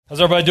How's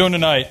everybody doing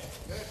tonight?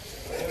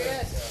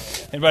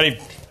 Anybody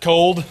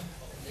cold?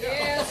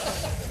 Yes.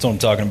 That's what I'm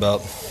talking about.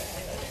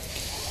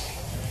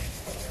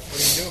 What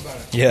do you do about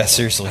it? Yeah,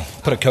 seriously.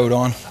 Put a coat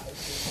on.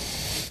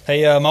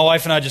 Hey, my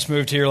wife and I just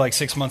moved here like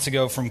 6 months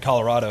ago from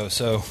Colorado,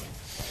 so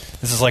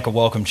this is like a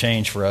welcome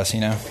change for us, you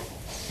know.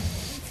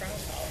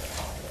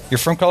 You're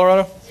from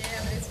Colorado?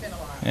 Yeah, but it's been a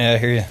while. Yeah, I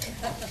hear you.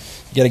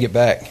 You got to get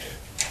back.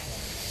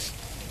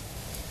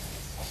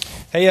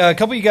 Hey, a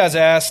couple of you guys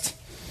asked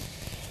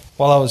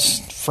while I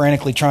was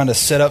frantically trying to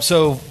set up.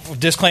 So,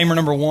 disclaimer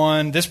number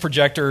one, this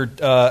projector,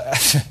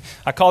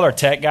 I called our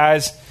tech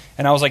guys,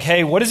 and I was like,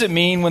 hey, what does it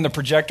mean when the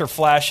projector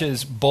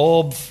flashes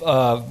bulb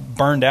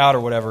burned out or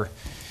whatever?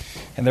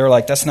 And they were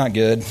like, that's not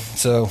good.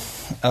 So,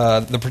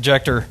 the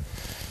projector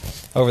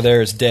over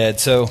there is dead.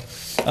 So,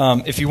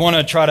 if you want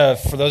to try to,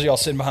 for those of y'all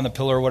sitting behind the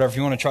pillar or whatever, if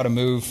you want to try to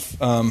move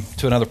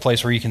to another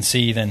place where you can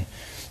see, then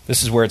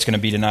this is where it's going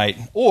to be tonight.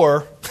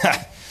 Or,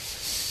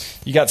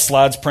 you got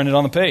slides printed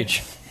on the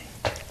page,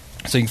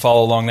 so you can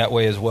follow along that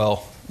way as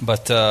well.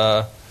 But,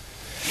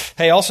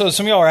 hey, also,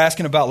 some of y'all are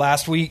asking about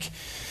last week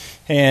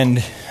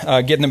and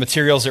getting the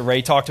materials that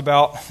Ray talked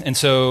about. And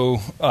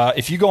so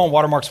if you go on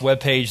Watermark's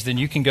webpage, then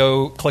you can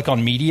go click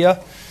on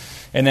Media.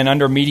 And then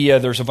under Media,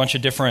 there's a bunch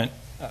of different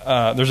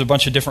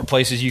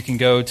places you can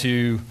go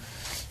to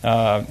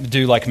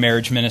do like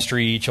marriage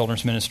ministry,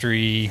 children's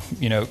ministry,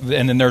 you know,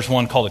 and then there's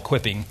one called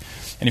Equipping.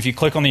 And if you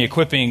click on the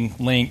Equipping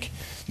link,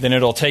 then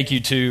it'll take you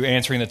to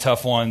Answering the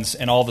Tough Ones,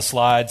 and all the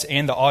slides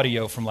and the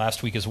audio from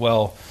last week as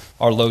well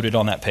are loaded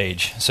on that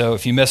page. So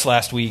if you missed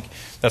last week,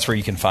 that's where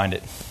you can find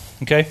it.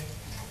 Okay?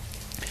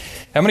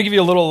 I'm going to give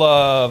you a little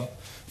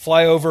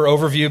flyover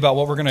overview about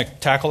what we're going to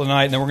tackle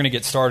tonight, and then we're going to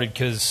get started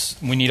because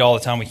we need all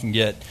the time we can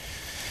get.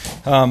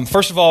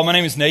 First of all, my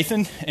name is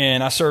Nathan,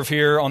 and I serve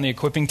here on the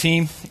Equipping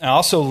team. I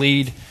also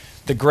lead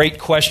the Great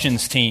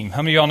Questions team.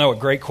 How many of y'all know what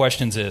Great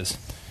Questions is?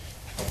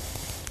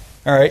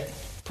 All right,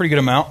 pretty good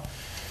amount.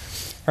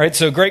 All right,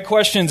 so Great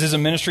Questions is a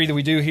ministry that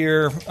we do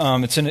here.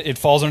 It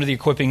falls under the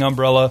Equipping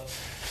umbrella,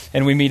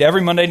 and we meet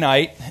every Monday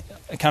night,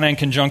 kind of in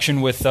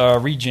conjunction with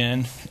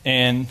Regen,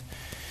 and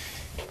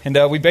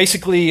we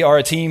basically are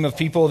a team of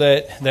people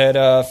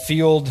that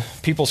field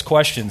people's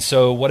questions.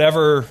 So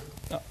whatever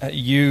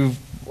you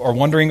are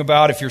wondering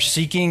about, if you're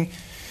seeking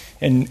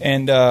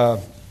and are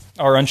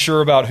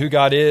unsure about who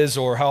God is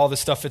or how all this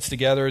stuff fits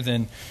together,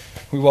 then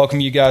we welcome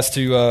you guys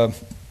to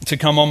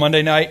come on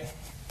Monday night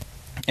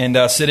and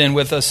sit in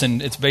with us.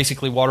 And it's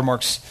basically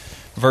Watermark's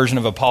version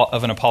of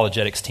an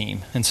apologetics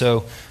team. And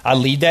so I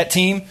lead that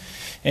team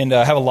and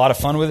have a lot of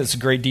fun with it. It's a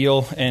great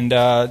deal. And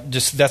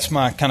just that's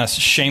my kind of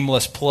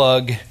shameless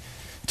plug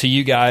to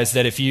you guys,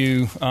 that if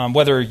you,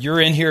 whether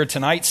you're in here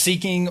tonight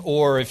seeking,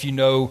 or if you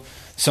know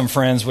some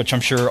friends, which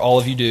I'm sure all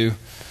of you do,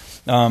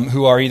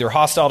 who are either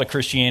hostile to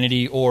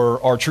Christianity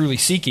or are truly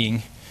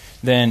seeking,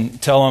 then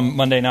tell them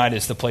Monday night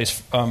is the place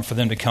for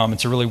them to come.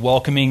 It's a really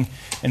welcoming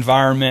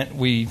environment.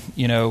 We,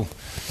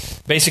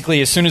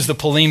 basically as soon as the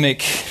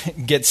polemic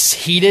gets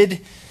heated,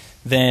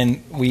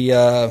 then we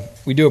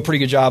do a pretty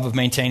good job of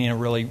maintaining a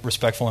really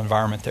respectful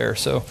environment there.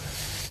 So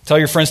tell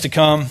your friends to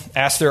come,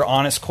 ask their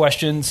honest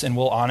questions, and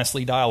we'll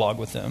honestly dialogue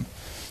with them.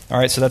 All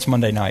right, so that's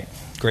Monday night.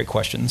 Great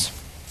questions.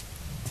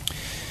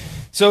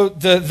 So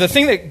the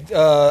thing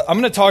that I'm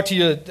going to talk to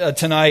you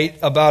tonight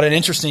about an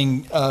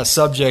interesting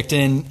subject,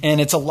 and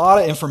it's a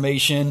lot of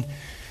information.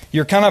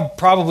 You're kind of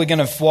probably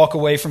going to walk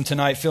away from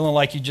tonight feeling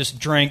like you just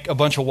drank a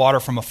bunch of water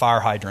from a fire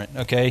hydrant,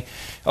 okay?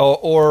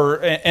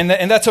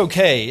 And that's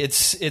okay.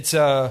 This is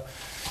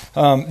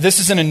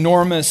an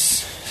enormous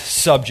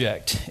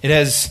subject. It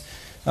has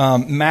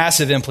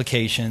massive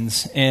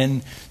implications,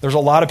 and there's a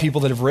lot of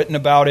people that have written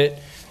about it.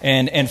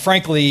 And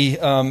frankly,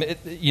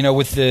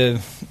 with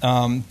the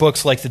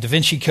books like the Da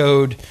Vinci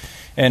Code,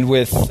 and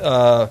with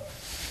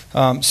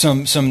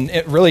some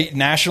really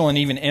national and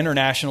even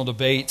international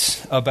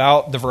debates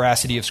about the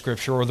veracity of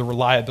Scripture or the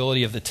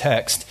reliability of the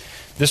text,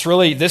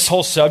 this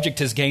whole subject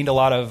has gained a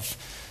lot of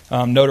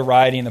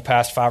notoriety in the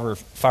past 5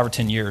 or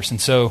 10 years. And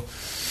so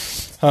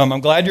I'm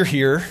glad you're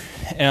here,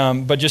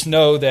 but just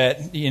know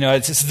that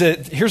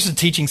here's the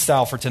teaching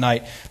style for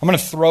tonight. I'm going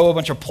to throw a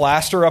bunch of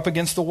plaster up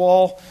against the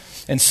wall.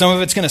 And some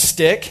of it's going to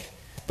stick,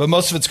 but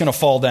most of it's going to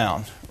fall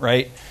down,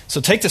 right?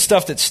 So take the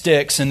stuff that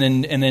sticks, and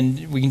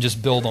then we can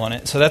just build on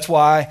it. So that's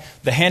why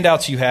the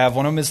handouts you have,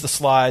 one of them is the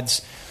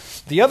slides.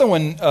 The other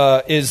one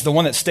is the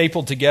one that's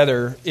stapled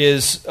together.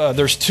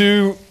 There's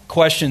 2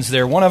 questions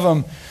there. One of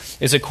them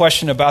is a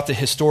question about the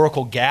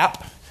historical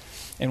gap.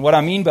 And what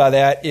I mean by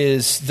that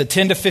is the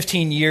 10 to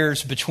 15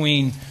 years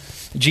between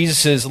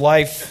Jesus'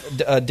 life,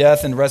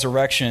 death, and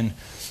resurrection,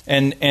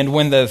 and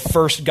when the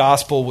first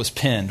gospel was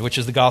penned, which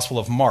is the Gospel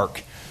of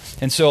Mark.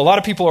 And so a lot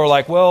of people are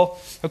like, well,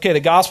 okay, the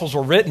Gospels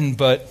were written,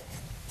 but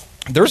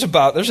there's a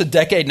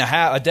decade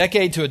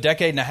to a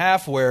decade and a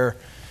half where,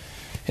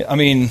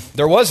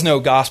 there was no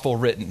gospel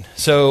written.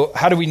 So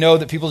how do we know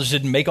that people just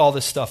didn't make all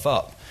this stuff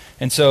up?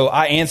 And so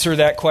I answer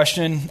that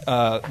question.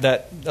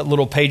 That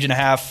little page and a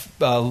half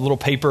little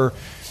paper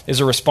is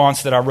a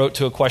response that I wrote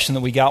to a question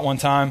that we got one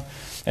time.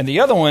 And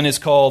the other one is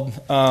called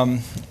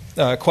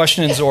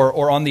Questions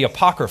or on the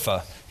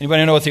Apocrypha.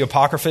 Anybody know what the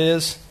Apocrypha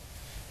is?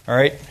 All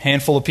right,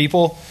 handful of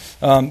people.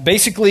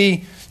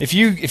 Basically, if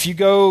you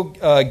go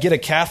get a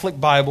Catholic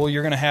Bible,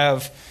 you're going to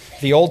have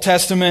the Old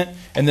Testament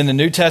and then the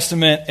New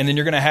Testament, and then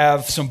you're going to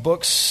have some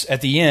books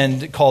at the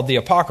end called the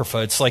Apocrypha.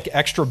 It's like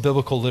extra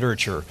biblical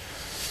literature.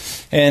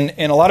 And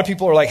a lot of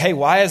people are like, hey,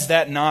 why is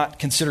that not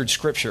considered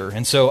Scripture?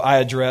 And so I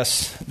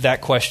address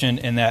that question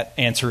in that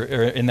answer,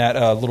 or in that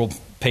little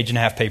page and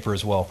a half paper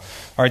as well.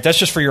 All right, that's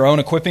just for your own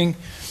equipping.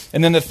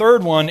 And then the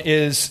third one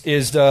is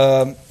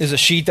a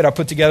sheet that I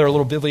put together, a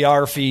little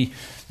bibliography,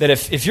 that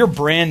if you're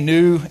brand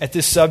new at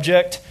this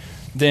subject,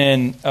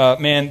 then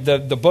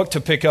the book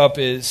to pick up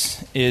is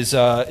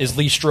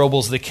Lee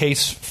Strobel's The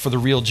Case for the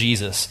Real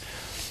Jesus.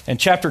 And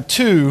chapter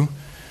 2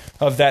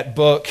 of that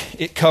book,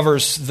 it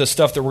covers the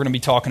stuff that we're going to be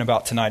talking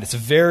about tonight. It's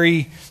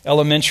very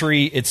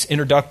elementary, it's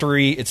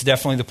introductory, it's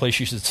definitely the place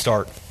you should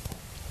start.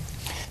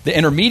 The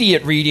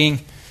intermediate reading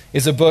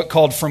is a book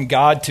called From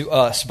God to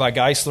Us by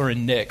Geisler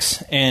and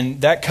Nix.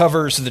 And that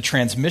covers the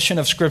transmission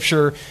of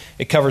Scripture.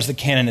 It covers the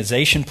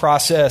canonization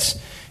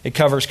process. It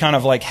covers kind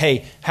of like,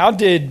 hey, how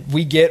did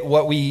we get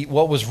what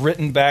was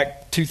written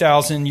back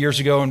 2,000 years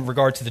ago in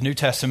regard to the New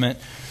Testament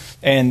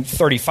and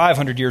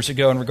 3,500 years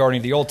ago in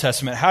regarding the Old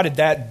Testament? How did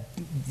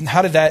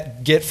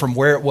that get from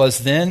where it was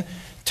then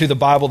to the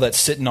Bible that's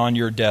sitting on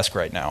your desk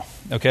right now?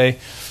 Okay?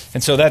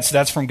 And so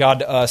that's From God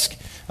to Us.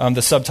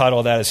 The subtitle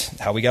of that is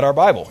How We Got Our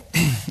Bible.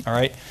 All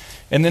right?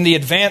 And then the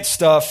advanced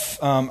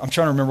stuff, I'm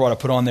trying to remember what I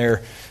put on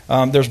there.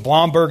 There's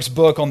Blomberg's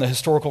book on the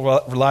historical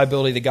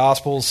reliability of the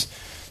Gospels.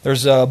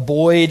 There's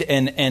Boyd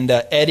and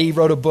Eddy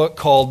wrote a book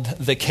called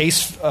The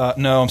Case.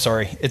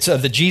 It's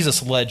The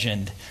Jesus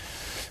Legend,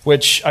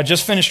 which I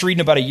just finished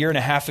reading about a year and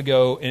a half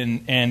ago.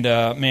 And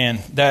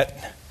man, that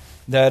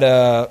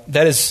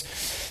is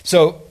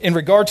so. In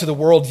regard to the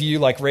worldview,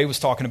 like Ray was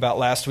talking about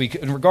last week,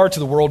 in regard to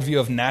the worldview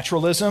of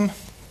naturalism,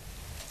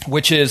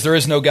 which is there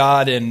is no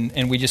God,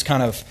 and we just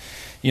kind of,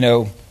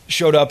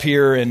 showed up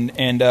here,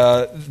 and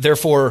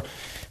therefore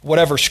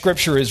whatever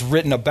Scripture is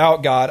written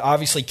about God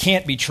obviously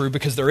can't be true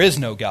because there is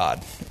no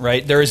God,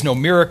 right? There is no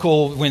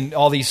miracle. When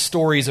all these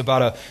stories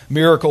about a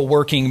miracle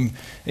working,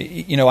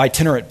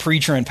 itinerant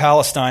preacher in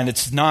Palestine,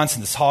 it's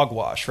nonsense, it's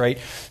hogwash, right?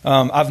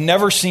 I've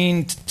never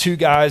seen two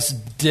guys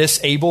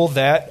disable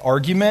that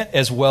argument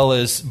as well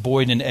as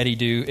Boyd and Eddy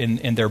do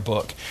in their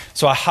book.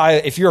 So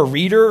if you're a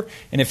reader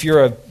and if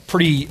you're a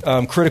pretty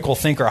critical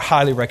thinker, I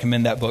highly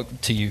recommend that book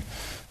to you.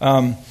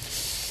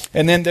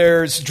 And then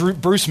there's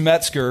Bruce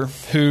Metzger,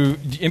 who,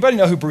 anybody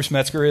know who Bruce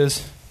Metzger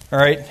is? All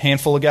right,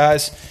 handful of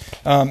guys.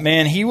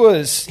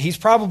 He's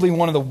probably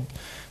one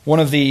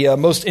of the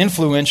most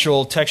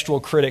influential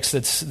textual critics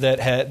that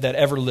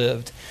ever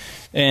lived,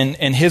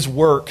 and his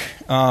work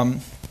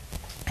on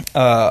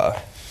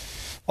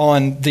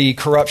the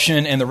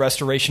corruption and the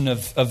restoration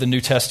of the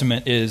New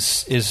Testament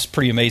is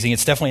pretty amazing.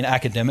 It's definitely an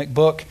academic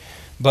book.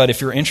 But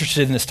if you're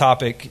interested in this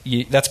topic,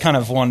 that's kind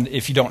of one,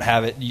 if you don't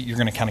have it, you're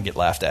going to kind of get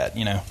laughed at,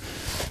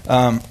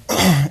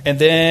 And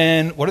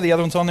then, what are the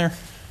other ones on there?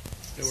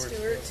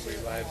 Stewart's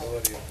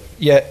reliability.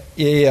 Yeah.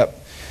 The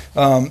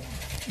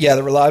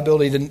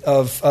reliability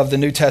of the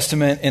New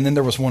Testament. And then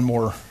there was one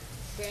more.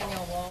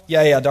 Daniel Wallace.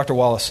 Yeah, Dr.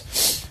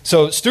 Wallace.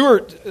 So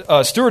Stewart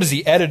is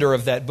the editor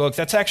of that book.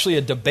 That's actually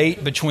a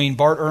debate between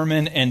Bart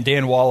Ehrman and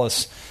Dan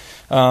Wallace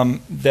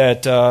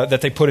that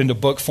they put into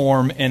book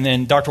form. And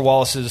then Dr.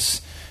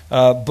 Wallace's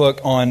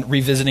book on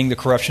revisiting the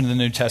corruption of the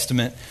New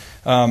Testament.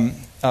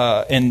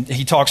 And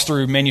he talks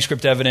through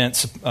manuscript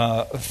evidence,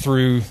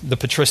 through the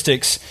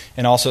patristics,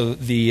 and also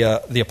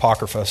the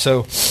Apocrypha.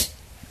 So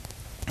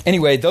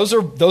anyway, those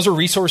are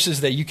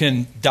resources that you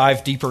can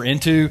dive deeper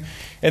into.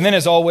 And then,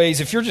 as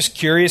always, if you're just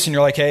curious and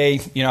you're like, hey,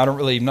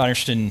 I'm not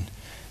interested in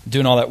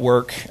doing all that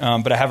work,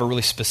 but I have a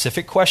really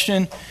specific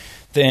question,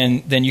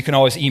 then you can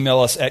always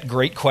email us at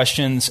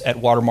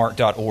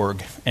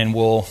greatquestions@watermark.org, and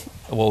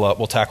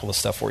we'll tackle this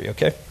stuff for you.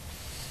 Okay?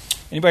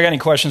 Anybody got any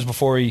questions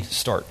before we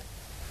start?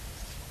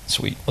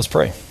 Sweet. Let's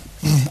pray.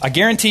 I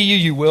guarantee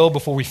you will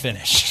before we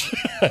finish.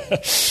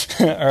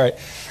 All right.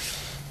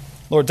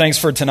 Lord, thanks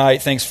for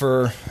tonight. Thanks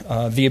for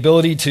the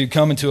ability to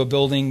come into a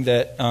building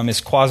that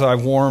is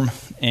quasi-warm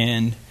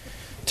and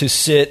to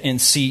sit in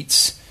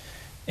seats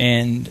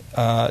and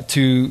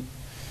to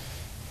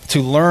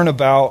learn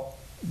about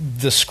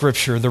the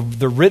Scripture,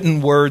 the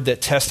written word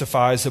that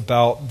testifies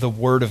about the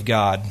Word of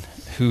God,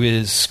 who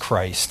is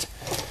Christ.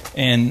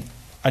 And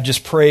I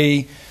just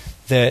pray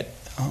that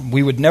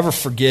we would never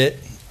forget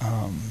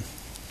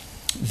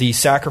the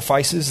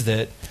sacrifices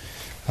that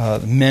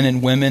men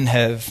and women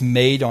have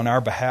made on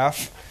our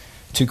behalf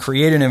to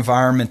create an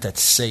environment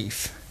that's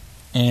safe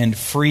and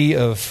free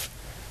of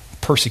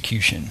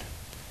persecution.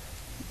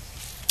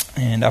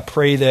 And I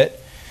pray that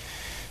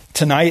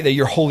tonight that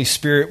your Holy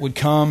Spirit would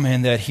come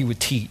and that he would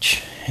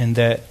teach, and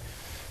that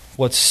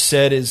what's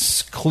said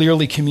is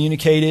clearly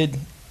communicated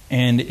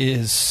and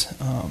is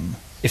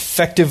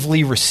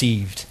effectively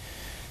received,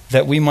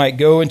 that we might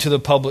go into the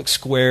public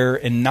square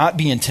and not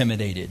be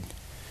intimidated,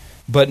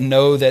 but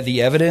know that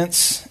the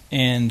evidence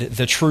and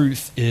the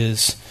truth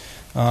is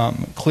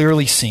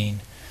clearly seen.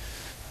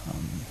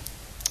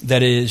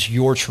 That is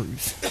your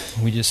truth.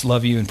 We just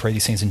love you and pray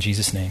these things in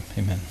Jesus' name.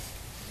 Amen.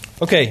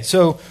 Okay,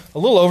 so a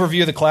little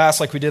overview of the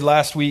class like we did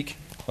last week.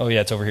 Oh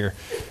yeah, it's over here.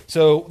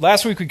 So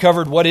last week we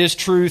covered what is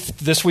truth.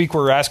 This week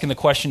we're asking the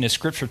question, is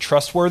Scripture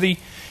trustworthy?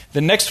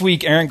 The next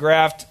week, Aaron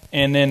Graft,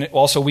 and then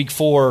also week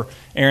 4,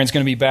 Aaron's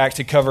going to be back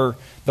to cover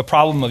the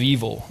problem of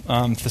evil.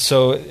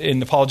 So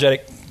in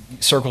apologetic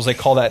circles, they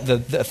call that the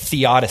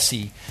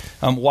theodicy.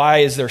 Why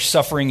is there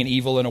suffering and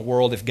evil in a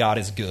world if God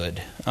is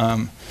good?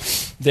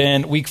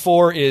 Then week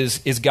 4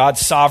 is God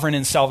sovereign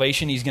in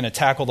salvation? He's going to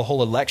tackle the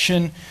whole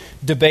election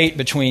debate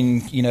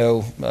between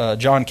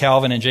John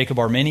Calvin and Jacob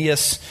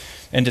Arminius,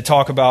 and to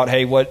talk about,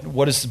 hey,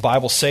 what does the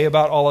Bible say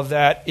about all of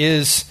that?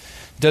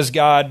 Does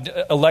God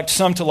elect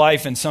some to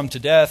life and some to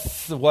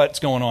death? What's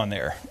going on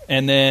there?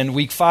 And then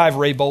week 5,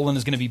 Ray Boland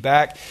is going to be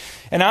back.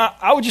 And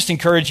I would just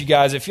encourage you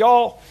guys, if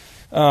y'all,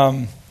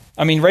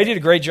 Ray did a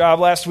great job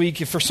last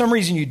week. If for some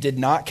reason you did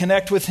not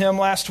connect with him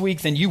last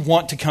week, then you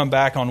want to come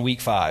back on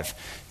week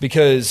 5.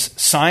 Because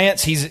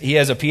science, he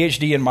has a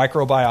PhD in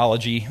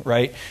microbiology,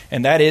 right?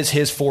 And that is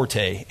his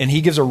forte. And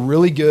he gives a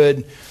really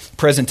good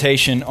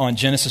presentation on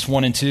Genesis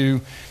 1 and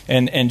 2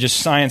 and just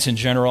science in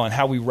general and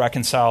how we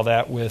reconcile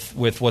that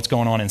with what's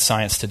going on in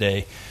science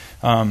today.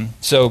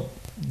 So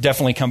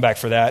definitely come back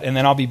for that. And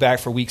then I'll be back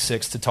for week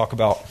 6 to talk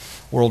about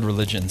world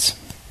religions,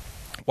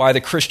 why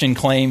the Christian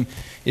claim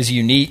is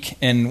unique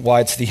and why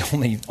it's the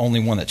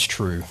only one that's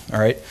true. All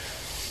right.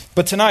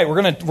 But tonight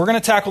we're gonna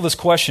tackle this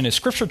question: is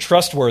Scripture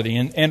trustworthy?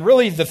 And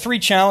really the 3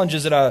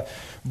 challenges that I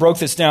broke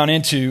this down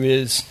into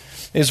is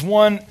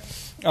one.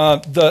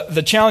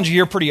 The challenge you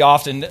hear pretty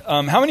often.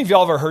 How many of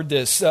y'all have ever heard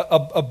this?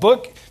 A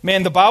book,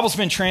 man, the Bible's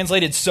been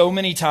translated so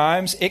many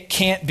times, it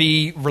can't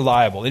be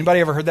reliable. Anybody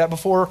ever heard that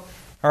before?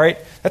 All right.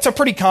 That's a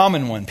pretty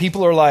common one.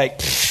 People are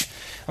like,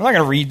 I'm not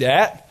going to read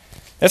that.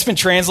 That's been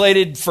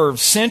translated for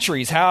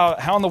centuries.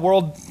 How in the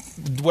world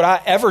would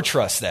I ever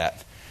trust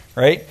that?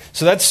 Right?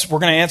 So we're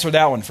going to answer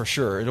that one for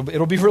sure.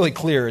 It'll be really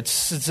clear.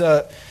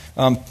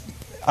 I'm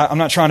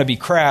not trying to be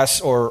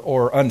crass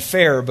or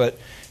unfair, but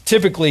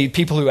typically,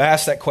 people who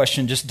ask that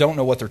question just don't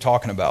know what they're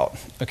talking about.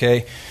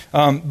 Okay,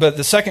 but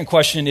the second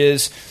question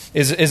is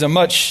a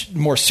much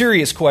more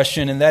serious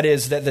question, and that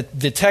is that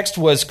the text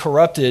was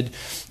corrupted,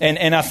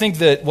 and I think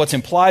that what's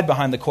implied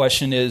behind the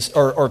question is,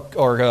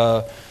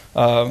 the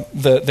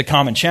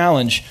common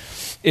challenge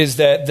is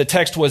that the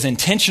text was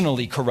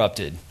intentionally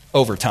corrupted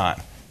over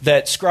time.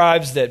 That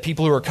scribes, that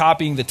people who are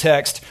copying the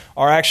text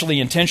are actually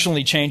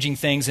intentionally changing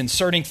things,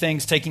 inserting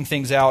things, taking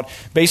things out.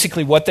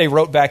 Basically, what they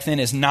wrote back then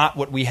is not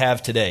what we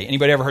have today.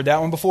 Anybody ever heard that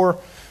one before?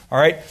 All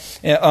right.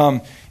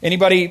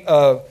 Anybody?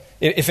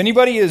 If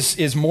anybody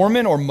is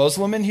Mormon or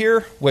Muslim in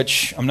here,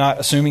 which I'm not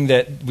assuming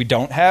that we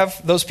don't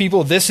have those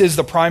people, this is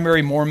the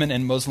primary Mormon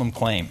and Muslim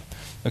claim.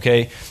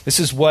 Okay, this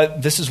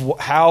is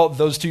how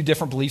those 2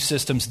 different belief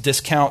systems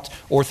discount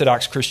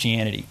Orthodox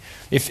Christianity.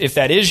 If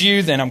that is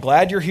you, then I'm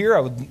glad you're here.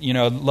 I would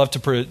love to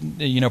present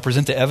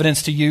the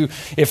evidence to you.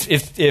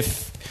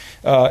 If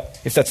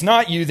that's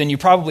not you, then you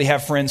probably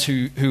have friends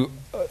who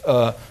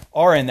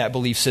are in that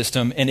belief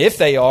system, and if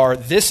they are,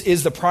 this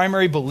is the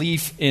primary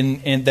belief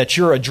in that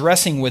you're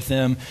addressing with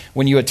them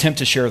when you attempt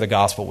to share the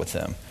gospel with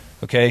them.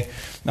 Okay,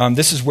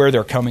 this is where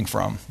they're coming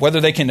from. Whether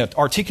they can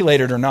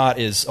articulate it or not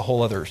is a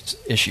whole other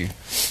issue.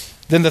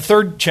 Then the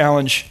third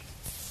challenge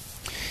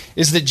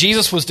is that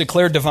Jesus was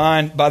declared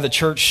divine by the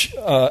church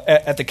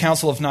at the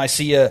Council of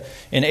Nicaea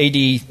in AD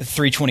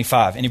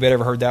 325. Anybody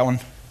ever heard that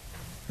one?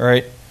 All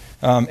right.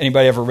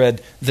 Anybody ever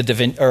read the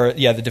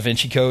Da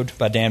Vinci Code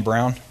by Dan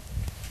Brown?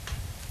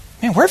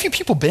 Man, where have you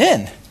people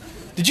been?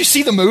 Did you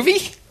see the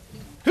movie?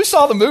 Who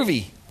saw the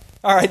movie?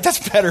 All right,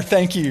 that's better.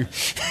 Thank you.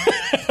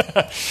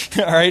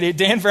 All right,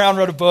 Dan Brown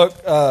wrote a book.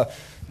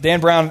 Dan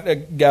Brown, a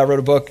guy, wrote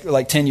a book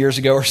like 10 years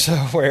ago or so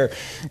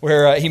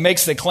where he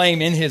makes the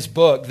claim in his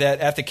book that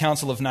at the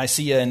Council of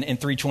Nicaea in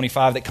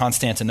 325 that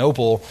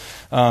Constantinople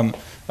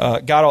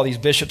got all these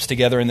bishops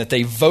together and that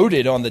they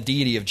voted on the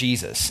deity of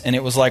Jesus. And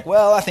it was like,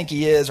 well, I think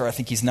he is or I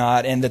think he's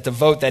not. And that the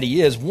vote that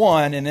he is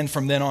won, and then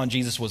from then on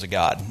Jesus was a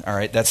god. All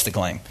right, that's the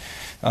claim.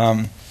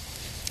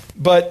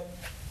 But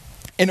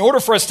in order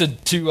for us so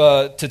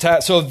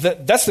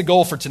that's the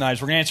goal for tonight,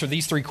 is we're going to answer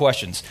these 3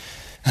 questions.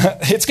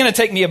 It's going to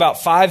take me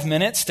about 5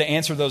 minutes to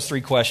answer those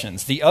 3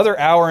 questions. The other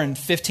hour and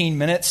 15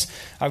 minutes,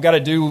 I've got to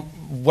do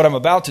what I'm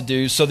about to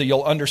do so that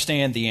you'll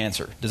understand the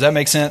answer. Does that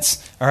make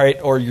sense? All right,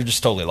 or you're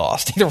just totally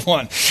lost. Either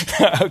one.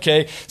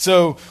 Okay,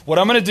 so what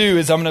I'm going to do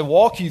is I'm going to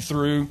walk you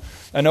through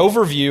an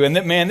overview, and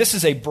this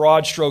is a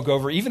broad stroke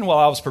over. Even while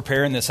I was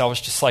preparing this, I was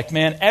just like,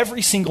 man,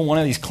 every single one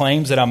of these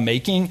claims that I'm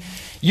making,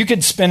 you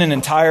could spend an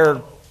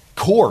entire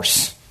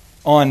course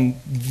on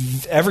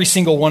every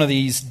single one of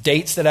these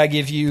dates that I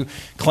give you,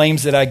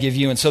 claims that I give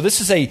you. And so this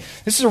is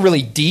a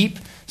really deep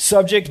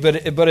subject, but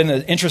in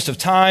the interest of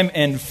time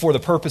and for the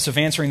purpose of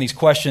answering these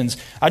questions,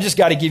 I just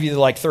got to give you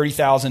the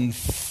 30,000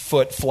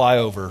 foot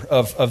flyover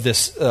of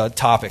this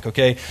topic.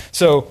 Okay,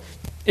 so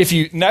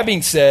that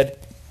being said,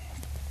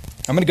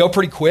 I'm going to go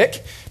pretty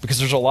quick because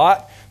there's a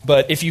lot.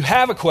 But if you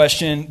have a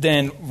question,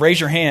 then raise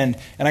your hand.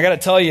 And I got to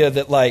tell you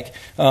that, like,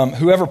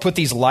 whoever put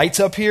these lights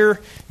up here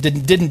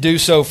didn't do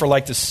so for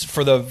like this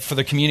for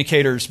the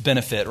communicator's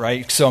benefit,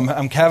 right? So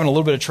I'm having a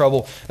little bit of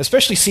trouble,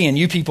 especially seeing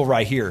you people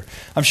right here.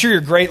 I'm sure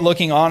you're great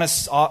looking,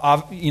 honest,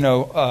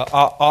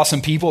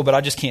 awesome people, but I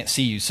just can't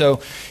see you.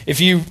 So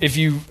if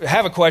you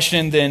have a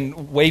question,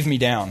 then wave me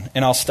down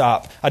and I'll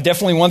stop. I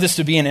definitely want this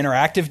to be an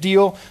interactive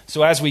deal.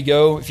 So as we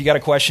go, if you got a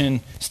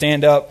question,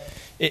 stand up.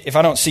 If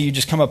I don't see you,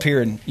 just come up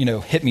here and,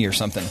 hit me or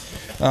something.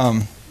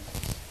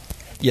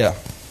 Yeah.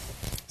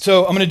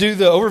 So I'm going to do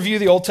the overview of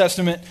the Old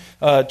Testament,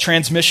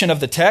 transmission of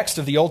the text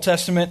of the Old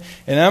Testament,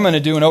 and then I'm going to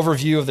do an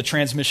overview of the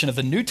transmission of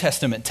the New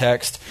Testament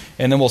text,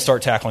 and then we'll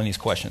start tackling these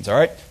questions. All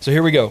right? So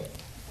here we go.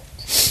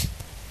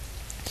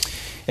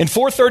 In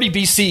 430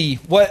 BC,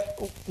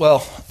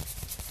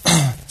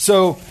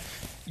 so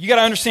you got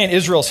to understand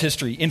Israel's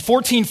history. In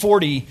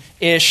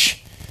 1440-ish,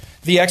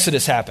 the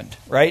Exodus happened,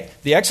 right?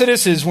 The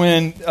Exodus is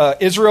when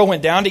Israel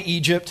went down to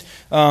Egypt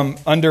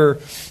under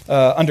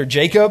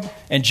Jacob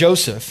and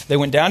Joseph. They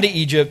went down to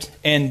Egypt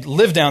and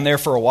lived down there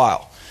for a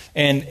while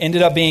and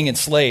ended up being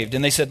enslaved.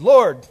 And they said,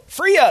 "Lord,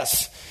 free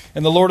us."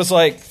 And the Lord was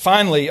like,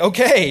 finally,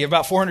 okay.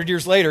 About 400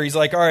 years later, he's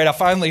like, all right, I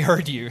finally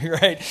heard you,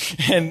 right?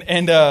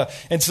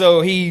 And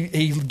so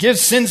he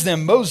sends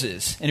them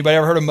Moses. Anybody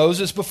ever heard of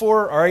Moses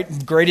before? All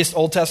right, greatest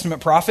Old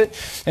Testament prophet.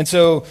 And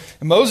so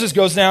Moses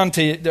goes down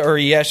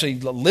he actually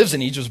lives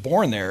in Egypt, was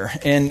born there.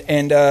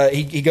 And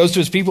he goes to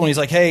his people and he's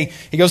like, hey,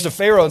 he goes to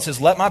Pharaoh and says,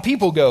 let my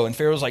people go. And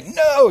Pharaoh's like,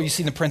 no, you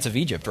see the Prince of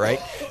Egypt,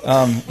 right?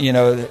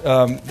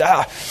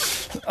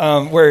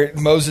 Where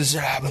Moses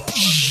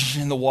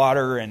in the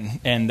water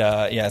and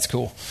it's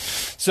cool.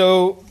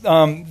 So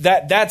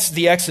that's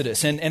the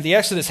Exodus, and the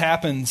Exodus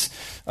happens,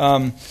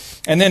 and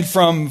then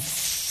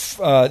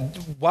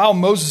while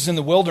Moses is in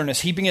the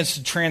wilderness, he begins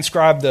to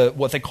transcribe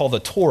what they call the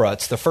Torah.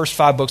 It's the first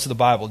 5 books of the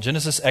Bible: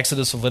 Genesis,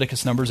 Exodus,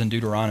 Leviticus, Numbers, and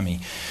Deuteronomy.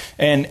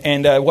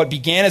 And what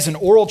began as an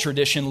oral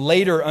tradition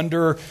later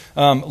under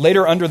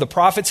the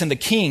prophets and the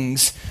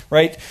kings,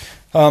 right?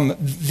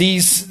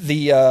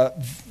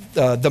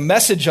 The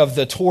message of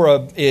the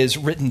Torah is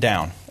written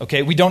down.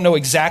 Okay, we don't know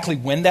exactly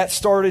when that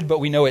started, but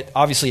we know it.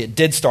 Obviously, it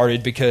did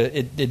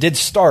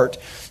start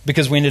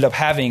because we ended up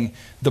having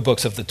the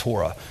books of the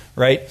Torah,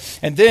 right?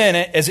 And then,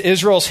 as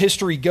Israel's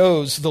history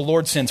goes, the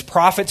Lord sends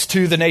prophets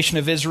to the nation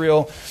of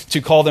Israel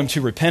to call them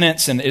to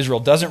repentance, and Israel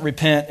doesn't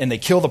repent, and they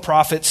kill the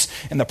prophets,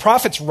 and the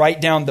prophets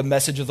write down the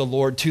message of the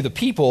Lord to the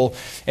people,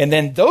 and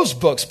then those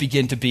books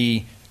begin to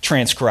be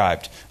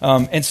transcribed.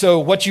 And so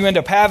what you end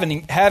up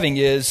having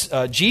is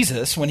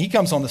Jesus, when he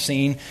comes on the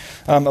scene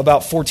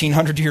about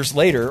 1,400 years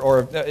later,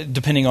 or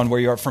depending on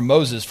where you are from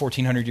Moses,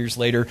 1,400 years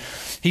later,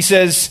 he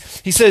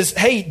says,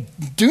 hey,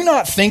 do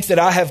not think that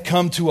I have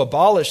come to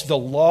abolish the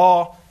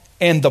law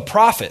and the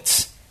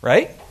prophets,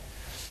 right?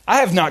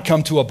 I have not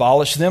come to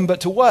abolish them,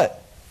 but to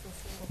what?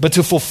 But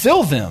to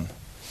fulfill them.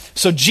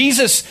 So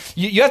Jesus,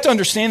 you have to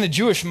understand the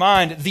Jewish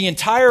mind, the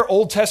entire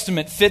Old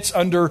Testament fits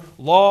under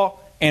law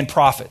and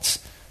prophets.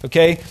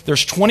 Okay,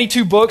 there's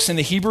 22 books in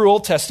the Hebrew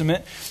Old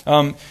Testament.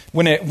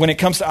 When it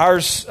comes to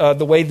ours,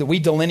 the way that we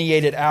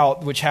delineate it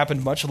out, which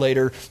happened much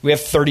later, we have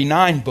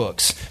 39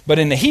 books. But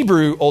in the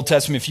Hebrew Old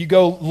Testament, if you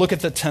go look at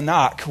the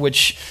Tanakh,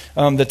 which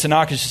the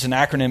Tanakh is just an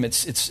acronym,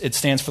 it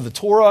stands for the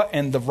Torah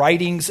and the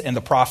writings and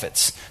the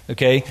prophets.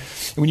 Okay,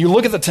 when you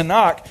look at the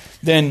Tanakh,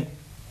 then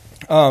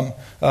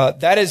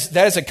that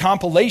is a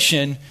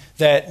compilation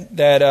that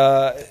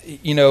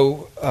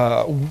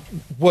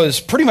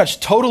was pretty much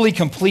totally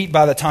complete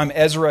by the time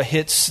Ezra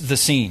hits the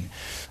scene.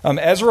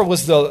 Ezra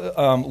was the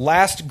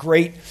last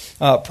great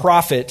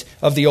prophet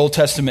of the Old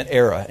Testament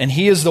era, and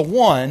he is the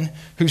one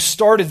who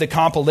started the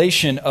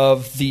compilation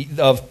of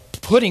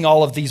putting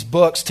all of these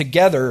books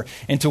together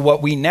into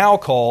what we now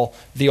call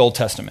the Old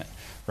Testament.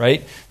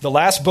 Right? The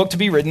last book to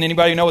be written.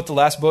 Anybody know what the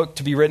last book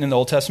to be written in the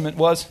Old Testament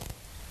was?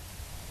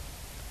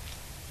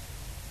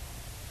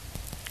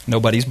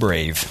 Nobody's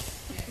brave.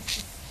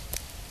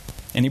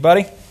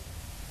 Anybody?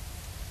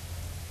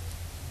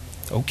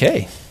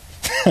 Okay.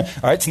 All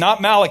right, it's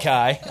not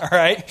Malachi, all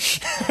right?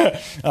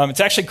 It's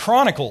actually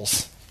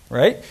Chronicles,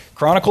 right?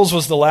 Chronicles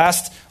was the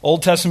last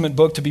Old Testament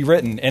book to be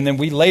written, and then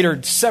we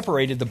later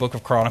separated the book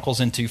of Chronicles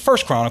into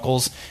First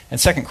Chronicles and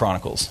Second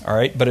Chronicles, all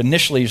right? But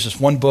initially it was just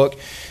one book,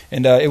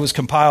 and it was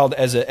compiled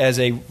as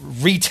a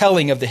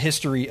retelling of the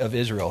history of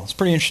Israel. It's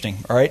pretty interesting,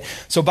 all right?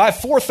 So by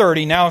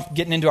 430, now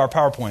getting into our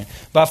PowerPoint,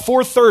 by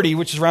 430,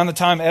 which is around the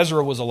time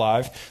Ezra was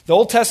alive, the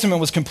Old Testament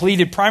was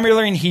completed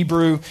primarily in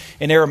Hebrew,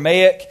 in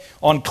Aramaic,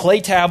 on clay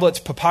tablets,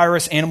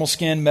 papyrus, animal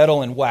skin,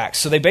 metal, and wax.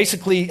 So they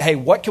basically, hey,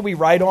 what can we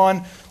write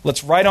on?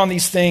 Let's write on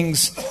these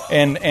things,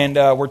 and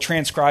we're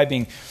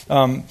transcribing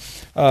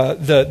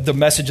the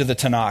message of the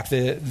Tanakh,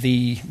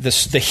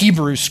 the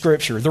Hebrew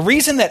scripture. The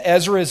reason that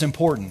Ezra is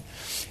important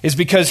is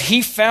because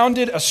he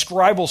founded a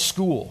scribal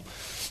school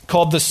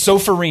called the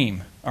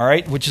Sopharim. all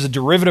right, which is a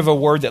derivative of a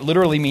word that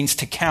literally means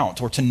to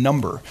count or to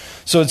number.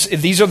 So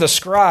these are the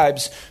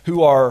scribes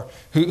who are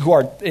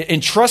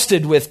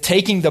entrusted with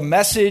taking the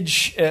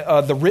message,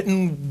 the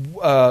written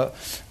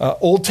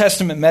Old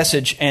Testament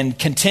message, and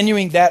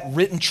continuing that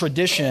written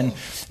tradition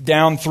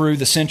down through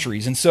the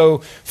centuries. And so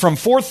from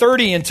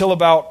 430 until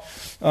about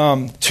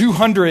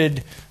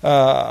 200,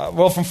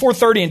 from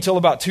 430 until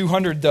about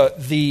 200,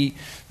 the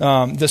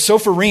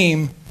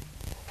Sopharim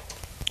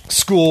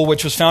school,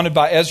 which was founded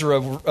by Ezra,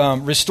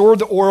 restored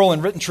the oral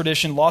and written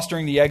tradition lost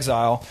during the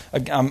exile.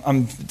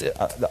 I'm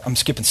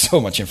skipping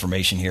so much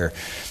information here,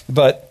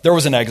 but there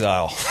was an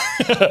exile.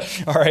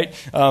 All right,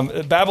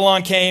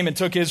 Babylon came and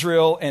took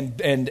Israel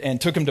and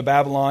took them to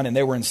Babylon, and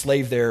they were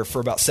enslaved there for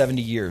about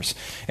 70 years.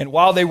 And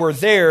while they were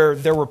there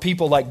were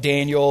people like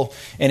Daniel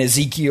and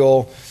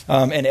Ezekiel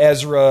and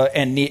Ezra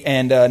and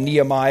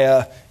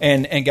Nehemiah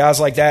and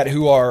guys like that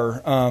who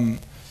are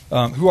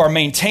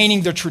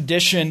maintaining the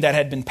tradition that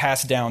had been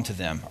passed down to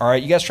them. All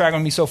right, you guys tracking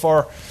with me so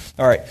far?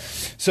 All right.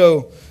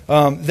 So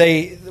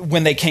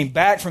when they came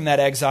back from that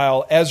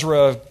exile,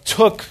 Ezra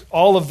took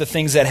all of the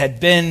things that had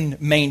been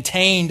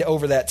maintained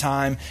over that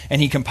time,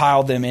 and he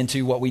compiled them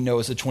into what we know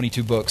as the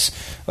 22 books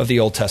of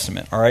the Old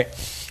Testament. All right.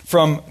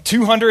 From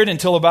 200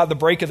 until about the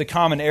break of the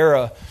Common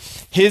Era,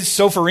 his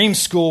Sopharim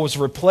school was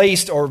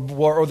replaced, or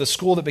the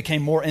school that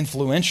became more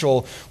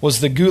influential was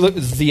the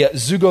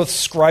Zugoth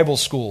scribal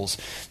schools.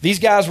 These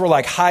guys were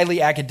like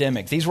highly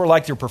academic. These were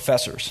like their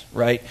professors,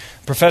 right?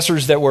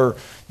 Professors that were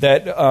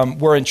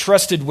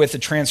entrusted with the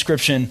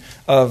transcription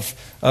of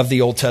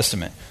the Old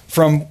Testament.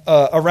 From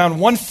around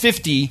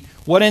 150,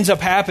 what ends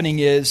up happening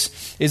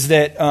is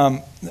that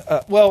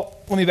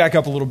let me back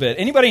up a little bit.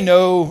 Anybody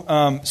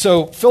know?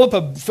 So Philip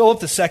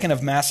II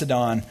of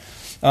Macedon,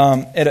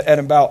 at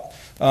about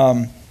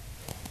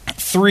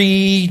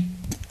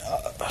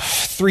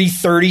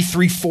 330,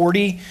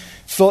 340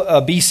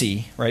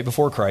 BC, right,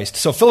 before Christ.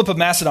 So Philip of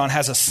Macedon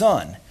has a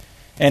son,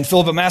 and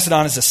Philip of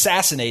Macedon is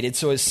assassinated,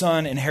 so his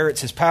son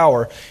inherits his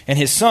power, and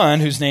his son,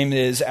 whose name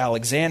is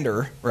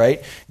Alexander,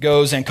 right,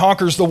 goes and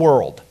conquers the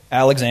world.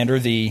 Alexander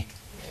the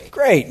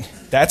Great.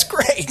 That's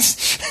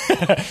great.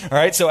 All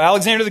right, so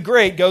Alexander the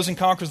Great goes and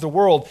conquers the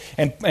world,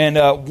 and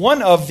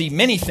one of the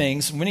many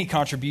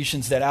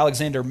contributions that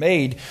Alexander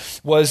made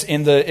was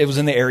in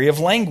the area of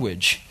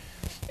language,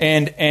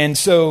 and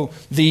so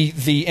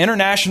the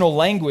international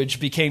language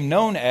became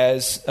known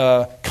as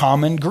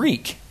Common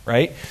Greek,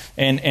 right?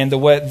 And the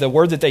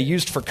word that they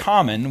used for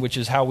common, which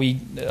is how we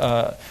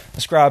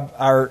describe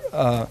our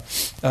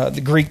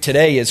the Greek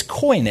today, is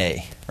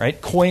Koine,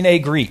 right?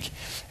 Koine Greek.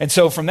 And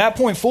so from that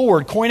point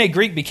forward, Koine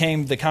Greek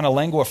became the kind of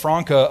lingua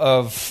franca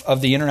of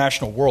the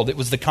international world. It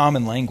was the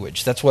common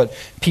language. That's what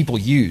people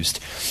used.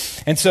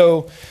 And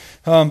so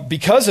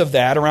because of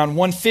that, around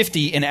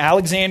 150 in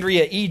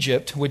Alexandria,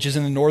 Egypt, which is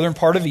in the northern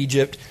part of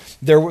Egypt,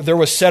 there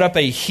was set up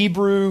a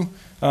Hebrew,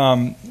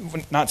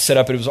 not set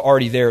up, it was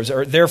already there. It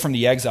was there from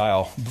the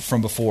exile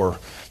from before.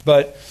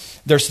 But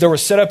there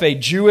was set up a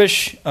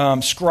Jewish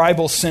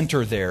scribal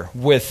center there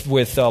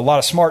with a lot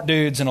of smart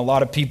dudes and a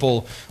lot of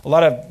people, a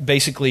lot of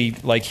basically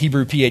like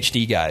Hebrew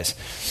PhD guys.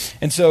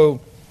 And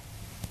so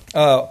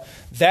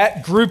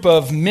that group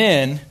of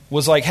men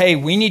was like, hey,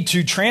 we need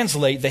to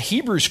translate the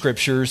Hebrew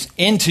scriptures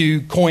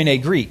into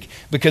Koine Greek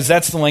because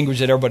that's the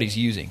language that everybody's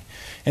using.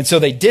 And so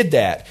they did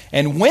that.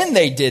 And when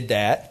they did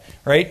that,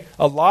 right,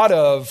 a lot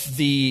of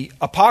the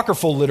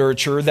apocryphal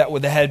literature that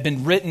had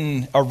been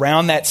written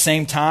around that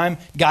same time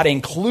got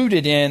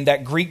included in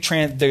that Greek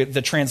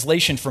the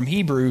translation from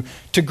Hebrew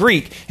to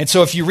Greek. And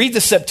so if you read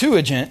the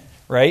Septuagint,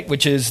 right,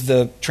 which is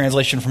the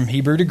translation from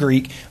Hebrew to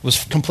Greek,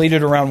 was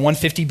completed around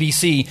 150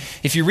 BC.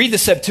 If you read the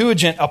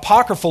Septuagint,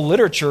 apocryphal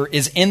literature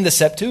is in the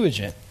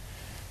Septuagint,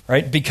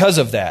 right, because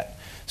of that.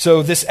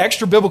 So this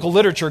extra biblical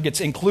literature gets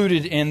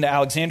included in the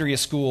Alexandria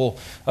school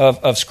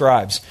of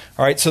scribes.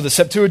 All right, so the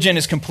Septuagint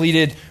is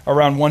completed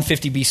around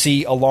 150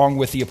 BC along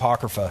with the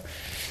Apocrypha.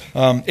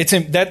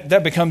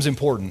 That becomes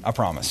important, I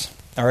promise.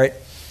 All right.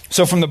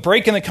 So from the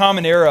break in the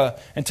Common Era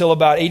until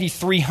about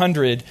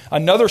 8300,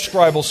 another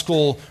scribal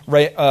school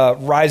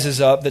rises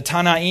up, the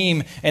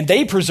Tanaim, and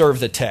they preserve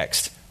the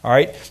text. All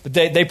right, but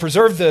they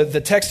preserve the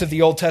text of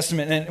the Old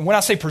Testament, and when I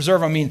say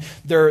preserve, I mean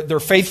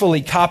they're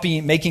faithfully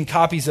making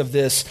copies of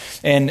this,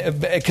 and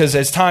because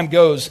as time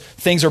goes,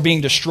 things are being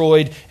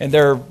destroyed, and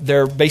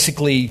they're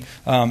basically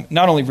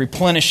not only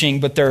replenishing,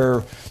 but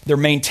they're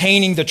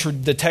maintaining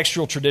the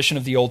textual tradition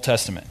of the Old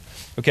Testament.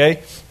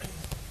 Okay.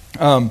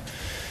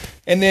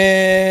 And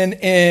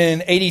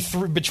then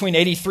between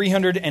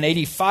 8300 and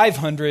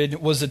 8500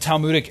 was the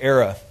Talmudic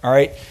era. All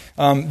right,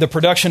 the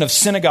production of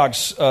synagogue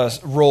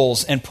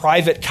rolls and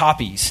private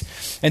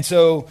copies. And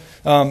so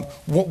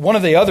one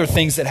of the other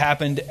things that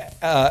happened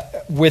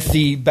with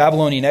the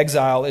Babylonian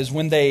exile is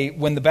when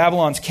the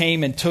Babylons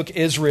came and took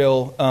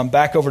Israel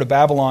back over to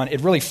Babylon, it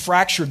really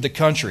fractured the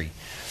country.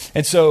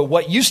 And so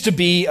what used to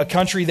be a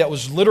country that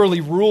was literally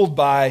ruled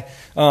by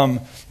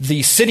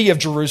the city of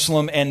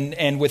Jerusalem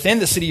and within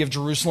the city of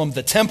Jerusalem,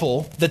 the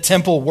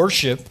temple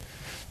worship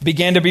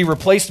began to be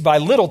replaced by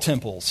little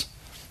temples.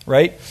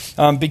 right?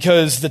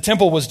 Because the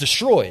temple was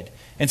destroyed.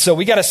 And so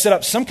we got to set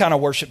up some kind of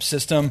worship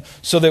system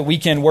so that we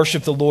can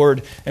worship the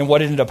Lord. And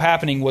what ended up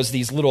happening was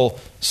these little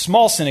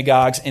small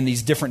synagogues in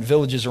these different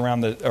villages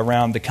around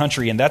the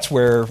country. And that's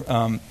where,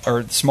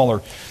 or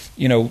smaller,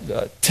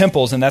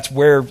 temples, and that's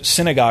where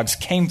synagogues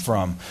came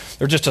from.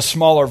 They're just a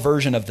smaller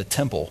version of the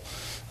temple.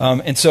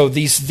 And so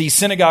these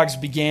synagogues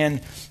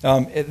began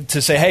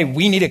to say, hey,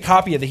 we need a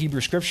copy of the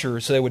Hebrew Scripture.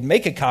 So they would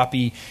make a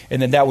copy,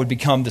 and then that would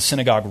become the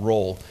synagogue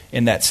roll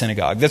in that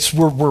synagogue. That's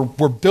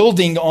we're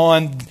building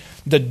on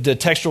the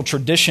textual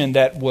tradition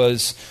that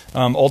was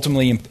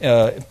ultimately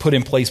put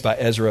in place by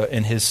Ezra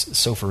and his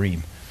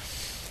Sopharim.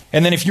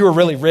 And then if you were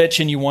really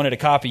rich and you wanted a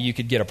copy, you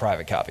could get a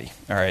private copy.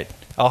 All right,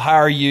 I'll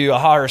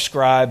hire a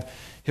scribe.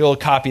 He'll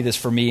copy this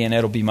for me, and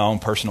it'll be my own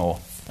personal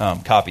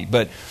copy.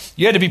 But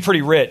you had to be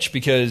pretty rich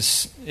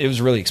because it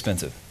was really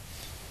expensive.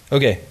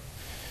 Okay,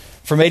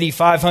 from AD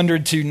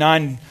 500 to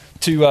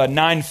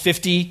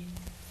 950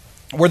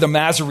 were the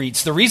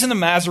Masoretes. The reason the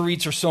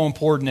Masoretes are so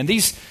important, and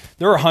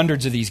there are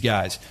hundreds of these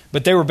guys,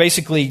 but they were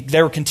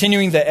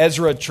continuing the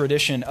Ezra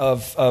tradition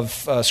of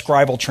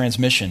scribal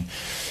transmission.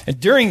 And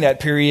during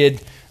that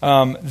period,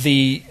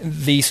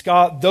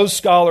 those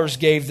scholars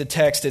gave the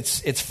text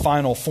its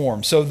final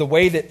form. So the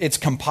way that it's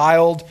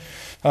compiled,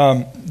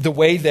 the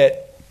way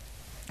that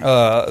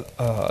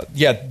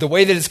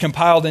it's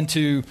compiled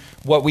into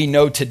what we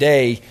know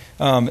today,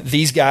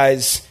 these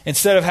guys,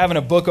 instead of having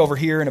a book over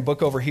here and a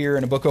book over here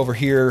and a book over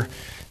here,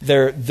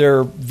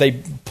 they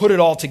put it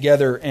all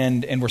together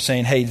and we're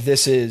saying, hey,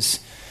 this is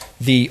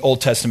the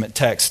Old Testament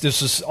text.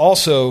 This is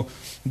also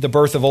the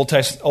birth of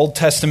Old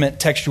Testament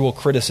textual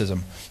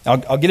criticism.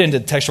 I'll get into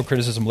textual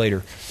criticism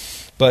later,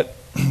 but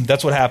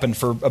that's what happened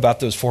for about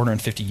those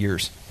 450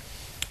 years.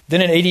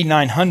 Then in AD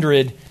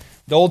 900,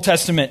 the Old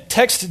Testament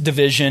text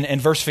division and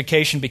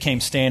versification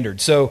became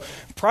standard. So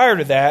prior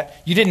to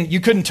that, you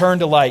couldn't turn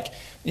to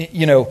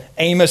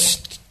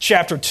Amos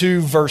chapter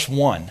 2 verse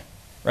 1,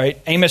 right?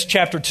 Amos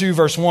chapter 2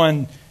 verse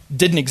 1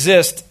 didn't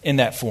exist in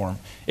that form.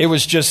 It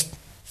was just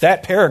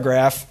that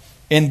paragraph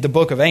in the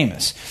book of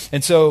Amos.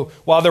 And so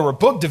while there were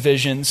book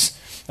divisions,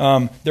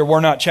 there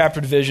were not chapter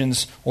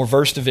divisions or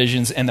verse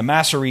divisions, and the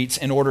Masoretes,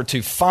 in order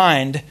to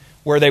find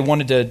where they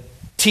wanted to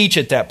teach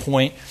at that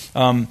point,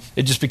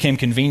 it just became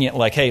convenient,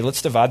 like, hey,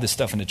 let's divide this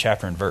stuff into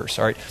chapter and verse.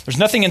 All right, there's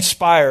nothing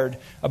inspired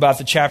about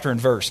the chapter and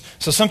verse.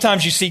 So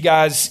sometimes you see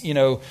guys,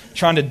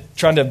 trying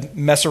to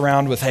mess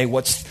around with, hey,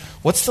 what's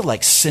the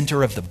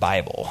center of the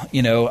Bible?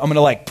 I'm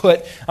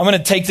going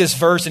to take this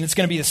verse and it's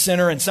going to be the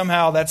center, and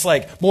somehow that's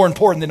more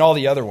important than all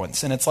the other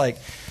ones. And it's like,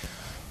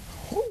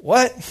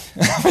 what?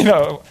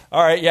 All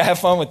right, yeah, have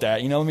fun with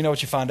that. Let me know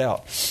what you find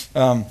out.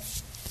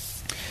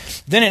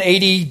 Then in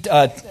AD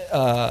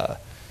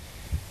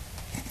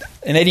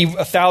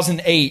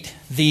 1008,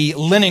 the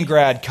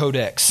Leningrad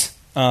Codex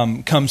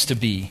comes to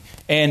be.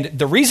 And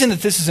the reason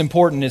that this is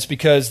important is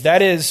because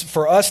that is,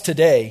 for us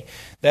today,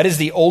 that is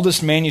the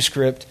oldest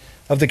manuscript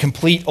of the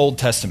complete Old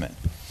Testament.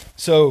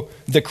 So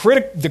the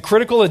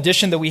critical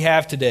edition that we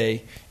have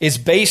today is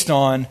based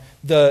on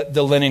the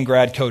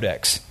Leningrad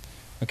Codex.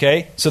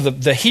 Okay? So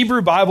the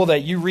Hebrew Bible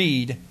that you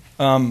read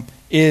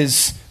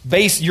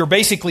you're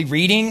basically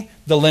reading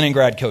the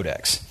Leningrad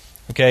Codex.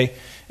 Okay?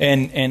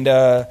 And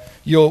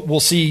we'll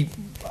see,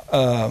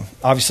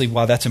 obviously,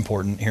 why that's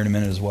important here in a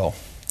minute as well.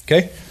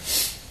 Okay?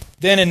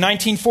 Then in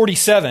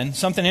 1947,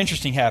 something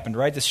interesting happened,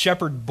 right? This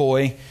shepherd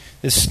boy,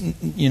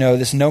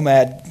 this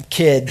nomad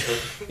kid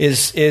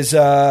is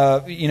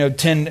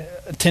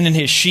tending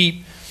his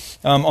sheep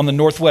on the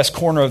northwest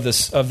corner of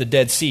the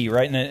Dead Sea,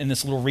 right? In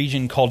this little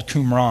region called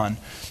Qumran.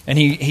 And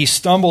he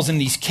stumbles in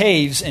these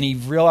caves, and he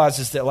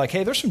realizes that,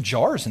 hey, there's some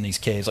jars in these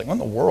caves. What in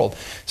the world?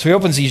 So he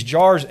opens these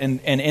jars,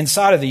 and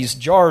inside of these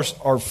jars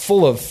are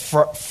full of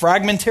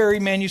fragmentary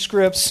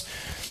manuscripts,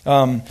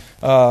 metal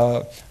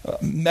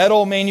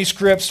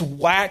manuscripts,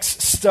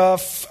 wax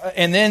stuff,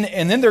 and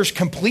then there's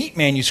complete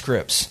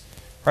manuscripts,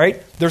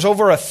 right? There's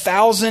over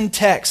 1,000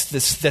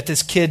 texts that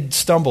this kid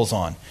stumbles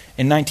on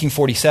in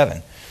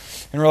 1947.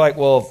 And we're like,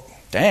 well,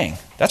 dang,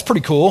 that's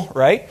pretty cool,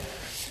 right?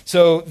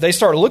 So they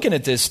start looking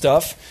at this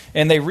stuff,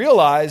 and they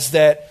realize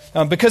that,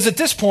 because at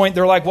this point,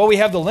 they're like, well, we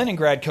have the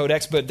Leningrad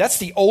Codex, but that's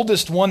the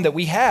oldest one that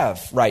we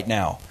have right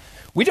now.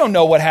 We don't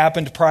know what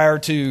happened prior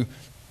to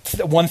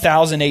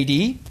 1000 AD.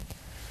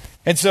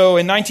 And so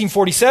in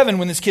 1947,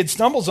 when this kid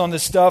stumbles on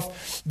this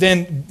stuff,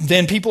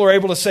 then people are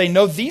able to say,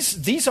 no,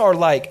 these are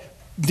like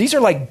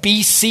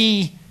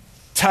BC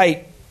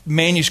type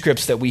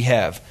manuscripts that we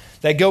have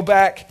that go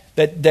back,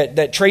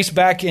 that trace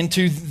back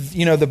into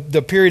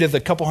the period of the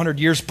couple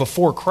hundred years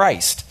before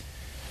Christ.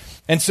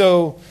 And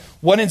so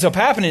what ends up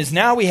happening is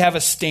now we have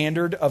a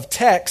standard of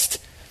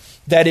text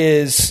that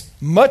is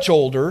much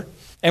older,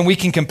 and we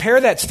can compare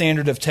that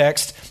standard of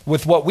text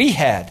with what we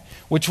had,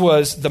 which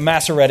was the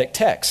Masoretic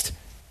text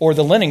or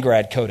the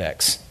Leningrad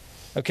Codex.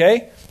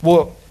 Okay?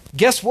 Well,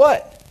 guess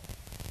what?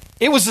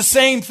 It was the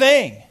same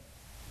thing.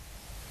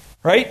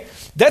 Right?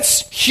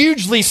 That's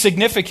hugely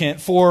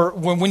significant for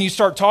when you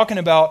start talking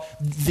about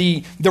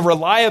the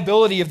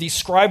reliability of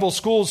these scribal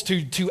schools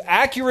to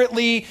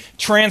accurately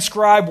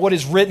transcribe what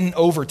is written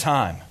over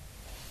time.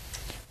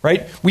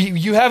 Right?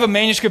 You have a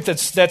manuscript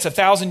that's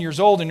 1,000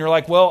 years old, and you're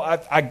like,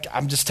 well,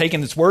 I'm just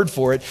taking this word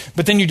for it.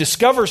 But then you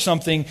discover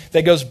something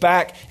that goes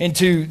back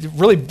into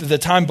really the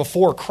time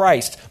before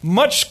Christ,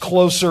 much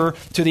closer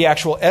to the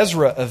actual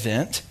Ezra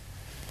event,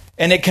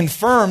 and it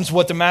confirms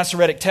what the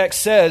Masoretic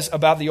text says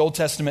about the Old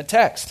Testament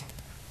text.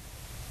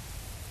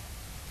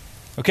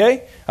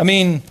 Okay? I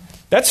mean,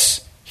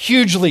 that's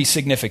hugely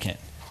significant.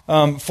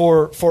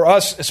 For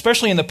us,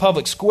 especially in the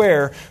public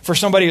square, for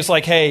somebody who's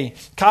like, hey,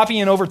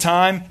 copying over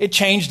time, it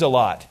changed a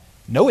lot.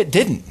 No, it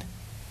didn't.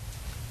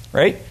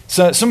 Right?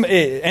 So,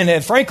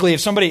 frankly,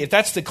 if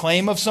that's the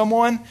claim of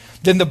someone,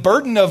 then the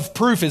burden of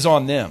proof is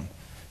on them,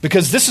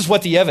 because this is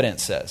what the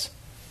evidence says.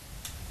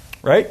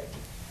 Right?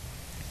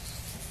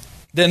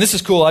 Then this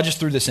is cool. I just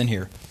threw this in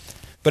here.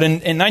 But in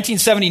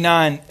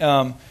 1979,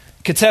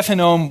 Ketef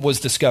Hinnom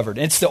was discovered.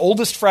 It's the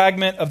oldest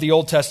fragment of the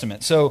Old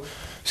Testament. So,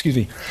 excuse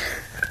me.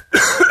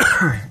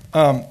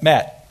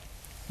 Matt,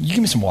 you give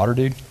me some water,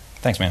 dude?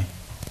 Thanks, man.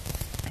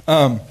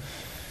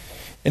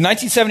 In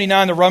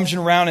 1979, they're rummaging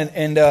around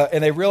and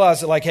they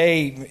realized that, like,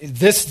 hey,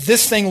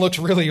 this thing looks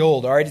really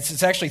old. All right,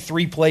 it's actually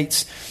 3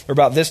 plates. They're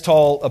about this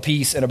tall a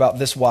piece and about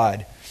this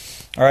wide.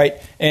 All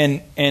right,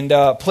 and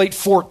plate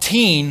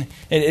 14,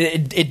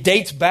 it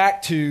dates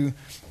back to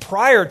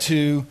prior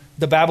to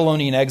the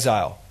Babylonian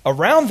exile,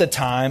 around the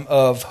time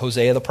of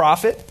Hosea the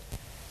prophet.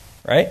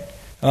 Right.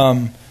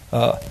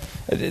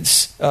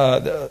 It's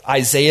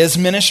Isaiah's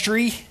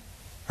ministry,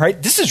 right?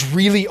 This is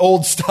really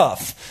old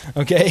stuff,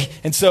 okay?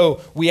 And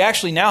so we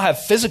actually now have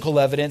physical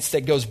evidence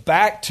that goes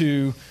back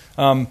to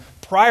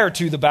prior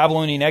to the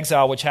Babylonian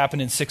exile, which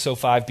happened in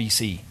 605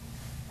 BC,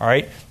 all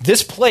right?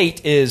 This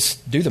plate is,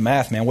 do the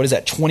math, man, what is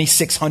that,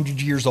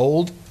 2,600 years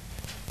old,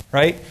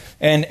 right?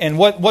 And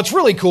what's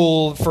really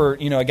cool for,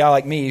 a guy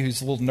like me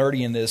who's a little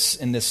nerdy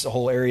in this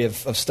whole area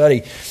of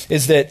study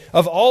is that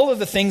of all of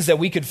the things that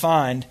we could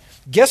find,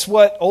 guess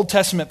what Old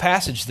Testament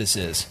passage this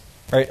is?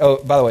 Right?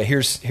 Oh, by the way,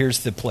 here's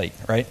the plate,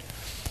 right?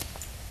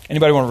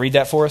 Anybody want to read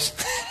that for us?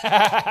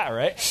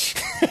 Right?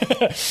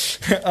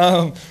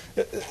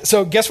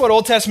 So guess what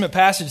Old Testament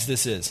passage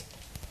this is?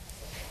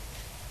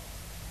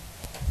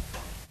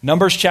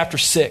 Numbers chapter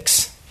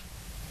 6.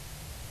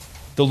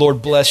 The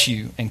Lord bless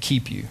you and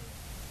keep you.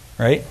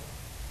 Right?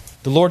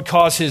 The Lord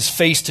cause his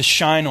face to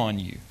shine on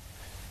you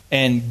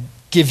and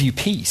give you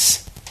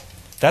peace.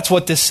 That's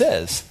what this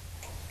says.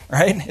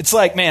 Right? It's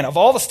like, man, of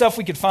all the stuff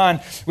we could find,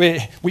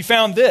 we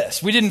found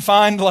this. We didn't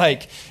find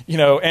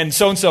and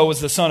so-and-so was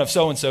the son of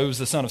so-and-so who was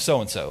the son of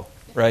so-and-so.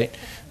 Right?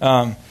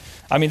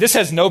 This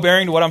has no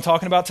bearing to what I'm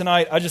talking about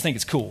tonight. I just think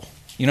it's cool.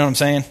 You know what I'm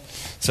saying?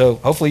 So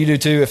hopefully you do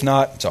too. If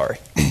not, sorry.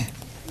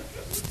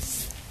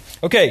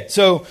 Okay,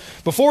 so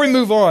before we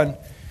move on,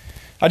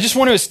 I just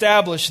want to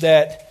establish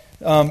that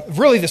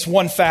really this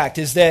one fact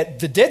is that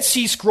the Dead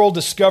Sea Scroll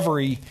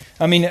discovery,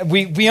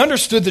 we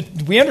understood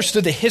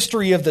the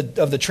history of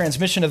the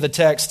transmission of the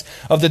text,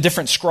 of the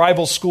different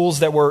scribal schools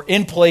that were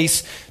in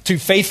place to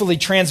faithfully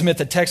transmit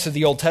the text of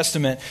the Old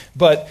Testament,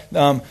 but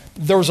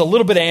there was a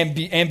little bit of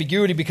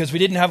ambiguity because we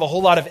didn't have a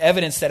whole lot of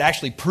evidence that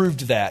actually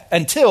proved that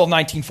until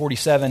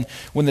 1947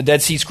 when the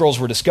Dead Sea Scrolls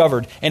were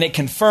discovered, and it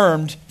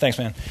confirmed,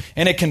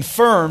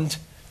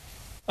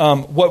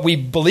 what we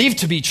believe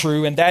to be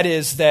true, and that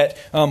is that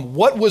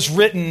what was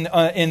written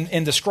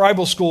in the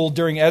scribal school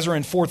during Ezra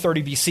in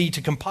 430 BC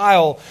to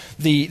compile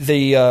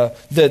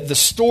the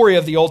story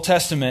of the Old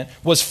Testament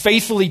was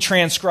faithfully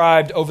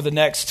transcribed over the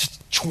next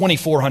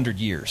 2,400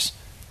 years.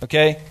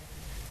 Okay?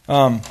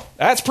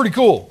 That's pretty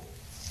cool.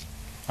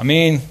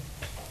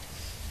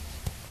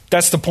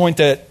 That's the point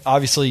that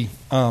obviously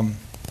I'm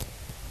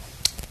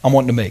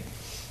wanting to make.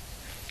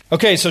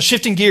 Okay, so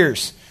shifting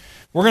gears.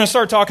 We're going to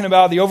start talking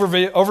about the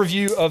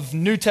overview of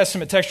New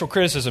Testament textual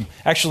criticism.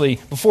 Actually,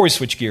 before we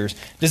switch gears,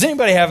 does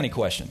anybody have any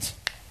questions?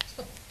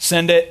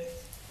 Send it.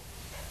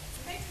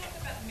 When they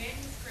talk about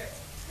manuscripts,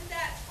 is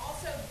that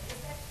also,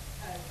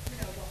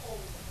 the whole,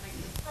 the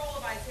scroll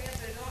of Isaiah,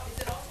 but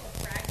is it also a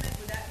fragment?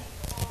 Would that be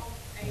called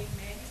a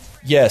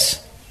manuscript?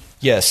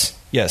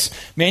 Yes.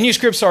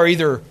 Manuscripts are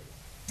either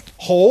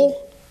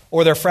whole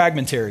or they're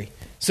fragmentary.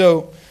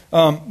 So,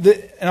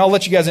 and I'll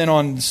let you guys in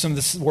on some of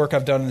this work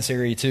I've done in this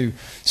area too.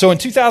 So in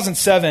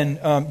 2007,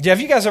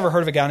 have you guys ever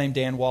heard of a guy named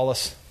Dan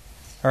Wallace?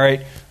 All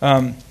right.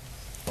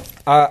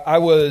 I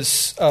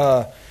was,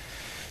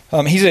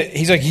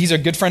 he's a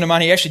good friend of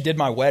mine. He actually did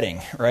my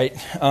wedding, right?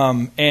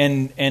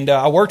 And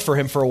I worked for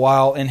him for a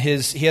while, and he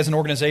has an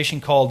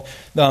organization called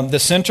the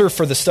Center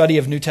for the Study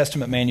of New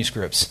Testament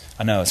Manuscripts.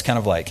 I know, it's kind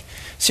of like,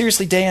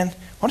 seriously, Dan,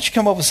 why don't you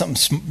come up with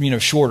something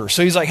shorter?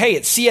 So he's like, hey,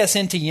 it's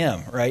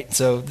CSNTM, right?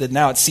 So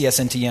now it's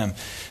CSNTM.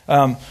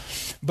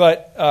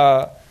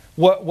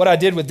 what I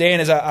did with Dan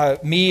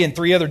is me and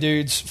 3 other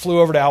dudes flew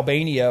over to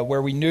Albania,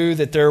 where we knew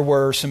that there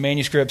were some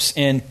manuscripts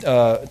in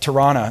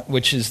Tirana,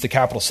 which is the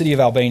capital city of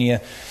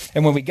Albania.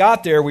 And when we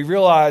got there, we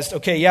realized,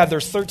 okay, yeah,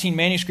 there's 13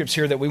 manuscripts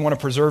here that we want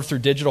to preserve through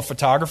digital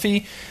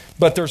photography,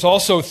 but there's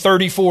also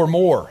 34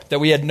 more that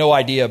we had no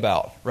idea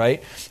about,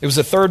 right? It was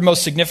the 3rd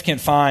most significant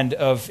find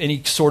of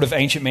any sort of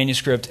ancient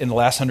manuscript in the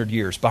last 100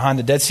 years, behind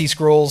the Dead Sea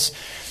Scrolls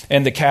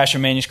and the cache of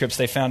manuscripts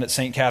they found at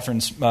St.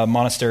 Catherine's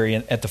Monastery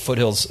at the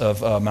foothills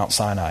of Mount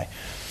Sinai,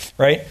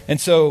 right?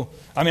 And so,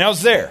 I mean, I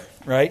was there,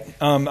 right?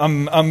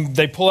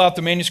 They pull out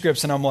the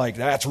manuscripts, and I'm like,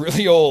 that's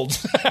really old.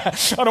 I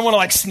don't want to,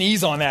 like,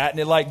 sneeze on that, and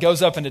it, like,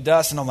 goes up into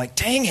dust, and I'm like,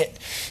 dang it.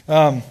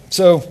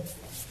 So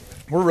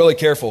we're really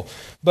careful.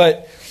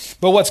 But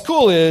what's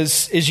cool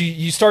is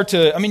you start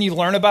to, I mean, you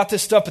learn about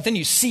this stuff, but then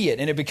you see it,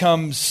 and it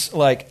becomes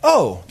like,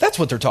 oh, that's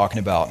what they're talking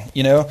about,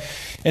 you know?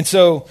 And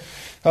so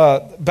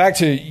back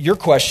to your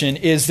question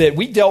is that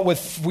we dealt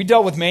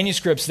with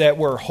manuscripts that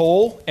were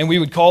whole, and we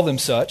would call them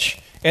such.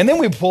 And then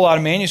we would pull out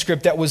a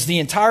manuscript that was the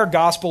entire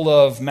Gospel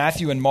of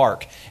Matthew and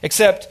Mark,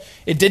 except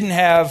it didn't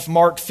have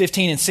Mark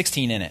 15 and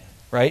 16 in it,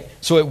 right?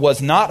 So it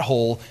was not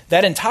whole.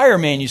 That entire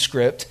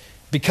manuscript,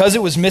 because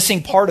it was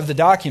missing part of the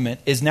document,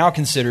 is now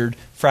considered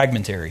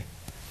fragmentary.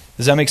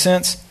 Does that make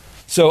sense?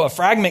 So a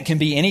fragment can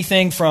be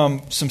anything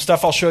from some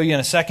stuff I'll show you in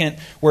a second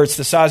where it's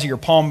the size of your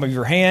palm of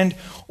your hand,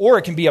 or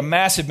it can be a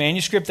massive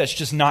manuscript that's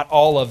just not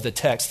all of the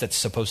text that's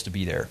supposed to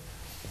be there.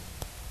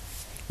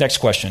 Next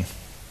question.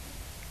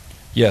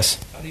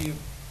 Yes?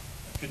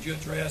 Could you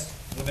address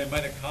when they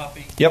made a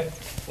copy? Yep.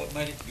 What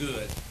made it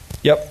good?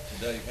 Yep. Did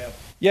they have?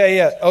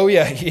 Yeah. Oh,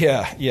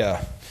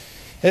 yeah.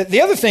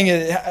 The other thing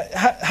is,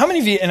 how many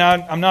of you, and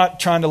I'm not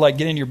trying to like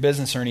get into your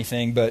business or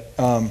anything, but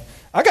I'm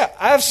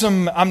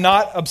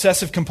not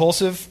obsessive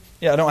compulsive.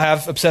 Yeah, I don't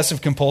have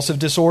obsessive compulsive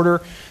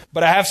disorder,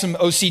 but I have some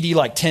OCD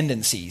like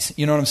tendencies.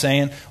 You know what I'm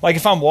saying? Like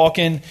if I'm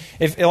walking,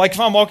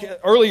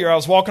 earlier I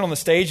was walking on the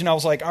stage and I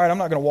was like, all right, I'm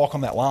not going to walk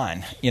on that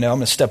line. You know, I'm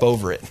going to step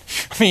over it.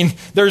 I mean,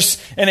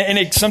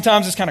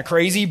 sometimes it's kind of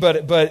crazy, but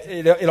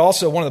it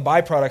also, one of the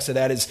byproducts of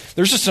that is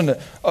there's just an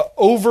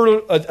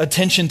over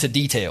attention to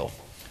detail.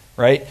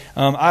 Right?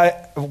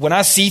 When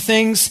I see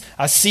things,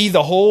 I see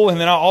the whole, and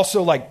then I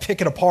also like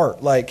pick it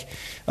apart. Like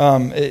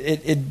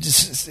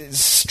it's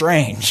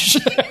strange.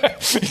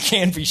 It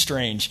can be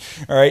strange.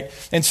 All right.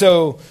 And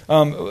so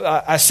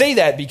I say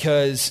that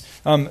because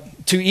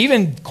to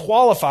even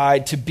qualify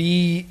to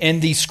be in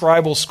these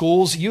scribal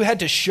schools, you had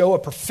to show a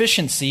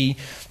proficiency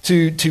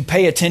to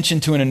pay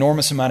attention to an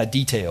enormous amount of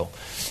detail.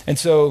 And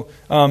so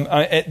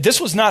this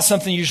was not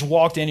something you just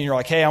walked in and you're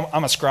like, hey,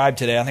 I'm a scribe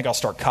today. I think I'll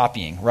start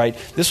copying, right?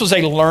 This was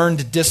a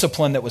learned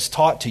discipline that was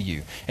taught to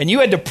you. And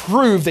you had to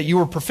prove that you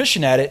were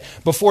proficient at it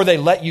before they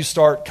let you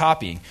start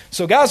copying.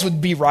 So guys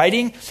would be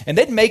writing and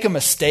they'd make a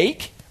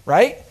mistake,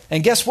 right?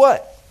 And guess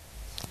what?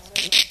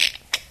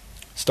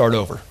 Start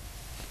over,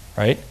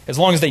 right? As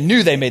long as they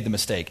knew they made the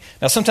mistake.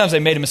 Now, sometimes they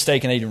made a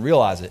mistake and they didn't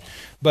realize it.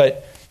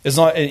 But as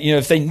long,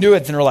 if they knew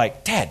it, then they're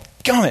like, Dad,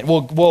 gummit.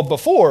 Well,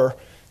 before...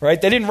 right?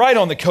 They didn't write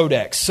on the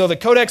codex. So the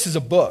codex is a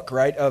book,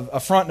 right? A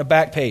front and a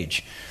back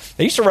page.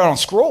 They used to write on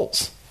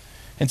scrolls.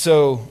 And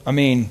so, I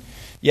mean,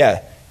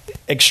 yeah,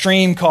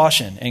 extreme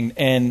caution and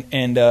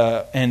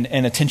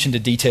attention to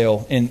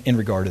detail in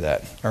regard to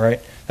that. All right?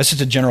 That's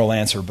just a general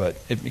answer, but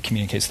it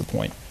communicates the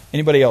point.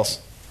 Anybody else?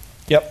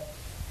 Yep.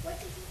 What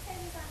did you say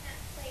was on that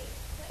plate?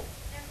 What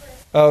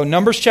Numbers? Oh,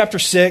 Numbers chapter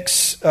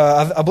 6.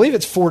 I believe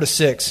it's 4 to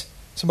 6.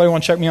 Somebody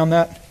want to check me on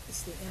that?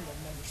 It's the end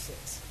of number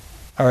 6.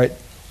 All right.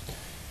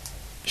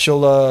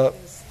 She'll, or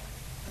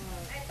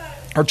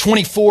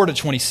 24 to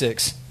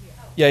 26.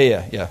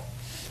 Yeah.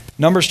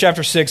 Numbers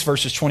chapter 6,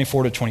 verses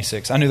 24 to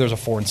 26. I knew there was a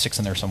 4 and 6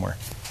 in there somewhere.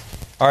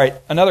 All right,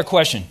 another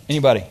question.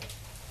 Anybody? Where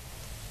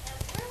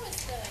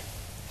was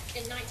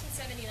in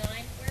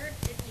 1979, where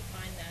did he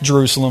find that?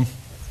 Jerusalem.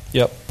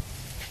 Yep.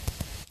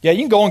 Yeah, you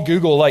can go on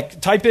Google,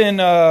 like type in,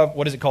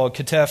 what is it called?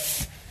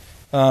 Ketef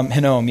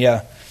Hinnom,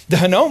 yeah. The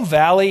Hinnom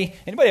Valley,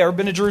 anybody ever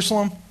been to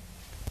Jerusalem?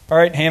 All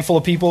right, handful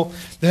of people.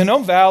 The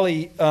Hinnom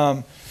Valley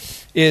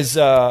is,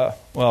 well,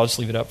 I'll just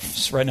leave it up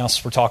right now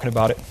since we're talking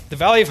about it. The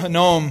Valley of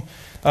Hinnom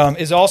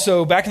is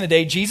also, back in the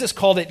day, Jesus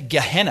called it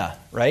Gehenna,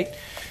 right?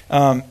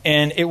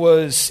 And it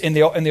was, in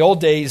the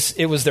old days,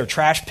 it was their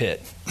trash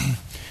pit.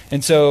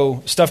 And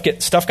so stuff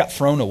got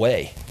thrown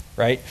away,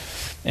 right?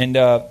 And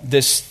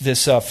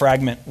this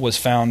fragment was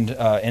found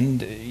in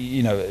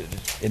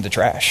the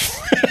trash.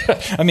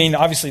 I mean,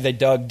 obviously they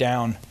dug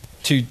down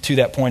to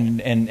that point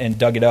and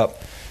dug it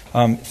up.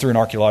 Through an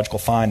archaeological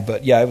find,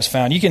 but yeah, it was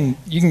found. You can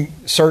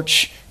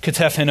search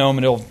Ketef Hinnom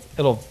and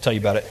it'll tell you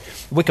about it.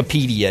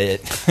 Wikipedia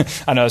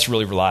it. I know it's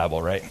really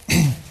reliable, right?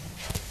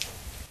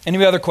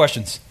 Any other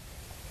questions?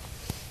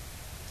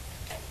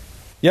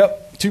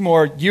 Yep, 2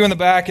 more. You in the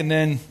back, and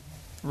then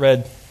Red.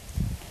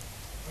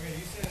 Okay,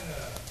 you said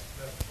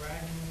the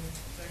fragment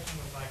section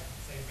was like,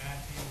 say,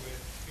 Matthew with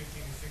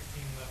 15 and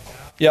 16 left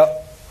out. Yep.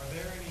 Are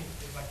there any,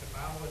 like the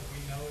Bible as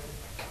we know it,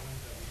 like the ones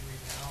that we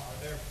read now, are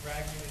there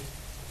fragmented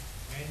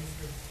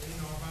manuscripts in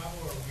our Bible,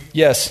 or we?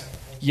 Yes.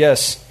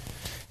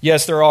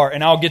 Yes, there are,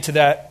 and I'll get to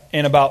that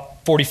in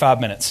about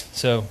 45 minutes.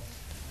 So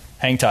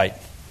hang tight.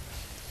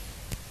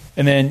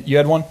 And then you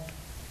had one?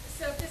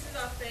 So if this is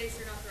off base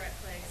or not the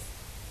right place,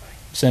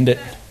 fine. Send it.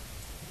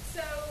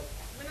 So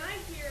when I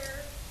hear,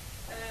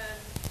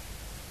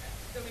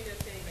 don't mean to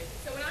offend anybody.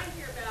 So when I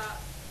hear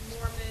about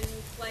Mormon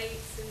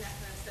plates and that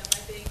kind of stuff,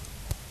 I think,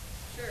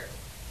 sure.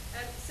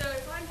 So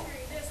if I'm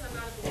hearing this, I'm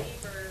not a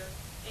believer,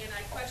 and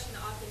I question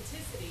the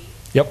authenticity.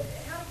 Yep.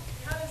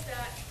 How does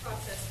that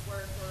process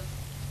work, or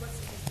what's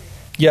the history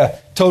there? Yeah,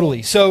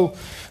 totally. So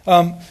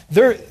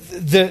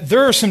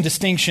there are some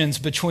distinctions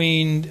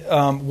between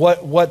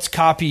what's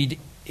copied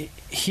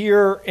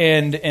here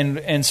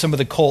and some of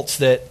the cults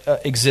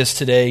that exist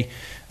today.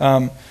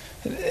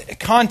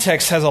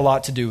 Context has a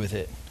lot to do with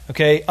it.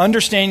 Okay,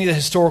 understanding the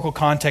historical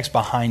context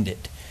behind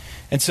it.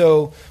 And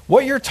so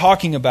what you're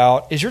talking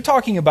about is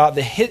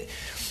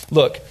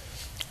look,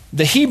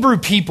 the Hebrew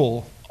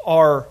people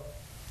are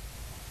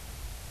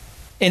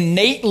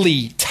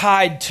innately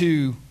tied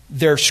to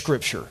their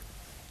scripture.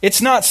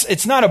 It's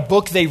not a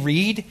book they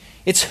read,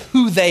 it's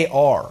who they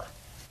are.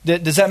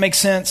 Does that make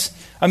sense?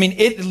 I mean,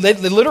 it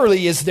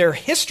literally is their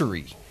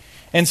history.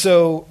 And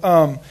so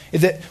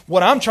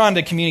what I'm trying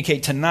to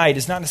communicate tonight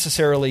is not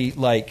necessarily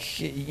like,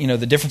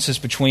 the differences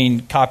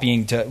between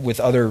copying with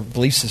other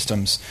belief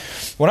systems.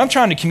 What I'm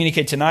trying to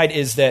communicate tonight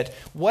is that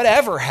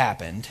whatever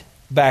happened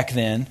back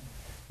then,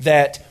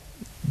 that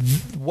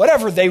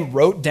whatever they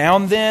wrote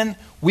down then,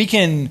 we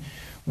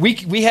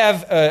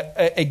have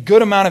a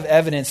good amount of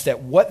evidence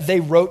that what they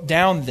wrote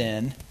down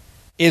then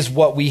is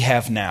what we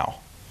have now,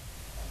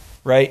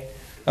 right?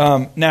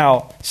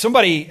 Now,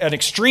 an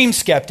extreme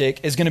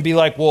skeptic is going to be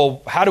like,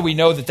 well, how do we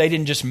know that they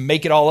didn't just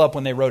make it all up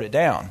when they wrote it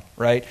down,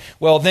 right?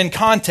 Well, then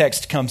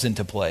context comes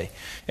into play.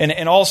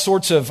 And all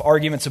sorts of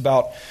arguments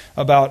about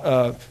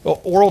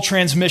oral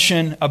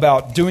transmission,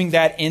 about doing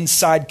that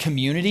inside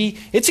community.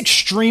 It's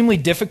extremely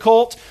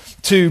difficult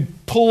to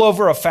pull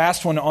over a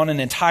fast one on an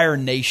entire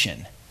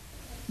nation.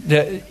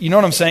 You know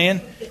what I'm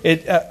saying?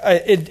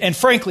 And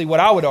frankly, what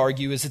I would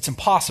argue is it's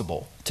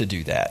impossible to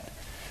do that.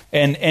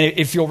 And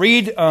if you'll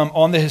read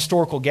on the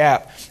Historical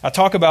Gap, I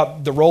talk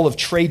about the role of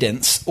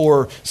tradents,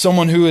 or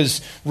someone who is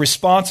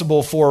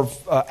responsible for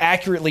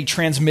accurately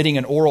transmitting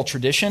an oral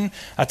tradition.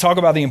 I talk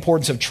about the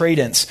importance of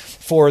tradents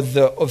for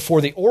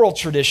the oral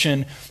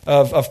tradition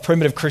of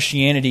primitive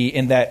Christianity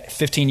in that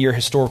 15-year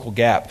historical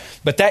gap.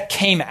 But that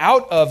came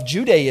out of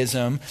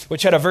Judaism,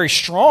 which had a very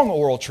strong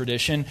oral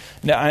tradition.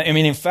 I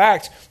mean, in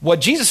fact, what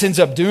Jesus ends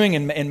up doing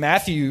in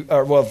Matthew,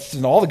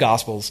 in all the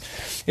Gospels,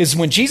 is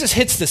when Jesus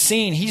hits the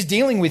scene, he's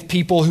dealing with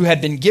people who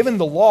had been given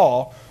the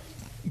law,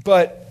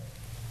 but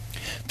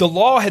the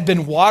law had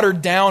been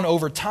watered down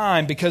over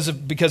time because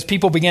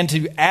people began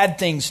to add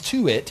things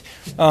to it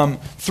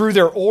through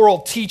their oral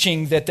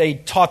teaching that they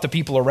taught the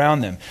people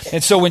around them.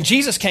 And so when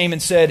Jesus came and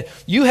said,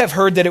 "You have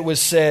heard that it was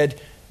said,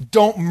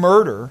 'Don't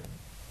murder,'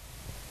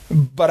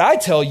 but I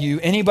tell you,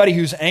 anybody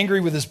who's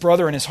angry with his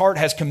brother in his heart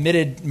has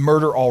committed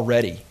murder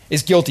already,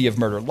 is guilty of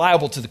murder,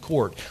 liable to the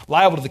court,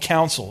 liable to the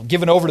council,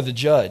 given over to the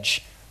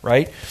judge."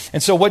 Right?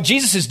 And so what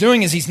Jesus is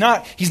doing is he's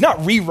not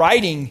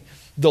rewriting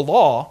the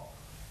law.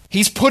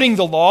 He's putting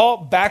the law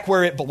back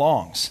where it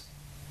belongs.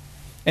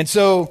 And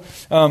so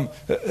I'm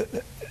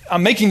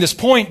making this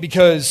point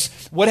because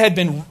what had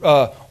been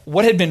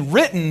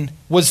written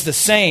was the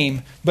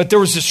same, but there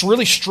was this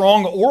really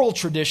strong oral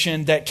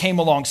tradition that came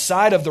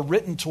alongside of the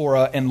written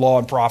Torah and law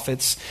and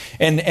prophets,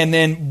 and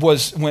then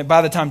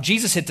by the time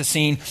Jesus hit the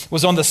scene,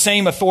 was on the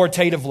same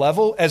authoritative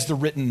level as the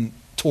written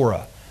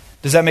Torah.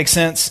 Does that make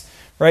sense?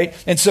 Right?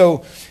 And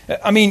so,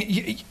 I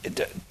mean,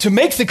 to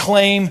make the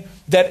claim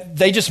that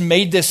they just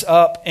made this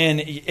up and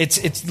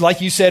it's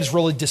like you said, it's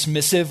really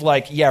dismissive,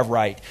 like, yeah,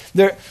 right.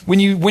 When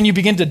you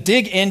begin to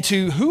dig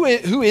into who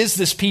is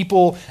this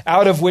people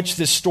out of which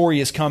this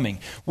story is coming,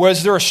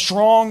 is there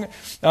strong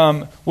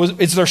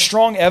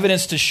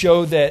evidence to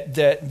show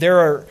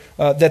that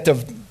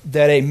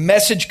a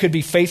message could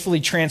be faithfully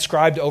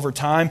transcribed over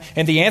time?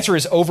 And the answer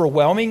is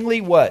overwhelmingly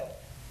what?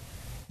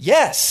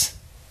 Yes,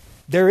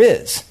 there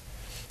is.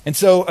 And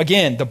so,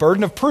 again, the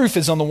burden of proof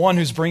is on the one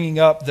who's bringing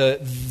up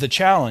the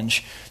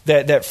challenge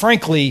that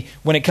frankly,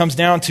 when it comes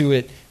down to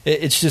it,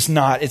 it's just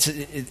not. It's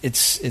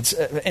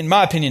in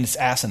my opinion, it's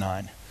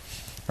asinine.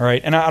 All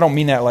right, and I don't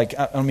mean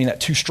that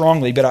too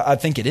strongly, but I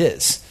think it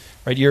is.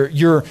 Right?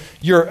 You're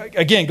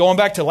again going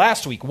back to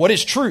last week. What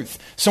is truth?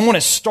 Someone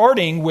is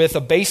starting with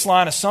a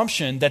baseline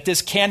assumption that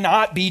this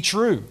cannot be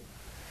true,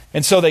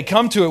 and so they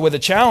come to it with a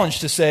challenge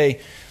to say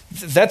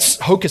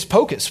that's hocus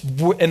pocus,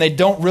 and they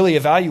don't really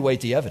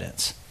evaluate the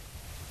evidence.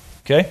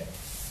 Okay?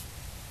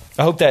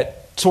 I hope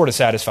that sort of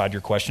satisfied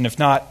your question. If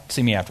not,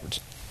 see me afterwards.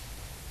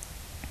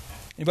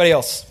 Anybody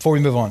else before we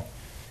move on?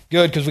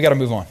 Good, because we got to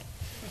move on.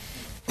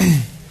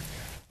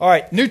 All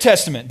right, New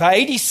Testament. By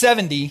AD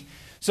 70,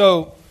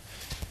 so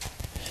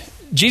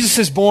Jesus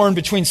is born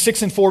between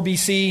 6 and 4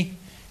 BC,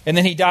 and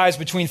then he dies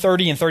between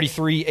 30 and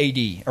 33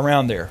 AD,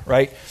 around there,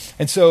 right?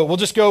 And so we'll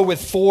just go with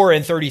 4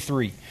 and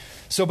 33.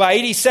 So by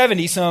AD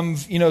 70, some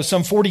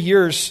 40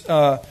 years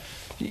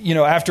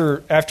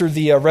after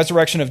the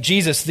resurrection of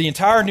Jesus, the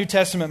entire New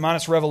Testament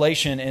minus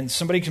Revelation, and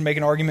somebody can make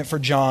an argument for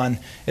John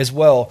as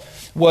well,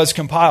 was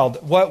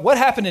compiled. What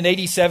happened in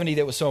AD 70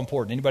 that was so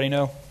important? Anybody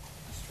know?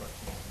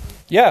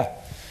 Yeah.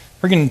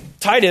 Freaking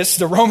Titus,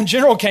 the Roman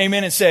general, came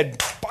in and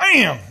said,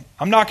 bam,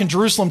 I'm knocking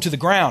Jerusalem to the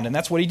ground. And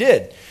that's what he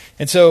did.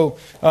 And so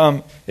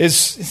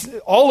is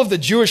all of the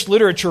Jewish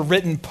literature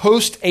written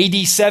post AD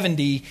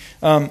 70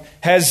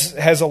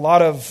 has a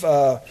lot of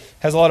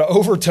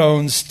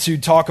overtones to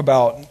talk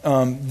about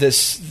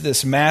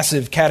this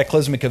massive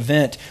cataclysmic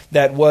event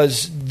that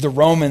was the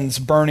Romans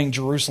burning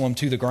Jerusalem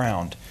to the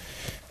ground.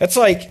 That's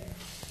like,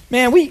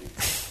 man,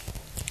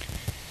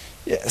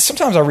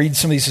 sometimes I read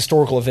some of these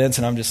historical events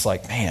and I'm just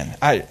like, man,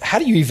 how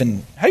do you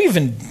even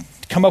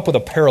come up with a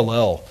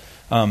parallel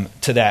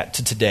to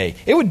today?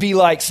 It would be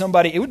like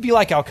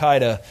Al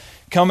Qaeda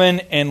coming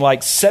and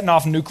like setting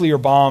off nuclear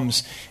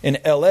bombs in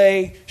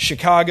LA,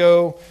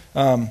 Chicago,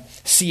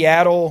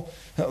 Seattle,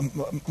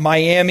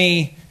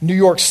 Miami, New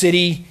York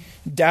City,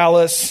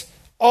 Dallas,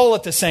 all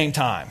at the same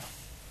time.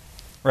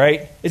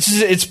 Right?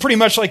 It's pretty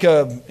much like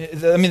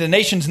the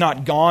nation's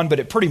not gone, but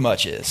it pretty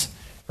much is.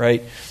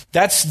 Right?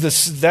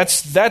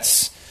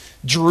 That's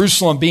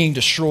Jerusalem being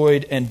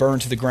destroyed and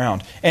burned to the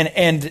ground.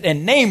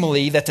 And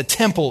namely that the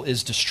temple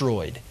is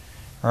destroyed.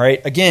 All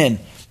right? Again,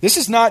 this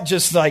is not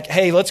just like,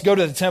 hey, let's go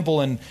to the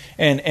temple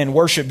and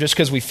worship just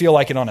because we feel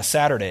like it on a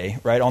Saturday,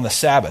 right? On the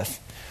Sabbath.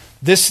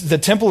 The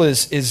temple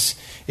is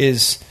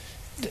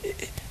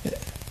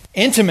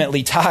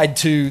intimately tied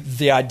to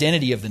the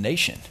identity of the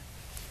nation.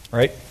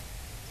 Right?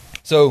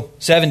 So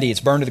 70,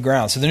 it's burned to the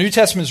ground. So the New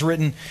Testament is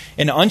written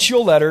in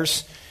uncial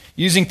letters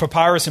using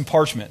papyrus and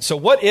parchment. So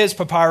what is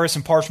papyrus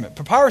and parchment?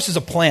 Papyrus is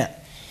a plant.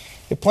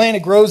 A plant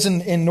that grows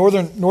in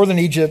northern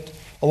Egypt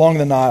along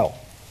the Nile.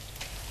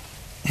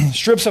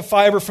 Strips of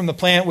fiber from the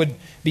plant would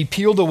be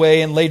peeled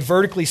away and laid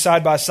vertically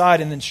side by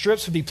side, and then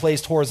strips would be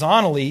placed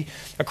horizontally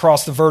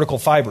across the vertical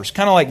fibers.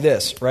 Kind of like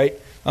this, right?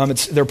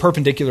 They're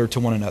perpendicular to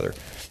one another.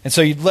 And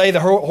so you'd lay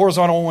the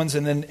horizontal ones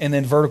and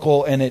then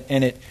vertical,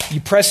 and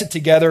you press it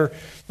together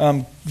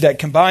that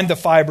combined the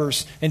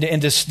fibers into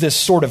this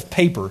sort of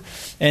paper.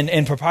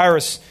 And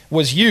papyrus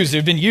was used. It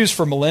had been used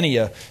for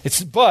millennia.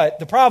 But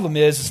the problem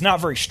is it's not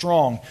very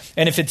strong.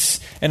 And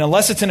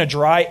unless it's in a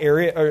dry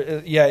area,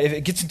 if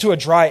it gets into a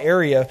dry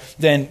area,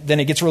 then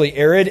it gets really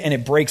arid and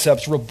it breaks up.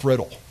 It's real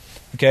brittle.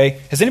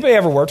 Okay? Has anybody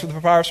ever worked with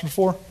papyrus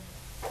before?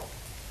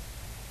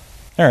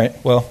 All right.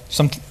 Well,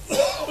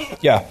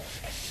 yeah.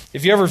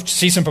 If you ever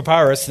see some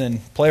papyrus, then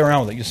play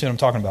around with it. You'll see what I'm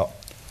talking about.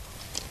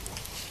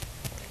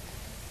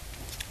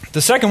 The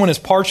second one is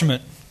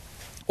parchment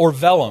or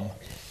vellum,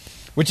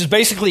 which is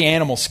basically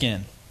animal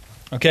skin.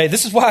 Okay,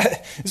 this is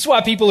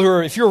why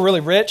people if you're really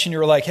rich and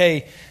you're like,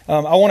 hey,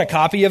 I want a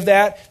copy of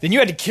that, then you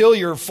had to kill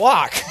your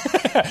flock.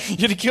 You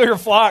had to kill your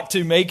flock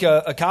to make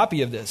a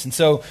copy of this. And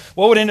so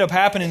what would end up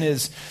happening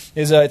is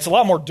it's a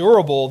lot more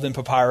durable than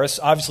papyrus,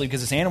 obviously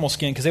because it's animal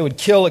skin, because they would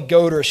kill a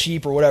goat or a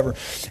sheep or whatever,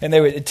 and they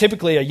would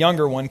typically a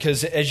younger one,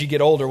 because as you get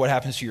older, what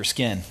happens to your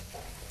skin?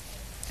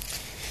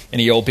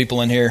 Any old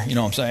people in here? You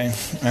know what I'm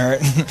saying? All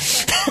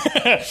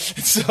right.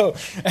 So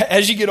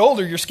as you get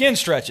older, your skin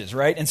stretches,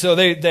 right? And so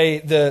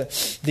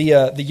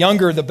the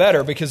younger the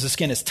better, because the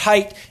skin is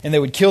tight, and they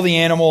would kill the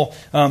animal,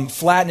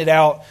 flatten it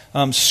out,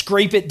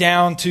 scrape it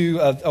down to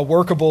a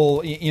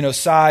workable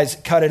size,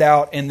 cut it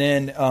out, and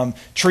then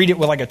treat it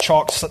with like a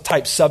chalk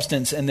type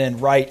substance, and then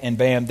write, and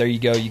bam, there you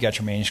go, you got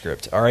your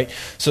manuscript. All right.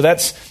 So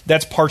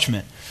that's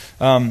parchment.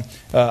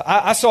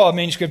 I saw a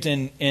manuscript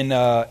in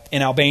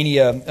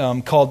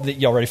Albania called,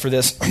 y'all ready for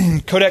this?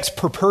 Codex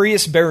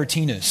Purpureus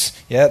Baratinus.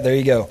 Yeah, there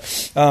you go.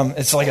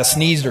 It's like a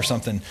sneezed or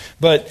something,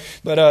 but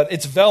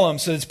it's vellum,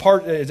 so it's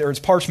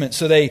parchment.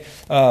 So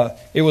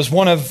it was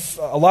one of,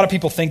 a lot of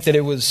people think that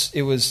it was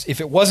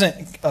if it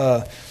wasn't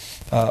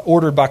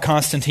ordered by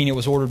Constantine, it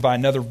was ordered by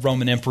another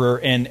Roman emperor,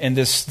 and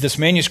this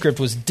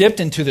manuscript was dipped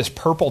into this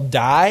purple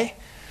dye,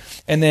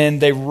 and then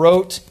they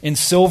wrote in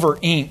silver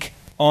ink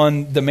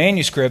on the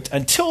manuscript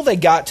until they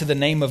got to the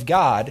name of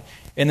God,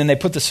 and then they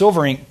put the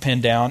silver ink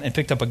pen down and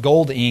picked up a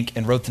gold ink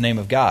and wrote the name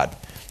of God,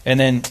 and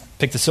then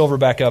picked the silver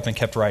back up and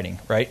kept writing,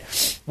 right?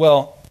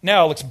 Well,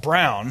 now it looks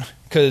brown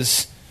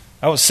because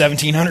that was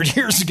 1,700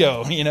 years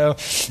ago,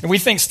 and we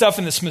think stuff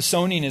in the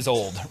Smithsonian is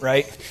old,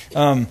 right?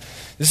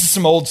 This is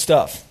some old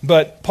stuff.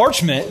 But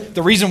parchment,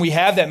 the reason we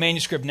have that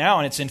manuscript now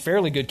and it's in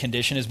fairly good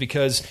condition is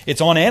because it's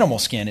on animal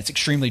skin. It's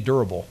extremely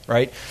durable,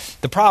 right?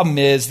 The problem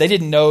is they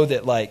didn't know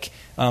that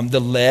the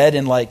lead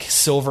and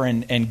silver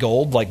and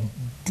gold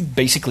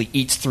basically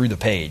eats through the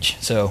page.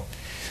 So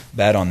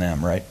bad on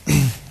them, right?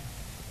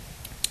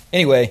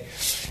 Anyway,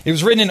 it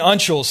was written in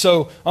uncials.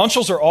 So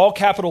uncials are all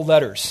capital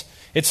letters.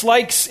 It's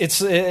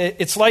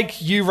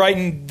like you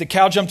writing "the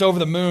cow jumped over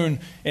the moon"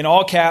 in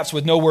all caps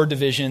with no word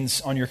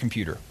divisions on your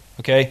computer.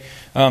 Okay,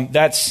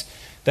 that's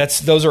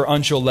Those are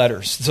uncial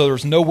letters. So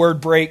there's no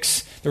word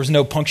breaks, there's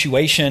no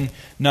punctuation,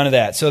 none of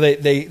that. So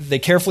they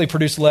carefully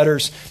produce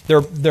letters.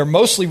 They're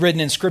mostly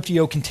written in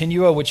scriptio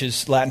continua, which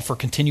is Latin for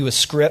continuous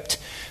script,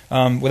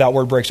 without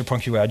word breaks or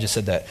punctuation. I just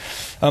said that.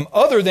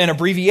 Other than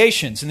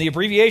abbreviations, and the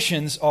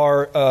abbreviations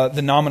are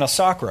the nomina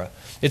sacra.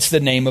 It's the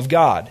name of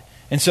God.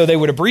 And so they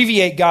would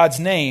abbreviate God's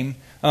name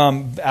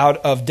out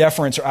of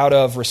deference or out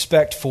of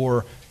respect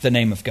for the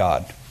name of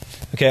God.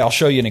 Okay, I'll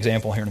show you an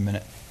example here in a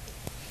minute.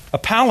 A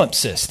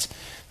palimpsest.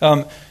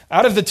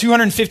 Out of the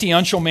 250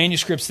 uncial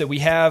manuscripts that we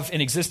have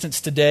in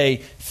existence today,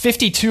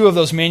 52 of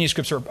those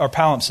manuscripts are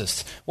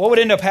palimpsests. What would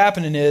end up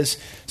happening is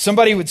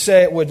somebody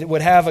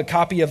would have a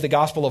copy of the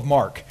Gospel of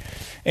Mark.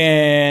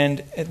 And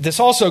this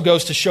also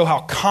goes to show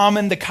how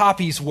common the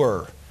copies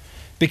were.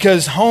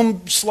 Because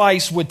Home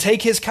Slice would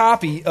take his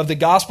copy of the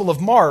Gospel of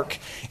Mark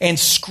and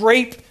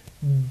scrape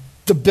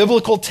the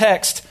biblical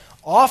text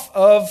off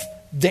of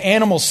the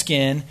animal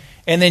skin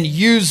and then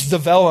use the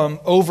vellum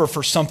over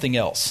for something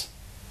else.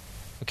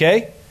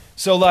 Okay?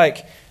 So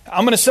like,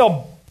 I'm going to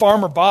sell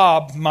Farmer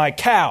Bob my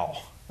cow,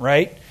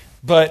 right?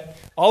 But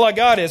all I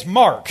got is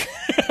Mark.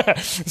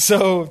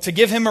 So to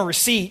give him a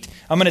receipt,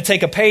 I'm going to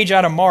take a page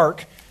out of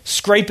Mark,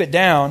 scrape it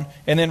down,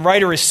 and then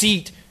write a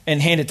receipt and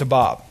hand it to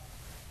Bob.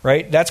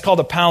 Right? That's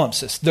called a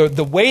palimpsest.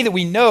 The way that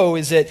we know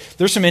is that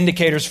there's some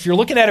indicators. If you're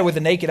looking at it with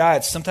the naked eye,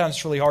 sometimes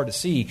it's really hard to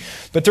see.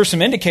 But there's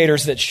some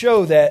indicators that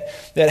show that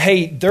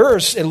hey,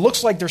 it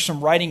looks like there's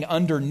some writing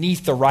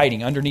underneath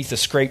the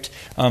scraped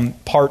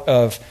part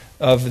of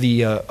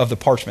the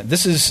parchment.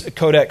 This is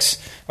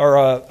Codex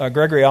or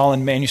Gregory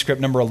Allen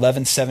manuscript number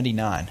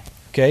 1179.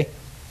 Okay,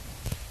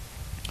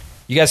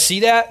 you guys see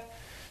that?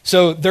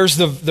 So there's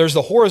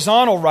the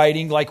horizontal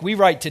writing like we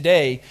write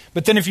today,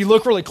 but then if you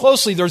look really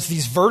closely, there's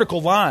these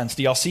vertical lines.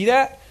 Do y'all see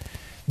that?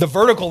 The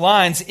vertical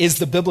lines is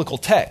the biblical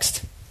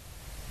text.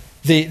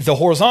 The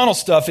horizontal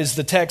stuff is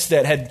the text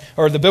the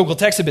biblical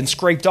text had been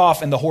scraped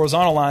off, and the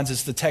horizontal lines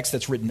is the text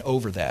that's written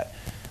over that.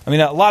 I mean,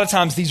 a lot of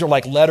times these are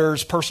like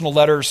letters, personal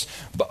letters,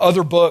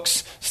 other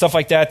books, stuff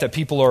like that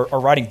people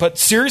are writing. But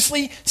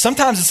seriously,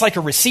 sometimes it's like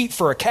a receipt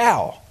for a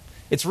cow.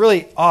 It's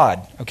really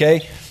odd,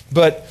 okay?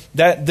 But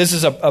this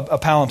is a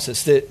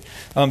palimpsest.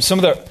 That some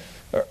of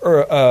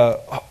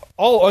the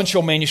all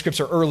uncial manuscripts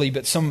are early,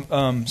 but some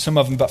of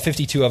them, about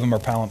 52 of them, are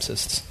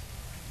palimpsests.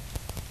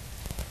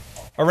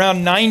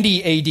 Around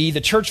 90 A.D.,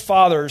 the church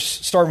fathers,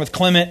 starting with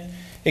Clement,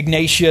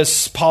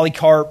 Ignatius,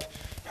 Polycarp,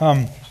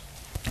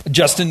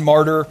 Justin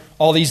Martyr,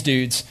 all these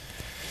dudes,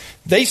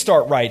 they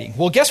start writing.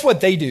 Well, guess what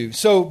they do?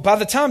 So by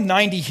the time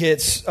 90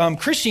 hits,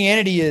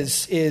 Christianity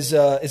is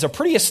a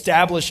pretty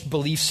established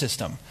belief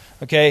system.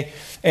 Okay,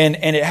 and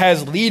it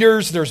has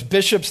leaders, there's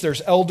bishops,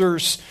 there's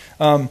elders,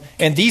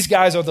 and these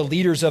guys are the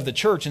leaders of the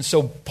church. And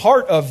so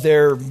part of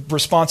their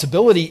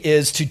responsibility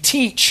is to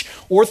teach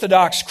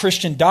Orthodox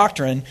Christian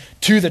doctrine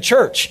to the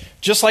church.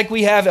 Just like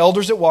we have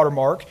elders at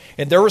Watermark,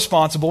 and they're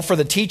responsible for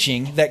the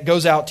teaching that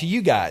goes out to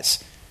you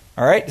guys.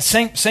 All right,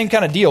 same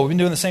kind of deal. We've been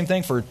doing the same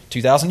thing for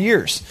 2,000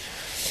 years.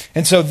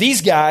 And so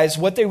these guys,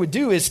 what they would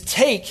do is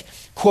take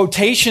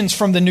quotations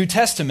from the New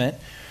Testament,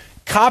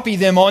 copy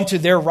them onto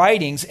their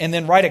writings, and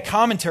then write a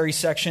commentary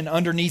section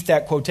underneath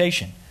that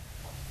quotation.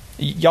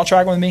 Y'all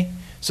tracking with me?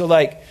 So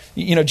like,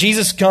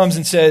 Jesus comes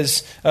and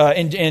says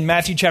in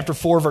Matthew chapter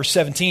 4, verse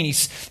 17,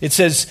 it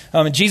says,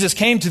 Jesus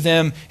came to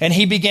them and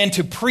he began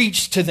to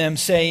preach to them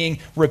saying,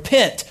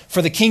 repent,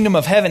 for the kingdom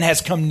of heaven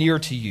has come near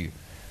to you.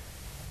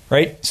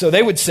 Right? So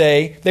they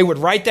would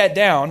write that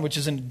down, which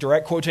is a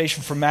direct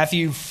quotation from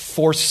Matthew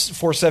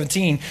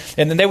 4:17,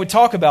 and then they would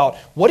talk about,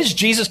 what is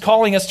Jesus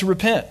calling us to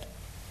repent?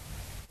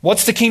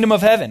 What's the kingdom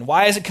of heaven?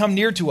 Why has it come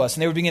near to us?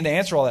 And they would begin to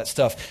answer all that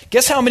stuff.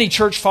 Guess how many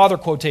church father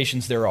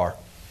quotations there are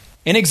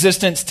in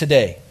existence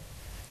today?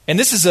 And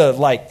this is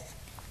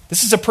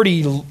a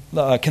pretty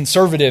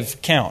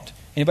conservative count.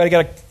 Anybody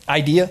got an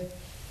idea?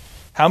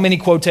 How many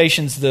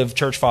quotations the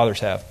church fathers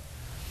have?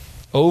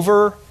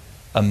 Over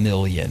 1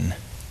 million.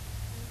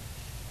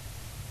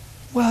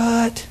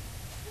 What?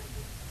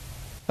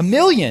 1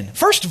 million.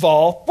 First of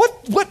all,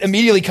 what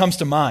immediately comes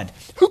to mind?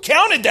 Who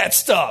counted that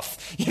stuff?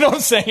 You know what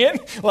I'm saying?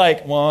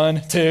 Like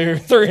 1, 2,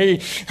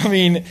 3. I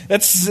mean,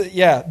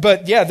 yeah.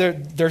 But yeah,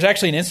 there's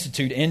actually an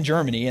institute in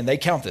Germany, and they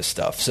count this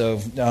stuff. So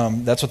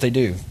that's what they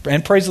do.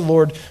 And praise the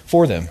Lord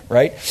for them,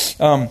 right?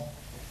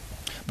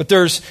 But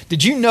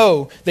did you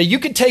know that you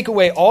could take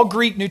away all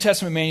Greek New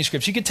Testament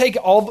manuscripts? You could take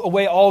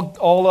away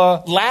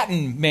all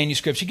Latin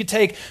manuscripts. You could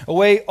take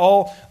away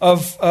all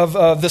of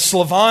the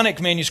Slavonic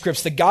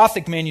manuscripts, the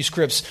Gothic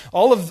manuscripts,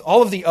 all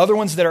of the other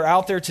ones that are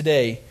out there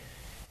today,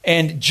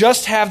 and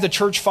just have the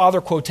church father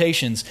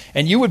quotations,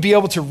 and you would be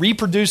able to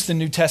reproduce the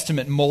New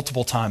Testament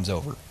multiple times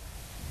over.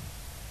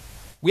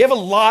 We have a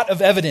lot of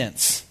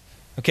evidence,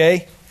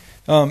 okay,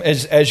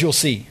 as you'll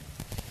see.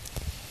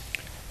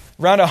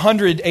 Around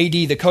 100 AD,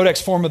 the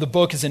codex form of the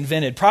book is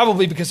invented,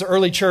 probably because the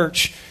early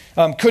church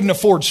couldn't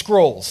afford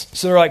scrolls.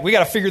 So they're like, we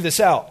got to figure this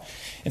out.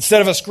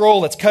 Instead of a scroll,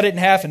 let's cut it in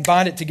half and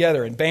bind it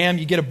together. And bam,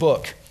 you get a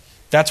book.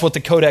 That's what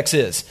the codex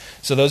is.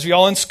 So those of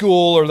y'all in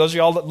school or those of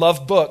y'all that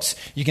love books,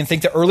 you can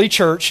thank the early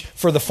church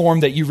for the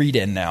form that you read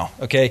in now,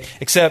 okay?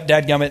 Except,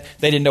 dadgummit,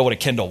 they didn't know what a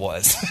Kindle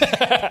was.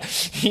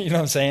 You know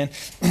what I'm saying?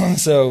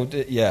 So,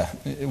 yeah,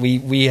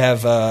 we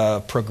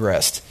have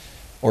progressed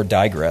or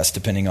digressed,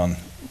 depending on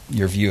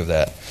your view of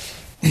that.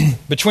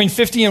 Between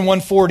 50 and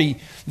 140,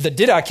 the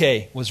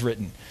Didache was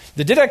written.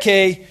 The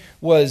Didache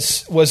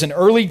was an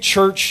early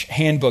church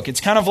handbook.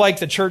 It's kind of like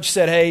the church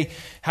said, hey,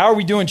 how are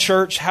we doing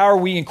church? How are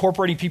we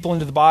incorporating people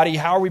into the body?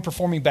 How are we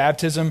performing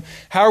baptism?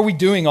 How are we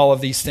doing all of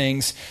these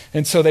things?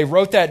 And so they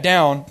wrote that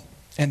down,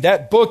 and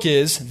that book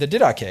is the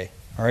Didache.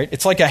 All right,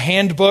 it's like a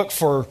handbook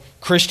for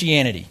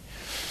Christianity.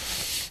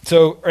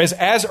 So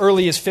as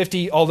early as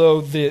 50,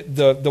 although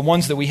the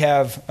ones that we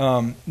have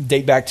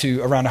date back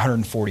to around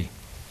 140.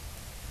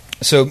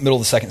 So middle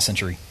of the 2nd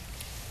century.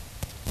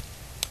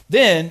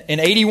 Then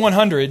in AD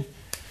 100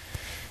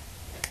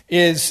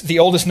 is the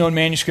oldest known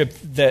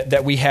manuscript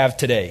that we have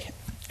today.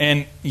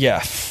 And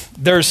yeah,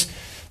 there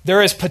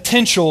is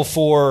potential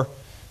for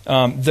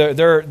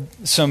there are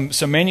some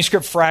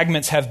manuscript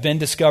fragments have been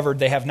discovered.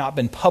 They have not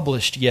been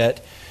published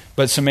yet,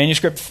 but some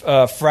manuscript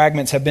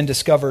fragments have been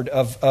discovered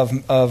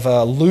of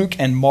Luke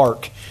and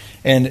Mark,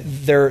 and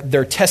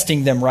they're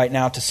testing them right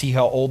now to see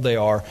how old they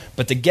are.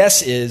 But the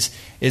guess is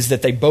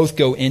that they both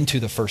go into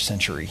the 1st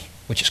century,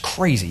 which is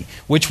crazy,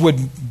 which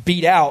would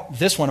beat out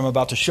this one I'm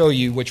about to show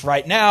you, which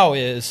right now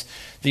is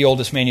the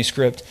oldest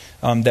manuscript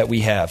that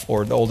we have,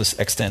 or the oldest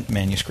extant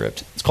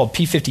manuscript. It's called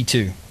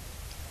P52.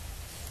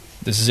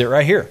 This is it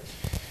right here.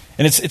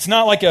 And it's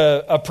not like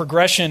a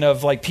progression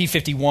of like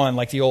P51,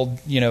 like the old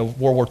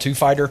World War II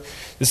fighter.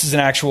 This is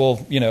an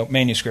actual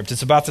manuscript.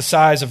 It's about the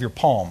size of your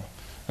palm.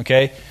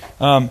 Okay,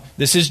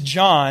 this is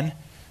John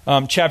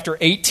chapter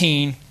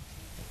 18,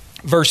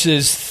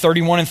 verses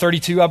 31 and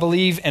 32, I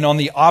believe, and on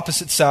the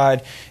opposite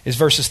side is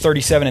verses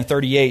 37 and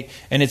 38.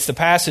 And it's the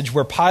passage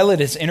where Pilate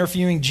is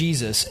interviewing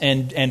Jesus,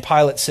 and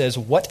Pilate says,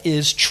 "What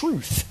is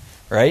truth?"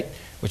 Right,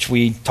 which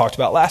we talked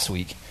about last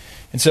week.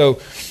 And so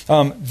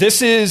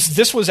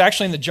this was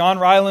actually in the John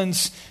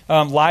Rylands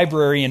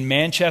library in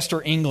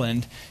Manchester,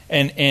 England.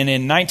 And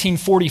in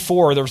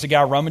 1944, there was a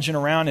guy rummaging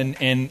around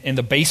in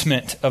the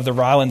basement of the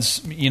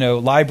Rylands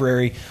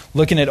library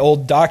looking at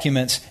old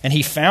documents, and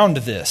he found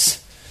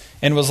this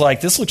and was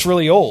like, this looks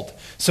really old.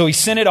 So he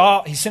sent it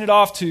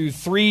off to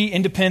three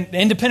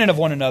independent of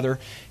one another.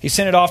 He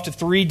sent it off to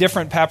 3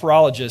 different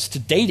papyrologists to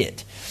date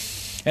it.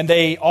 And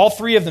all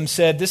 3 of them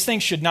said this thing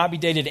should not be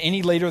dated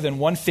any later than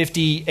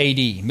 150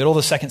 AD, middle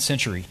of the 2nd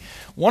century.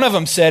 One of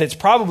them said it's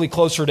probably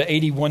closer to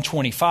AD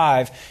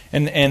 125,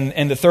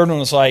 and the third one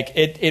was like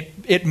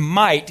it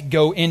might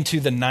go into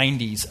the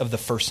 90s of the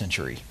 1st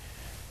century,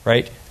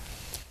 right?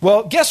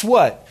 Well, guess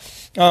what?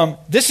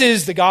 This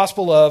is the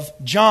Gospel of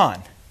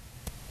John.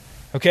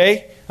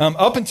 Okay,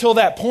 up until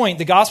that point,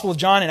 the Gospel of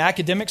John in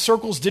academic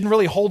circles didn't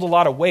really hold a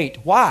lot of weight.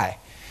 Why?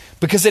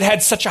 Because it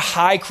had such a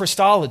high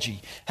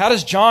Christology. How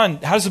does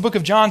the book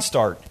of John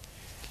start?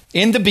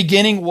 In the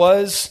beginning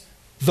was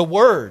the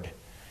Word.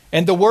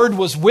 And the Word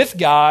was with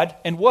God.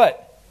 And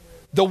what?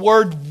 The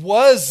Word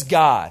was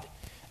God.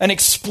 An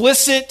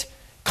explicit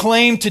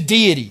claim to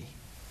deity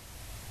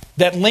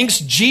that links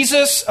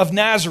Jesus of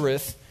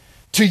Nazareth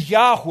to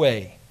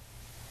Yahweh.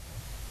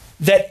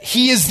 That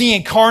He is the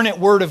incarnate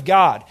Word of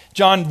God.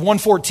 John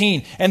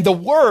 1:14. And the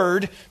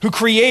Word who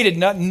created,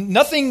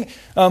 nothing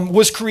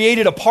was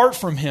created apart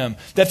from Him.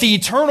 That the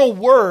eternal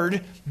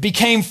Word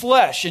became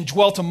flesh and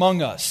dwelt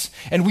among us.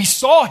 And we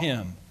saw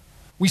Him.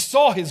 We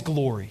saw His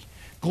glory.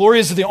 Glory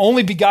is the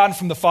only begotten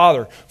from the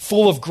Father,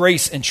 full of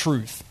grace and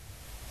truth.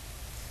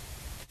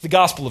 The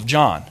Gospel of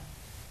John,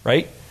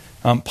 right?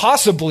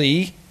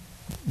 Possibly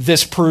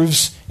this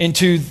proves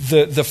into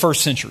the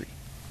 1st century.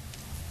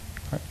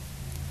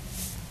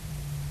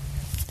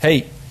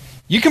 Hey,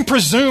 you can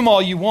presume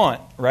all you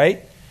want,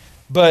 right?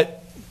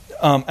 But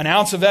an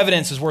ounce of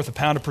evidence is worth a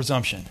pound of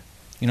presumption.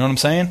 You know what I'm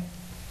saying?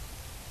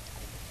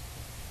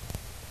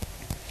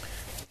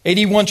 AD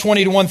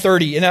 120 to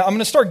 130. And I'm going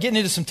to start getting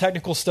into some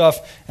technical stuff.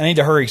 I need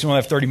to hurry because we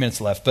only have 30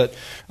 minutes left. But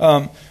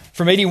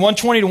from AD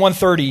 120 to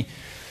 130,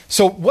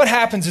 so what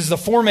happens is the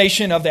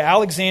formation of the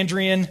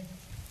Alexandrian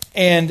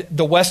and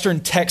the Western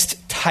text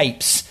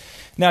types.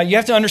 Now, you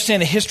have to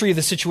understand the history of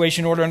the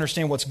situation in order to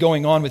understand what's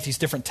going on with these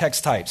different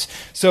text types.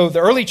 So the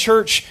early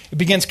church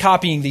begins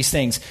copying these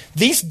things.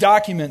 These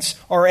documents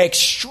are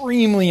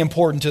extremely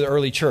important to the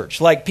early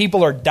church. Like,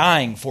 people are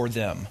dying for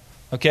them.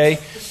 Okay?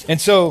 And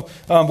so,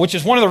 which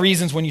is one of the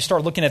reasons when you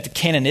start looking at the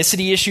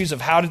canonicity issues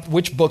of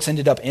which books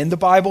ended up in the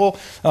Bible,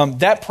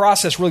 that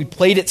process really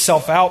played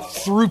itself out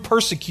through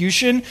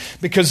persecution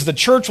because the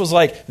church was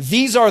like,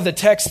 these are the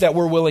texts that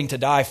we're willing to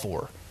die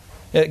for.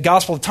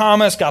 Gospel of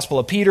Thomas, Gospel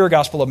of Peter,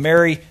 Gospel of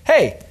Mary.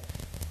 Hey,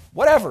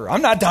 whatever.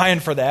 I'm not dying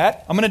for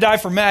that. I'm going to die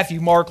for Matthew,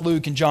 Mark,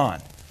 Luke, and John.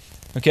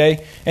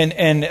 Okay?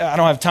 And I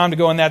don't have time to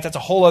go on that. That's a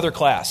whole other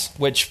class,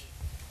 which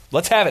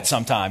let's have it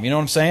sometime. You know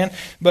what I'm saying?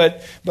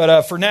 But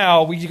for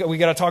now, we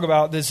got to talk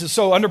about this.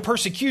 So under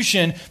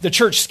persecution, the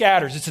church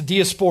scatters. It's a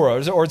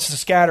diaspora, or it's a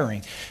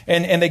scattering.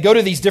 And they go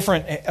to these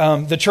different,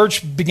 the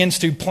church begins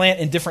to plant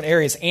in different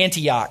areas.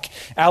 Antioch,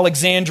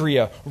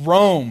 Alexandria,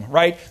 Rome,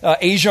 right?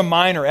 Asia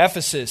Minor,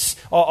 Ephesus,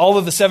 all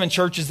of the 7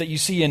 churches that you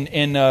see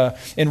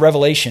in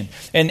Revelation.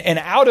 And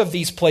out of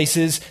these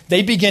places,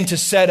 they begin to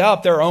set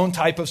up their own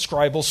type of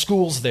scribal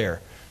schools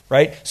there.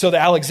 Right? So the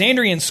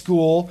Alexandrian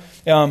school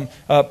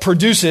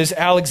produces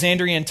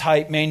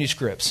Alexandrian-type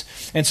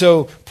manuscripts. And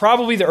so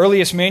probably the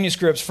earliest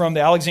manuscripts from the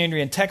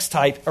Alexandrian text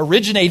type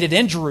originated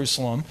in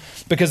Jerusalem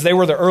because they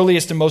were the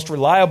earliest and most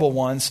reliable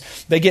ones.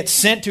 They get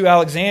sent to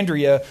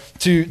Alexandria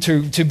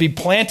to be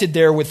planted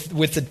there with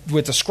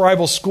the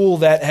scribal school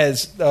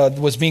that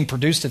was being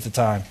produced at the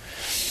time.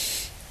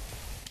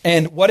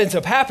 And what ends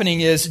up happening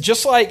is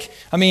just like,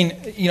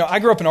 I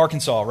grew up in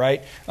Arkansas,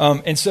 right?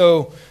 And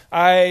so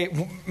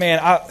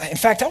in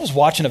fact, I was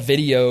watching a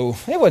video.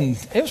 It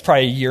was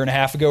probably a year and a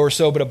half ago or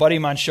so, but a buddy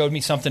of mine showed me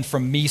something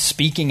from me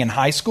speaking in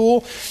high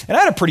school, and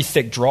I had a pretty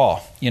thick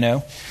draw,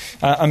 it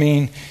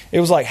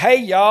was like, hey,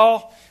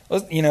 y'all,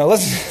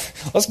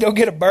 let's go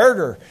get a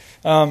burger.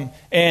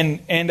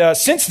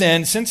 Since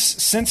then,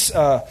 since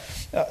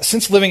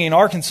living in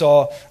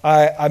Arkansas,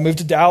 I moved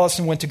to Dallas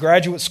and went to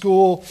graduate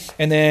school,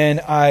 and then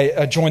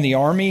I joined the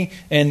Army.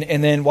 And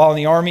then while in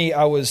the Army,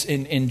 I was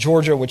in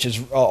Georgia, which is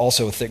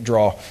also a thick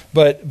draw.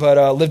 But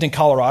lived in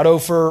Colorado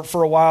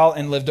for a while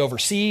and lived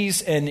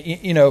overseas. And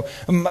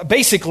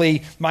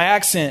basically, my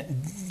accent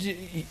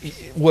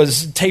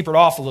was tapered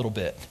off a little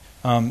bit.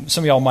 Some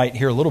of y'all might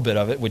hear a little bit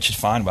of it, which is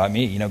fine by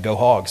me. Go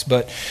Hogs.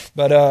 But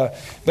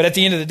at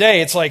the end of the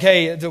day, it's like,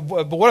 hey.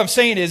 But what I'm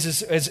saying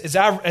is as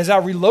I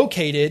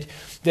relocated,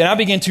 then I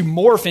began to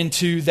morph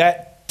into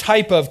that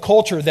type of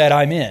culture that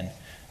I'm in.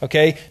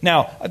 Okay.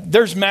 Now,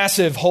 there's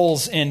massive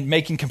holes in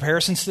making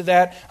comparisons to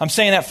that. I'm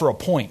saying that for a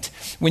point.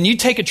 When you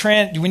take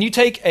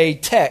a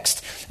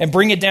text and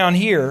bring it down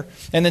here,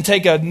 and then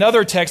take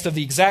another text of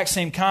the exact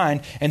same kind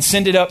and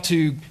send it up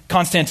to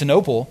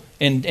Constantinople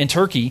in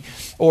Turkey,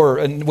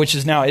 which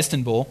is now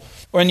Istanbul,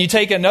 or you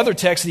take another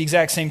text of the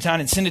exact same time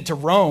and send it to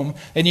Rome,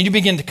 and you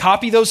begin to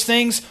copy those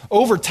things,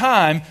 over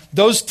time,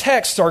 those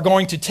texts are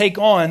going to take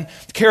on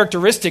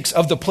characteristics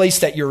of the place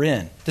that you're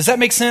in. Does that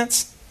make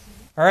sense?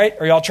 All right,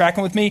 are y'all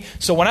tracking with me?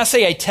 So when I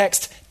say a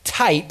text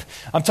type,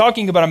 I'm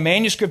talking about a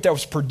manuscript that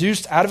was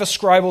produced out of a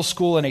scribal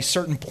school in a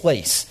certain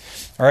place.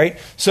 All right,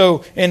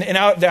 so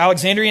the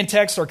Alexandrian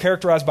texts are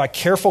characterized by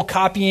careful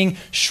copying,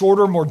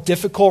 shorter, more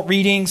difficult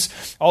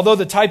readings. Although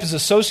the type is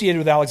associated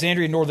with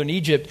Alexandria and northern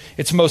Egypt,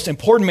 its most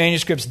important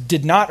manuscripts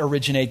did not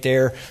originate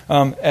there,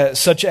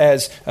 such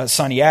as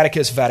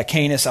Sinaiticus,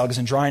 Vaticanus,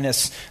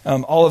 Alexandrinus,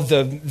 all of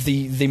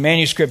the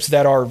manuscripts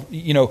that are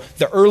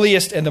the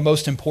earliest and the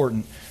most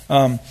important.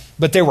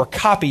 But they were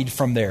copied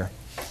from there.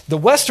 The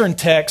Western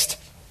text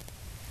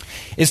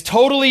is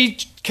totally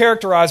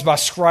characterized by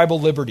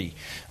scribal liberty.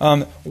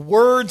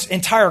 Words,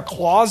 entire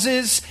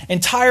clauses,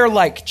 entire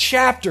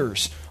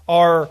chapters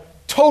are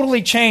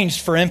totally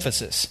changed for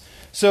emphasis.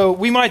 So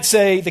we might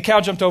say the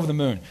cow jumped over the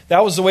moon.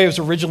 That was the way it was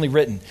originally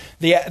written.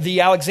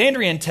 The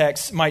Alexandrian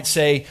text might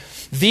say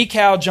the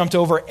cow jumped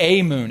over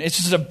a moon. It's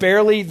just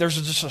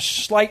there's just a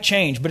slight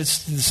change, but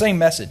it's the same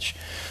message.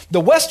 The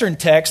Western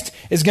text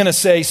is going to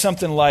say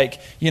something like,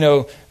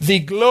 the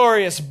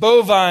glorious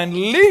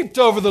bovine leaped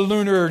over the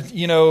lunar,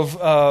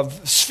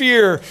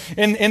 sphere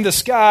in the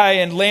sky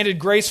and landed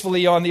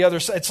gracefully on the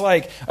other side. It's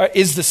like,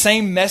 is the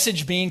same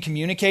message being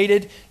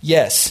communicated?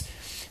 Yes.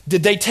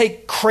 Did they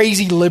take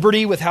crazy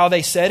liberty with how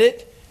they said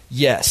it?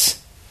 Yes.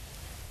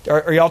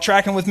 Are y'all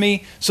tracking with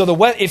me?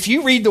 So if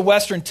you read the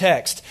Western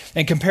text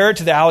and compare it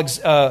to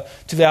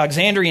the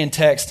Alexandrian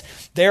text,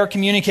 they are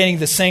communicating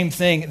the same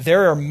thing.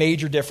 There are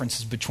major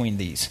differences between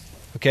these.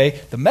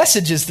 Okay, the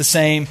message is the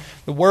same.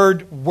 The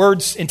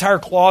words, entire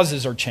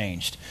clauses are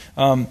changed.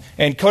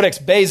 And Codex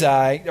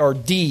Bezae, or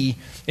D,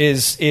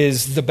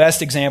 is the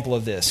best example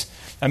of this.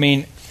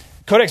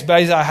 Codex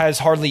Bezae has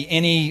hardly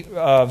any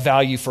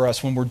value for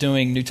us when we're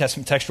doing New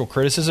Testament textual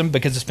criticism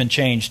because it's been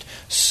changed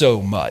so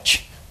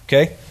much.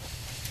 Okay.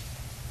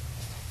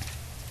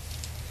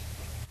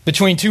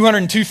 Between 200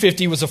 and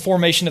 250 was the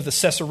formation of the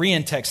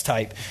Caesarean text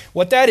type.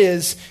 What that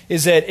is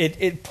that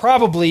it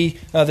probably,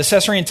 the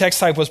Caesarean text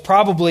type was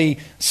probably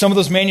some of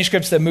those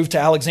manuscripts that moved to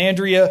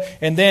Alexandria,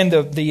 and then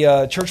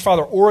the church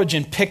father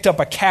Origen picked up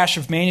a cache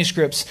of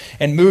manuscripts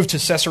and moved to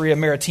Caesarea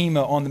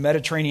Maritima on the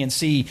Mediterranean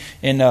Sea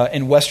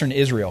in western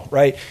Israel,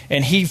 right?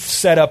 And he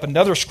set up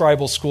another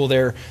scribal school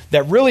there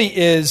that really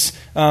is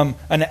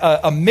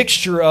a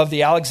mixture of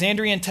the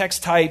Alexandrian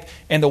text type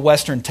and the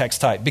Western text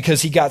type,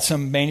 because he got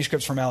some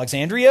manuscripts from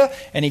Alexandria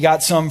and he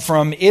got some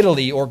from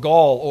Italy or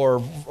Gaul or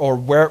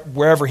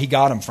wherever he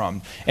got them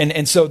from.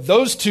 And so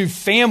those two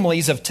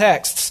families of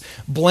texts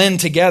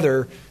blend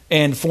together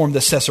and form the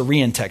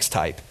Caesarean text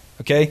type.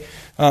 Okay?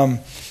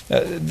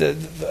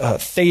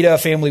 Theta,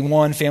 Family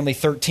 1, Family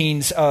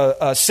 13,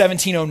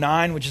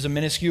 1709, which is a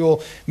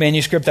minuscule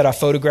manuscript that I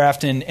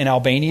photographed in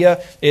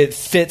Albania. It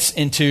fits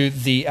into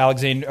the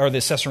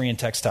the Caesarean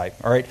text type.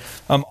 All right,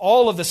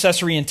 all of the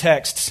Caesarean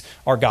texts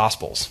are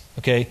Gospels.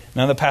 Okay,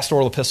 none of the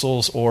pastoral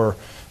epistles or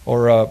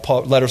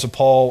letters of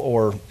Paul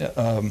or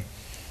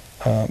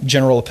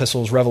general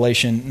epistles,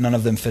 Revelation, none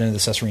of them fit into the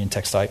Caesarean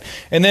text type.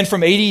 And then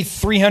from AD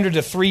 300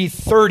 to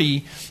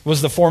 330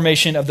 was the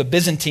formation of the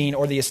Byzantine,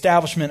 or the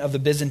establishment of the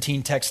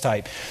Byzantine text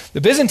type. The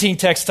Byzantine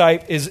text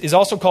type is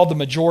also called the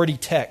majority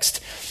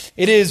text.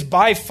 It is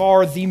by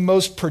far the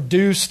most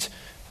produced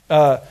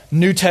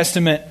New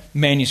Testament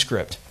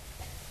manuscript.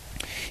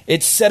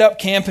 It set up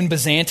camp in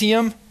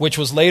Byzantium, which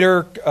was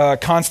later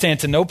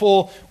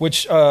Constantinople,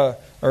 which maybe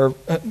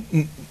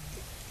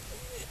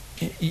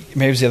it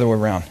was the other way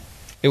around.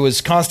 It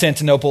was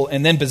Constantinople,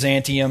 and then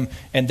Byzantium,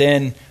 and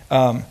then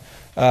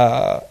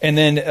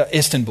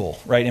Istanbul,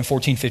 right, in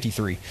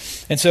 1453.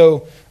 And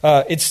so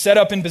it's set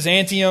up in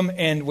Byzantium,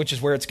 and which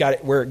is where it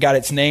got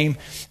its name.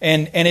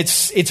 And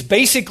it's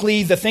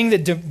basically the thing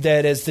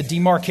that is the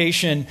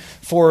demarcation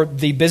for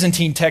the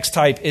Byzantine text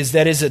type is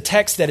that is a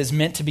text that is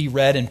meant to be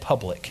read in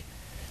public,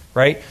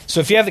 right? So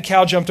if you have the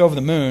cow jumped over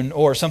the moon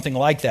or something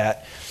like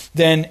that,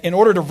 then in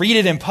order to read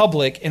it in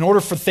public, in order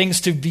for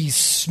things to be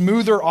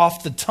smoother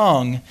off the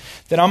tongue,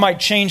 then I might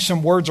change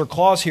some words or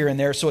clause here and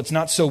there so it's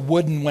not so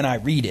wooden when I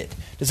read it.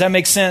 Does that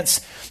make sense?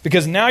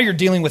 Because now you're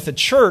dealing with the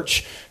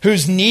church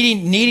who's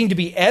needing to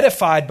be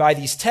edified by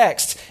these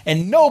texts,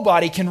 and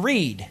nobody can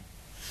read.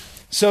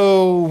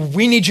 So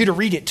we need you to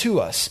read it to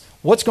us.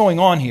 What's going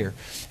on here?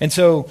 And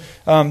so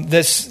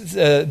this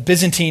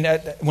Byzantine,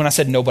 when I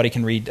said nobody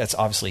can read, that's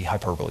obviously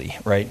hyperbole,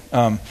 right?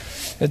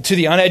 To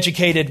the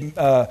uneducated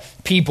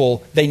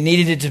people, they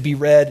needed it to be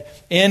read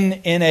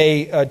in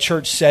a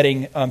church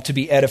setting to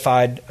be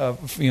edified,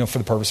 for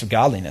the purpose of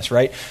godliness,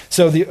 right?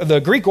 So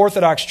the Greek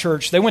Orthodox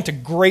Church, they went to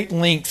great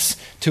lengths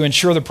to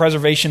ensure the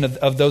preservation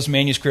of those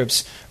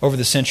manuscripts over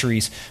the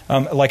centuries.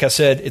 Like I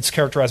said, it's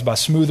characterized by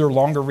smoother,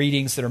 longer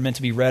readings that are meant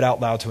to be read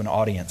out loud to an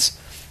audience.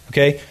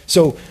 Okay,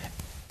 so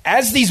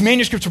as these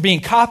manuscripts were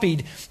being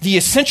copied, the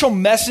essential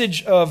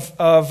message of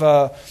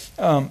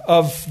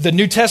the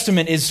New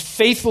Testament is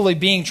faithfully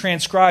being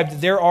transcribed.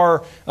 There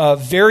are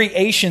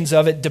variations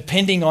of it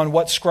depending on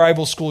what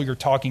scribal school you're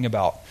talking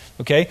about.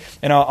 Okay,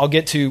 and I'll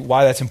get to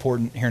why that's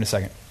important here in a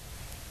second.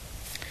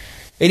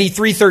 AD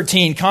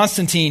 313,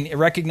 Constantine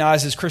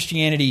recognizes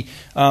Christianity.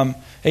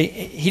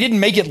 He didn't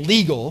make it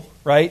legal,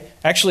 right?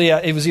 Actually,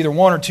 it was either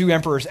one or two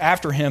emperors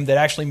after him that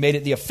actually made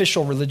it the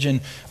official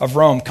religion of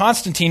Rome.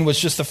 Constantine was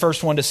just the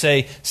first one to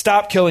say,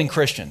 stop killing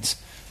Christians.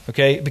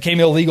 Okay, it became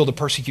illegal to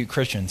persecute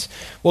Christians.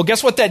 Well,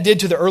 guess what that did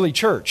to the early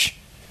church?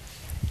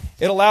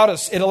 It allowed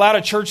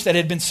a church that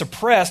had been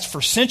suppressed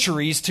for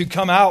centuries to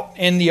come out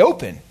in the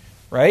open,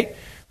 right?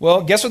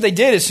 Well, guess what they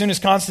did as soon as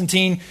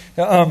Constantine,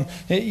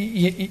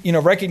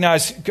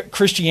 recognized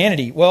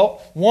Christianity?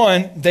 Well,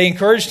 one, they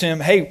encouraged him,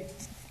 hey,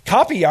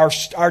 copy our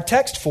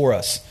text for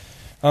us.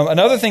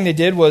 Another thing they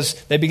did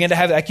was they began to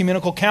have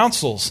ecumenical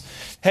councils.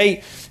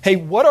 Hey,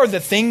 what are the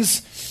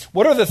things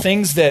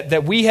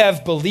that we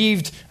have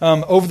believed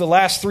over the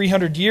last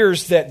 300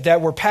 years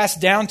that were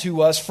passed down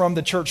to us from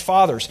the church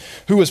fathers,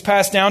 who was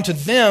passed down to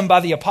them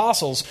by the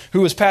apostles, who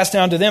was passed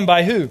down to them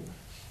by who?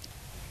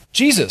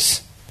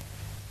 Jesus.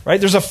 Right?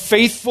 There's a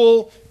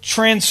faithful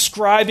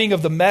transcribing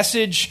of the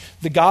message,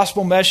 the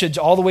gospel message,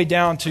 all the way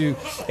down to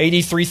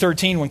AD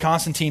 313 when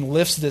Constantine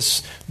lifts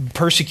this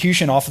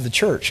persecution off of the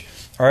church.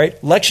 All right?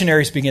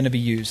 Lectionaries begin to be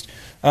used.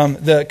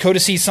 The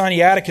Codices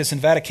Sinaiticus and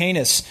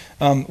Vaticanus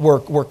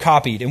were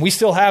copied, and we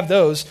still have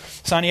those.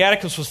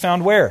 Sinaiticus was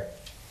found where?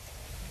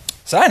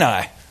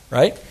 Sinai,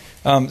 right?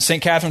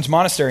 St. Catherine's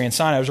Monastery in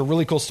Sinai. There's a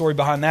really cool story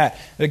behind that.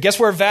 But guess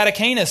where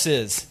Vaticanus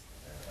is?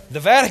 The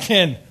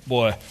Vatican.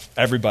 Boy,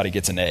 everybody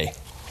gets an A.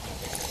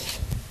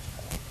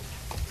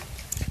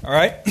 All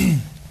right,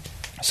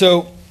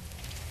 so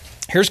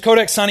here's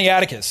Codex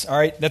Sinaiticus. All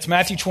right, that's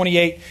Matthew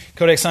 28,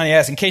 Codex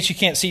Sinaiticus. In case you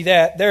can't see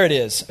that, there it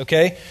is.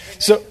 Okay,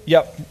 so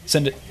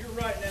send it. You're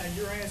right now.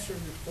 You're answering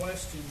the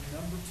question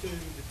number 2.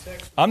 The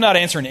text. I'm not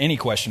answering any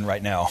question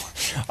right now.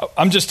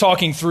 I'm just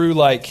talking through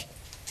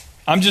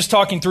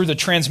the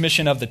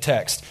transmission of the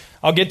text.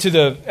 I'll get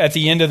to at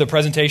the end of the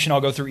presentation.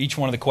 I'll go through each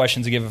one of the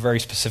questions and give a very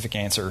specific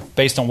answer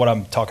based on what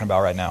I'm talking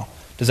about right now.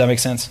 Does that make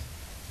sense?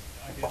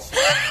 I guess.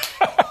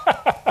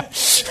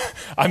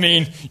 I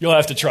mean, you'll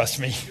have to trust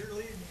me.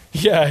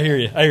 Yeah, I hear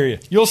you.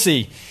 You'll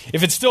see.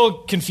 If it's still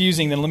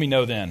confusing, then let me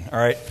know then. All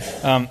right.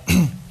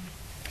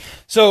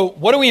 So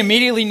what do we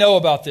immediately know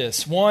about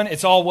this? One,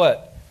 it's all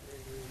what?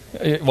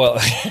 Well,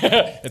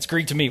 it's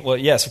Greek to me. Well,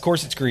 yes, of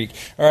course it's Greek.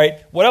 All right.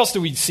 What else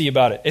do we see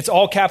about it? It's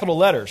all capital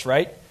letters,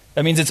 right?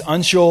 That means it's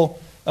uncial.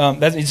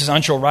 That means it's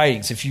uncial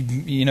writings. If you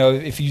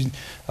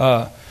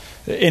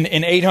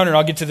in 800,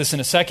 I'll get to this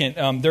in a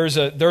second. There was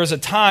a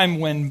time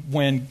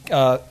when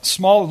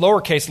small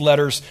lowercase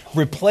letters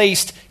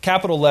replaced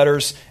capital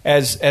letters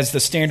as the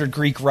standard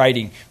Greek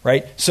writing,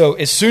 right? So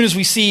as soon as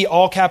we see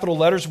all capital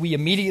letters, we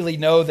immediately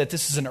know that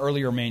this is an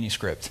earlier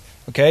manuscript.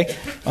 Okay,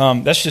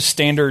 that's just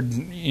standard,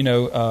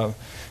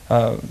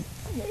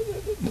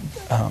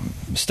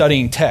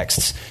 studying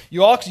texts.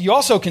 You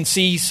also can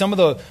see some of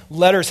the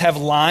letters have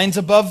lines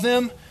above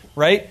them.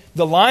 Right?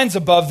 The lines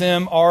above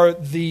them are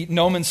the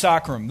nomen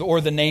sacrum,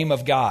 or the name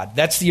of God.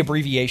 That's the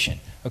abbreviation.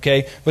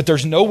 Okay? But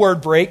there's no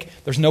word break,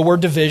 there's no word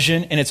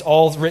division, and it's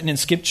all written in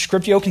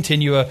scriptio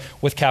continua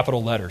with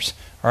capital letters.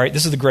 All right?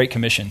 This is the Great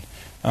Commission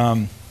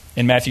in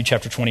Matthew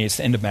chapter 20. It's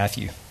the end of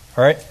Matthew.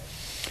 All right?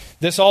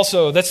 That's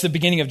the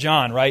beginning of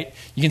John, right?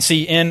 You can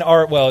see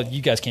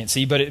you guys can't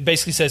see, but it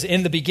basically says,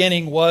 in the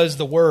beginning was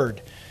the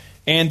Word,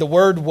 and the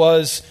Word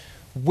was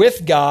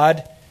with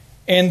God,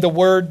 and the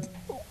Word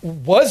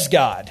was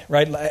God,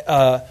 right?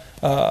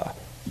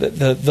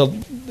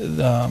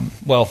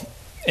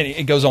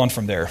 It goes on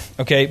from there.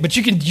 Okay, but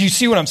you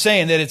see what I'm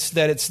saying, that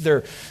it's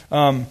there.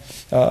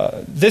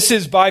 This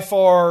is by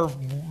far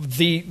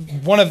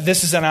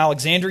this is an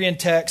Alexandrian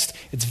text.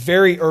 It's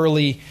very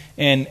early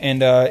and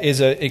is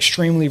an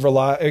extremely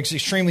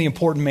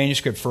important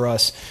manuscript for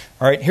us.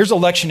 All right, here's a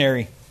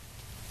lectionary.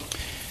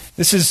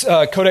 This is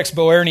Codex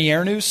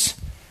Boerniernus.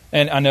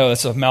 And I know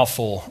that's a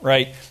mouthful,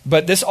 right?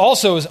 But this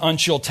also is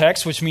uncial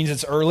text, which means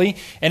it's early.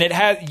 And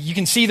you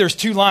can see there's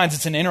two lines.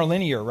 It's an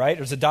interlinear, right?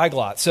 There's a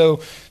diglot.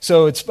 So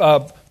it's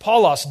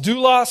Paulos,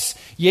 doulos,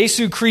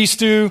 Jesu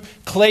Christou,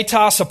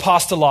 kletos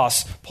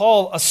apostolos.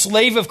 Paul, a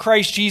slave of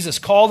Christ Jesus,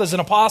 called as an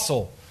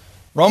apostle.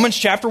 Romans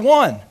chapter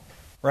 1,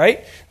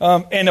 right?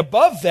 And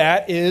above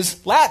that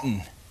is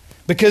Latin.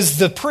 Because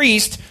the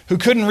priest who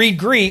couldn't read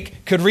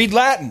Greek could read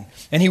Latin.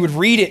 And he would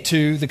read it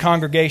to the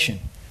congregation.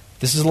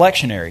 This is a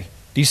lectionary.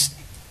 Do you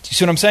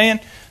see what I'm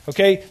saying?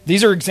 Okay,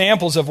 these are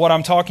examples of what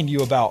I'm talking to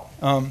you about.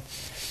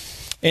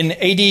 In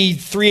AD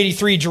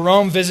 383,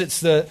 Jerome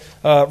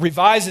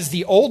revises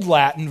the Old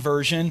Latin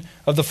version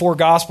of the four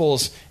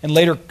Gospels, and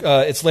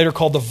it's later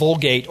called the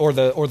Vulgate, or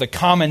the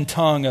common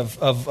tongue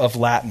of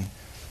Latin.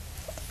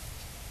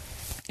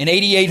 In AD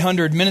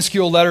 800,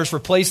 minuscule letters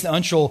replaced the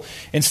uncial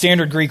in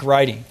standard Greek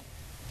writing.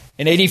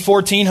 In AD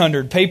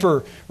 1400,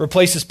 paper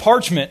replaces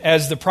parchment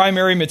as the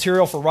primary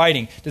material for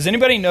writing. Does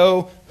anybody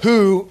know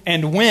who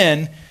and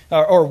when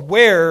or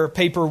where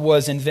paper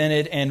was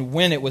invented and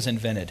when it was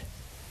invented?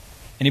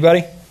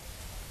 Anybody?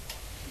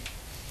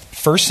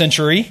 1st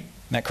century. Isn't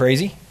that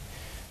crazy?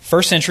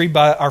 1st century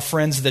by our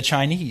friends the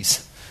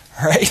Chinese.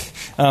 Right?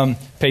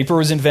 Paper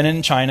was invented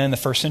in China in the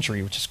 1st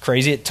century, which is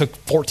crazy. It took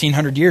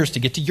 1,400 years to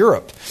get to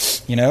Europe,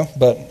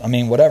 but I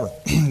mean, whatever.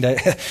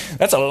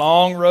 That's a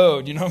long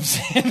road, you know what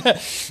I'm saying?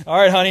 All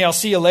right, honey, I'll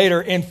see you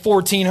later in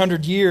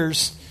 1,400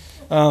 years.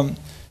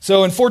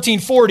 So in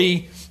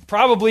 1440,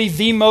 probably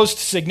the most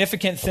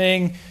significant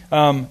thing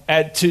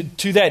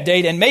to that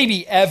date, and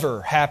maybe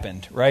ever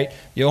happened, right?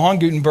 Johann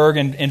Gutenberg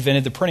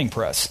invented the printing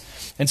press.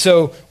 And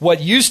so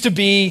what used to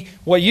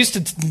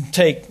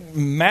take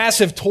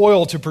massive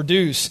toil to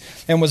produce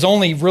and was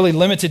only really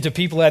limited to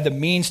people who had the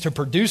means to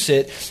produce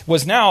it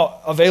was now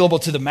available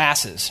to the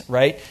masses,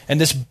 right? And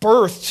this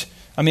birthed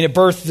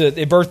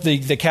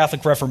the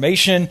Catholic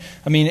Reformation.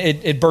 I mean,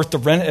 it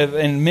birthed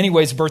in many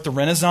ways birthed the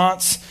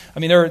Renaissance. I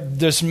mean,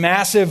 there's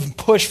massive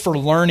push for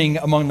learning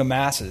among the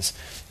masses.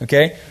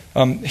 Okay,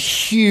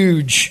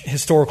 huge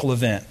historical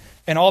event,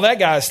 and all that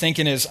guy's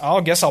thinking is, I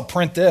guess I'll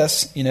print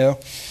this.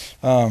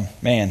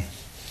 Man,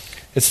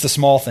 it's the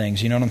small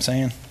things. You know what I'm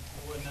saying? It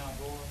wasn't Al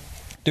Gore.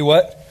 Do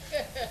what?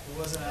 It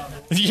wasn't Al Gore.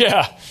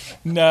 Yeah,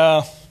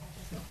 no.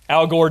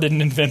 Al Gore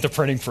didn't invent the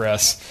printing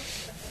press.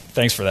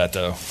 Thanks for that,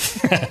 though.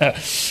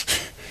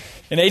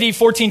 In AD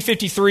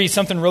 1453,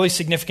 something really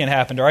significant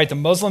happened. All right, the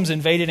Muslims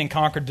invaded and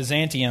conquered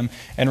Byzantium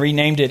and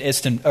renamed it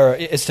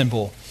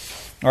Istanbul.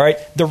 All right.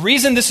 The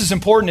reason this is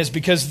important is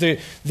because the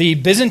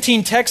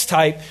Byzantine text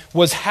type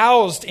was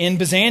housed in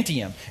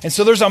Byzantium. And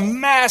so there's a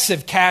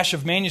massive cache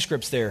of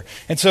manuscripts there.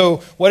 And so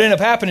what ended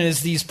up happening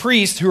is these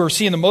priests who are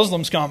seeing the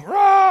Muslims come,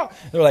 rah!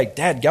 They're like,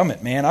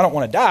 dadgummit, man, I don't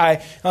want to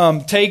die.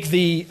 Take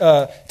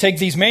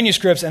these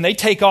manuscripts and they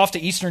take off to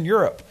Eastern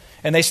Europe.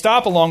 And they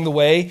stop along the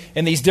way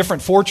in these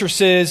different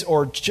fortresses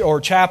or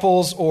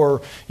chapels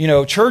or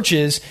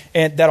churches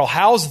that'll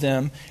house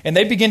them, and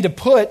they begin to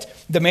put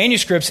the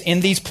manuscripts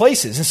in these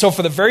places. And so,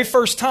 for the very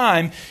first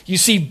time, you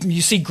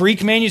see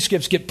Greek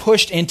manuscripts get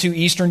pushed into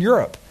Eastern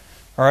Europe.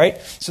 All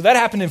right, so that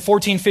happened in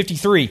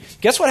 1453.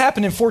 Guess what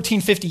happened in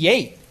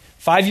 1458?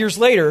 5 years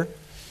later,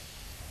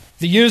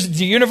 the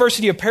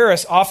University of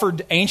Paris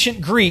offered ancient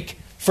Greek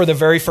for the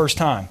very first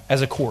time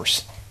as a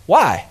course.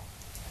 Why?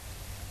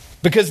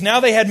 Because now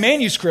they had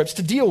manuscripts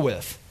to deal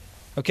with.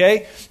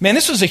 Okay? Man,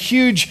 this was a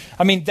huge,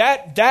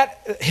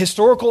 that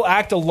historical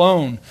act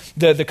alone,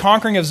 the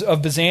conquering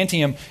of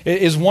Byzantium,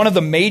 is one of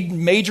the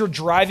major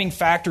driving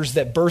factors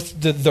that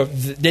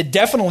that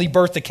definitely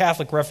birthed the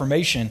Catholic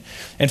Reformation.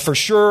 And for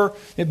sure,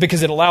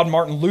 because it allowed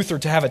Martin Luther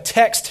to have a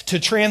text to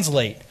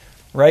translate.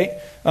 right?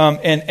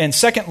 And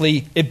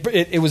secondly,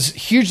 it was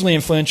hugely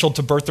influential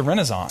to birth the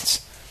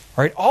Renaissance,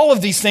 right? All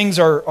of these things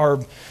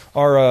are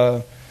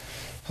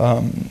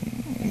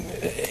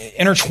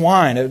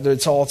intertwined.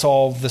 It's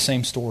all the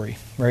same story,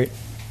 right?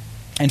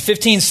 In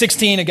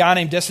 1516, a guy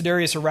named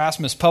Desiderius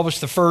Erasmus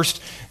published the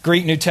first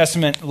Greek New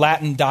Testament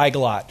Latin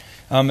diglot,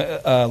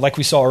 like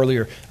we saw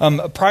earlier,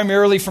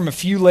 primarily from a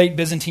few late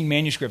Byzantine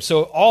manuscripts.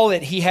 So all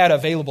that he had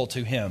available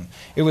to him.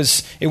 It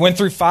went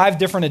through 5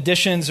 different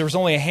editions. There was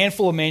only a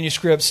handful of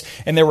manuscripts,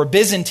 and they were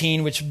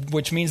Byzantine,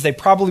 which means they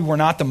probably were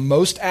not the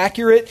most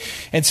accurate.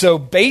 And so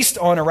based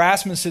on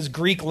Erasmus's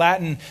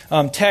Greek-Latin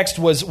text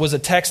was a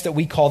text that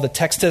we call the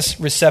Textus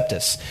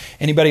Receptus.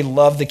 Anybody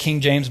love the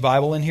King James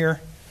Bible in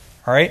here?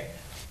 All right?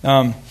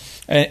 And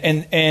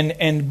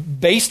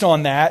based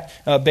on that,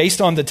 based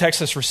on the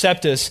Textus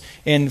Receptus,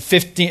 in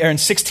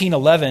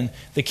 1611,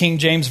 the King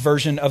James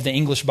Version of the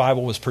English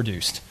Bible was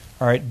produced.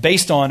 All right,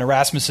 based on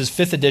Erasmus's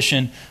 5th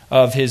edition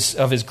of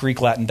his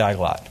Greek-Latin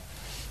diglot.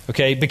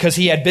 Okay, because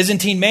he had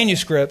Byzantine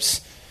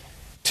manuscripts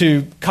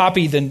to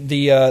copy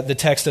the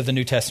text of the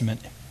New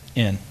Testament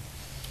in.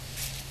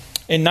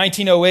 In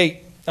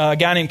 1908. A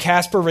guy named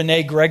Caspar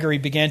René Gregory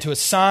began to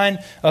assign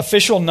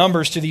official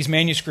numbers to these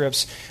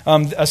manuscripts,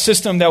 a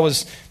system that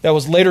was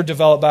later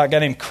developed by a guy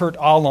named Kurt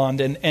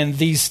Aland, and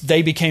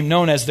they became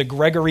known as the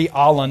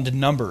Gregory-Aland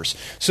numbers.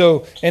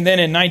 So, and then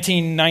in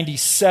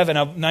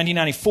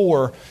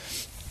 1994,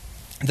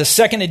 the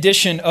second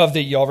edition of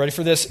y'all ready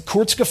for this?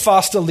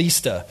 Kurzgefasste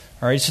Liste.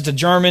 All right, it's just a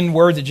German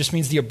word that just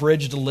means the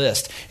abridged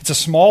list. It's a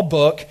small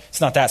book.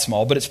 It's not that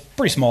small, but it's a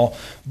pretty small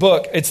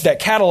book. It's that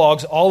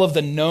catalogs all of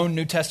the known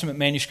New Testament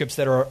manuscripts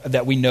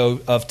that we know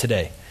of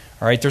today.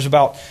 All right, there's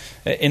about,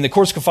 in the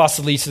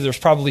Kurzgefasste Liste, there's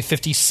probably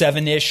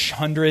 57-ish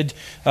hundred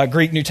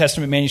Greek New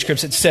Testament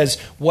manuscripts. It says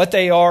what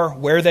they are,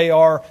 where they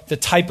are, the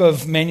type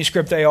of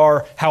manuscript they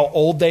are, how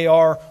old they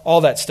are,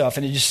 all that stuff.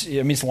 And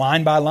it means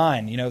line by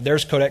line. You know,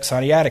 there's Codex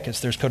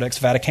Sinaiticus, there's Codex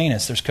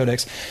Vaticanus, there's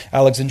Codex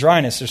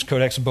Alexandrinus, there's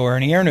Codex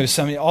Boerniernus.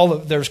 I mean,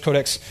 there's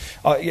Codex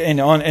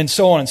and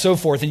so on and so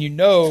forth. And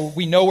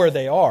we know where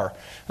they are,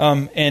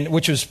 and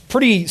which was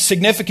pretty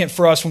significant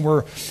for us when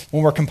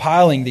we're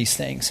compiling these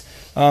things.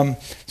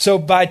 So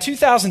by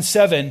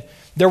 2007,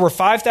 there were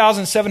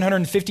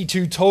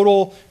 5,752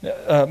 total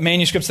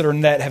manuscripts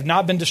that have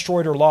not been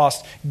destroyed or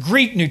lost,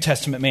 Greek New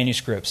Testament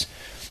manuscripts.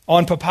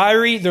 On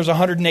papyri, there's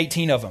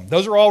 118 of them.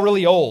 Those are all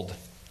really old,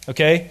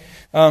 okay?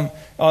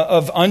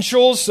 Of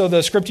uncials, so the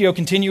Scriptio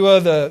Continua,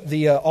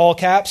 the all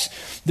caps,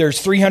 there's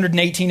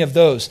 318 of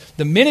those.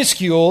 The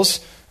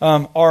minuscules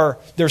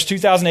there's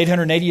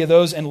 2,880 of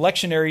those, and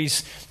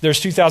lectionaries,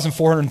 there's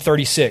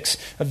 2,436.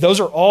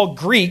 Those are all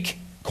Greek,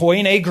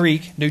 Koine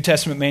Greek New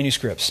Testament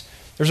manuscripts.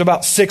 There's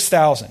about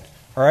 6,000,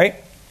 all right?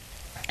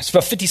 It's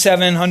about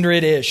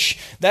 5,700-ish.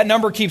 That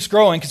number keeps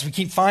growing because we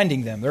keep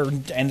finding them. They're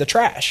in the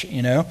trash,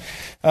 you know.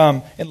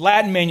 In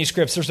Latin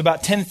manuscripts, there's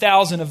about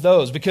 10,000 of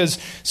those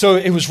so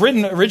it was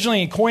written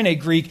originally in Koine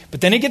Greek, but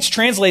then it gets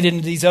translated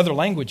into these other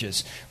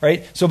languages,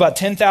 right? So about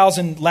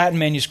 10,000 Latin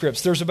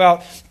manuscripts. There's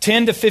about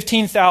 10 to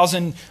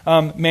 15,000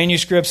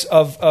 manuscripts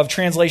of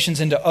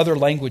translations into other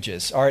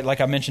languages, all right?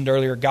 Like I mentioned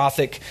earlier,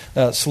 Gothic,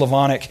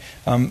 Slavonic,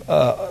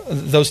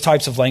 those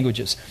types of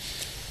languages.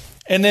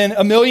 And then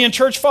 1 million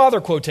church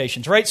father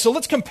quotations, right? So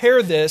let's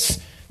compare this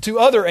to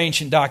other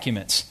ancient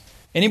documents.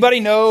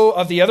 Anybody know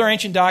of the other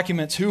ancient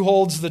documents who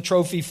holds the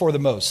trophy for the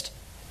most?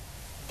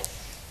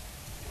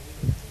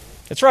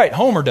 That's right,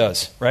 Homer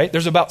does, right?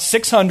 There's about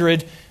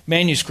 600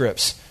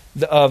 manuscripts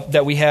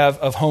that we have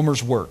of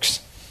Homer's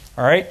works,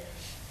 all right?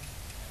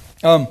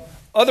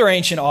 Other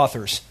ancient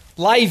authors,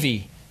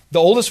 Livy, the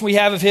oldest we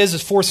have of his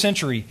is 4th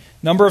century.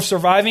 Number of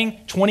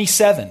surviving,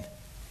 27,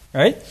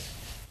 right?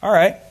 All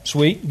right,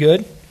 sweet,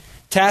 good.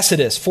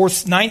 Tacitus,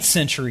 9th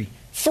century,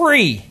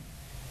 3.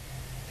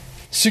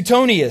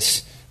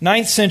 Suetonius,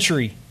 9th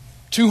century,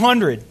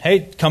 200.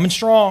 Hey, coming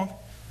strong.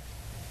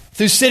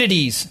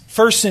 Thucydides,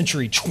 1st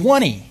century,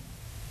 20.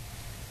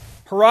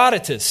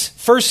 Herodotus,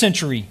 1st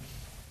century,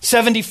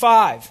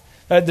 75.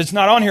 That's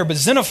not on here, but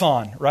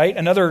Xenophon, right?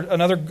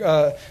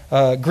 Another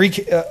Greek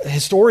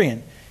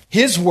historian.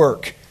 His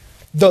work,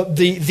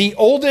 the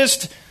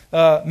oldest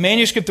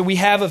manuscript that we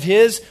have of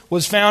his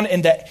was found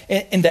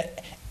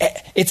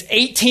it's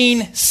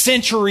 18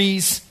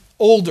 centuries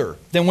older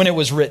than when it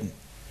was written.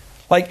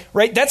 Like,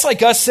 right? That's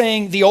like us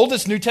saying the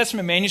oldest New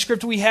Testament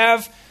manuscript we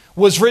have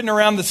was written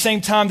around the same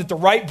time that the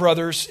Wright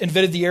brothers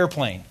invented the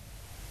airplane.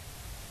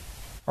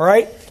 All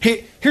right?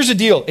 Here's the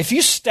deal. If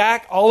you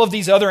stack all of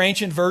these other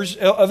ancient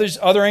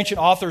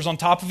authors on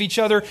top of each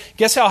other,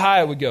 guess how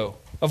high it would go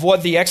of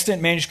what the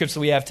extant manuscripts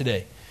that we have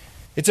today?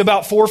 It's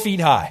about 4 feet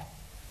high.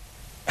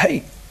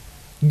 Hey,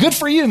 good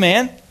for you,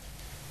 man.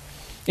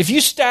 If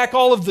you stack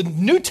all of the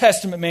New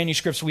Testament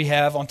manuscripts we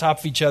have on top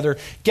of each other,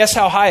 guess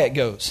how high it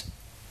goes?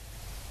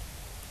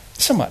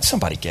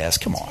 Somebody guess.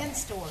 Come on. 10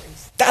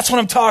 stories. That's what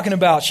I'm talking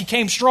about. She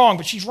came strong,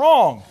 but she's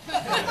wrong.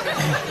 But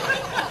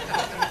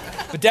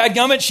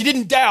dadgummit, she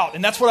didn't doubt,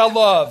 and that's what I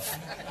love.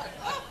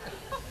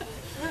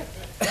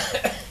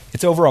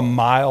 It's over a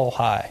mile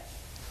high.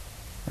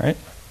 right?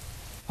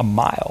 A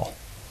mile.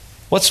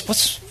 What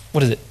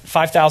is it?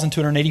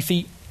 5,280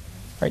 feet,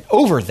 right?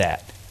 Over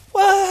that.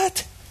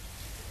 What?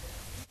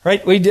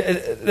 Right?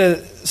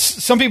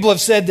 Some people have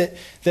said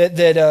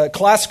that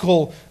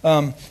classical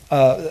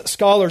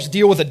scholars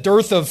deal with a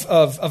dearth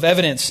of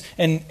evidence,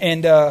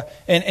 and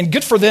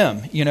good for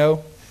them. You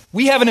know,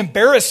 we have an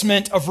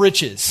embarrassment of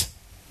riches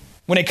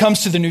when it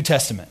comes to the New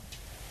Testament.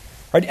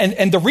 Right?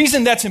 And the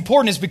reason that's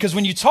important is because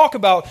when you talk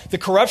about the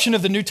corruption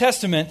of the New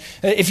Testament,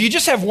 if you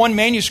just have one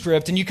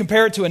manuscript and you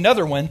compare it to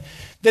another one,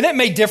 then it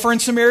may differ in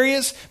some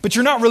areas, but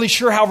you're not really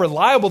sure how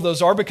reliable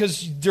those are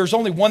because there's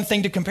only one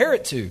thing to compare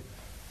it to.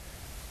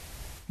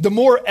 The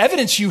more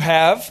evidence you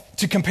have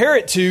to compare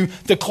it to,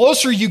 the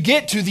closer you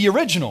get to the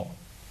original.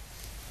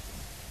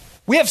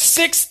 We have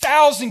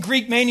 6,000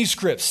 Greek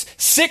manuscripts,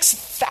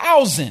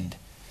 6,000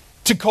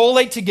 to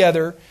collate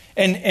together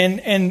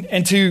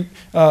and to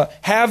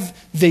have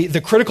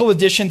the critical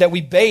edition that we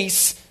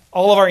base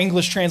all of our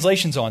English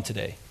translations on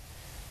today,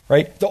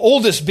 right? The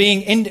oldest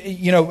being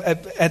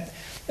at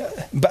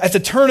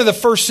the turn of the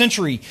first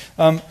century,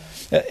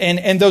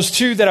 and those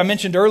two that I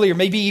mentioned earlier,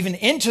 maybe even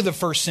into the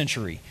first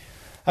century.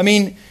 I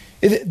mean,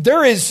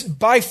 there is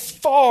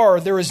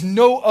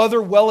no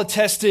other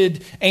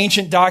well-attested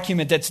ancient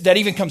document that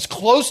even comes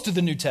close to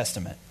the New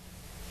Testament.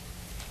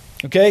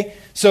 Okay?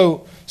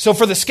 So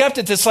for the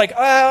skeptic, it's like,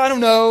 I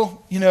don't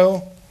know, you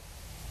know.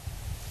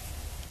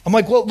 I'm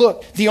like, well,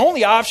 look, the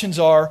only options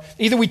are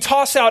either we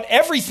toss out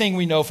everything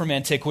we know from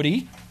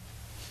antiquity,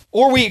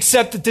 or we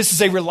accept that this is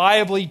a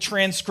reliably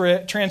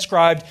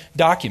transcribed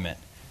document.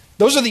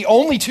 Those are the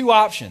only two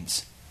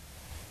options.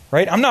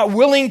 Right? I'm not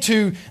willing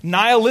to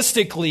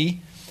nihilistically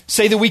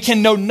say that we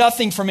can know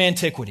nothing from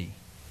antiquity.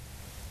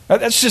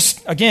 That's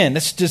just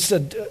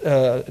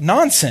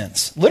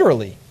nonsense,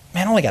 literally.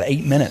 Man, I only got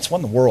 8 minutes. What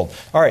in the world?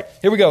 All right,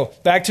 here we go.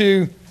 Back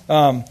to,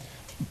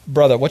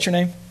 brother, what's your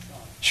name?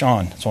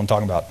 Sean. That's what I'm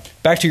talking about.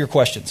 Back to your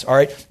questions. All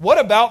right. What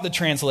about the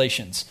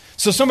translations?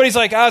 So somebody's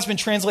like, it's been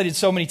translated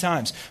so many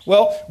times.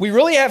 Well, we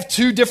really have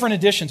two different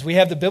editions. We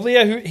have the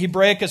Biblia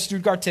Hebraica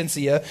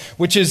Stuttgartensia,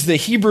 which is the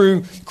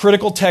Hebrew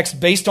critical text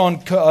based on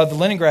the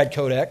Leningrad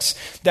Codex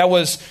that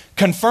was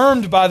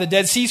confirmed by the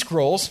Dead Sea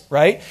Scrolls,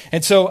 right?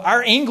 And so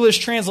our English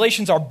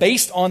translations are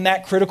based on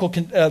that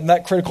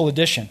critical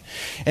edition.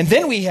 And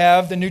then we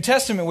have the New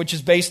Testament, which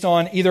is based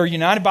on either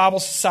United Bible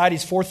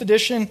Society's 4th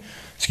edition,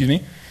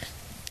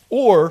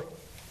 or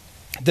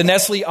the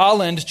Nestle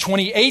Aland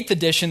 28th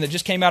edition that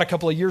just came out a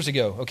couple of years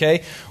ago,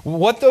 okay?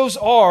 What those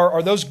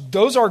are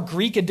those are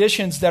Greek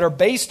editions that are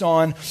based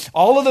on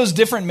all of those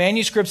different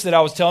manuscripts that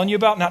I was telling you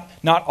about.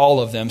 Not all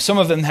of them. Some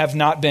of them have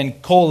not been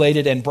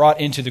collated and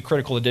brought into the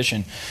critical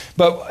edition.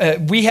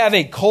 But we have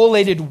a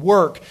collated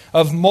work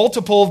of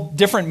multiple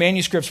different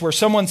manuscripts where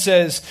someone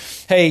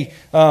says, hey,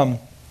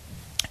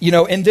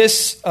 in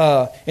this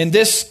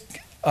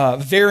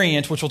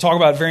variant, which we'll talk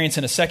about variants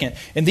in a second.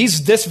 In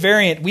this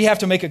variant, we have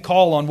to make a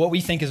call on what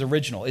we think is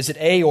original. Is it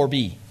A or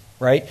B,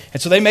 right?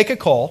 And so they make a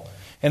call,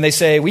 and they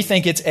say, we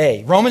think it's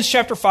A. Romans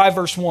chapter 5,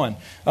 verse 1.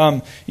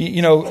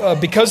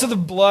 Because of the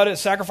blood of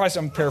sacrifice,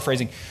 I'm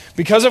paraphrasing.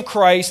 Because of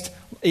Christ,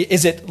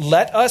 is it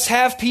let us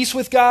have peace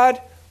with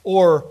God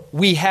or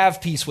we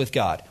have peace with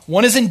God?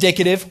 One is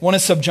indicative, one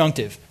is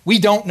subjunctive. We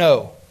don't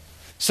know.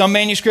 Some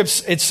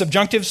manuscripts, it's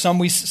subjunctive,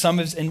 some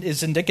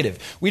is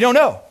indicative. We don't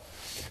know.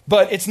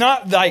 But it's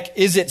not like,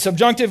 is it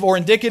subjunctive or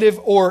indicative,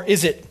 or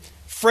is it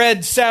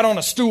Fred sat on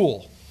a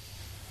stool?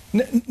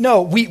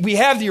 No, we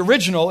have the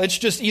original. It's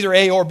just either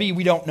A or B.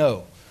 We don't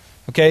know.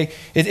 Okay?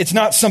 It's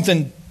not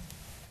something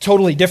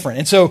totally different.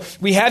 And so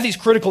we have these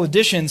critical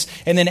editions,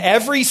 and then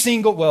every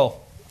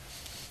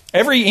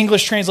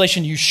English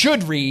translation you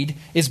should read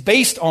is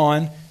based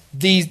on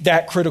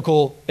that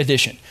critical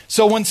edition.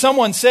 So when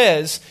someone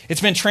says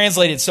it's been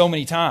translated so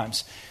many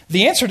times,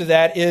 the answer to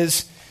that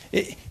is,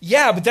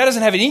 yeah, but that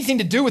doesn't have anything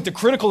to do with the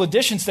critical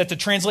editions that the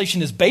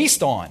translation is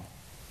based on,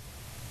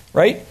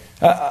 right?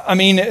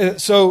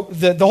 So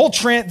the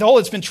whole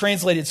it's been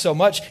translated so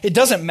much, it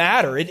doesn't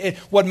matter.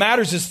 What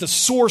matters is the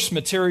source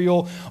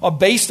material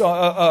based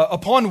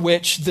upon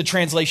which the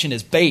translation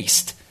is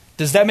based.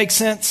 Does that make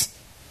sense?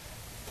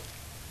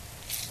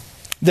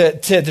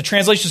 The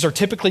translations are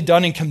typically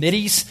done in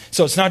committees,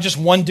 so it's not just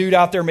one dude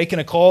out there making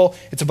a call.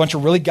 It's a bunch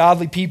of really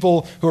godly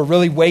people who are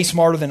really way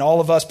smarter than all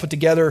of us put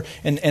together,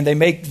 and they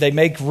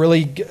make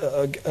really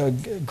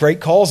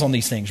great calls on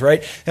these things,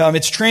 right?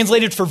 It's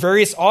translated for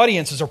various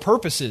audiences or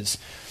purposes.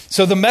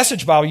 So the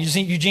Message Bible,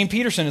 Eugene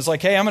Peterson is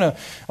like, hey, I'm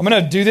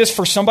gonna do this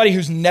for somebody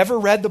who's never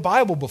read the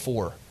Bible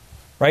before,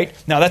 right?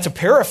 Now that's a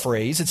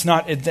paraphrase.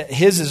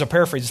 His is a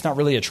paraphrase. It's not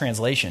really a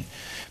translation.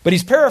 But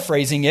he's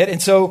paraphrasing it,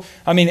 and so,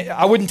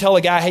 I wouldn't tell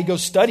a guy, hey, go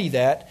study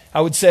that.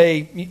 I would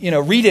say,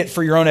 read it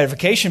for your own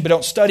edification, but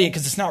don't study it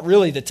because it's not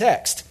really the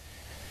text.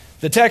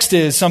 The text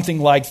is something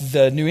like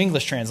the New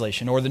English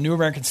Translation or the New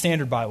American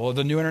Standard Bible or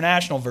the New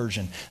International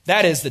Version.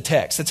 That is the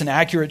text. That's an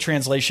accurate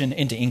translation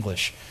into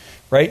English,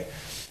 right?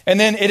 And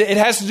then it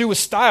has to do with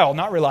style,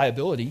 not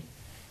reliability.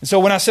 And so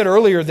when I said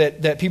earlier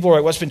that people are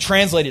like, well, it's been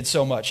translated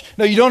so much.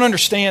 No, you don't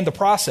understand the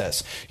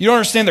process. You don't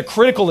understand the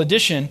critical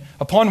addition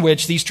upon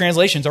which these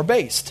translations are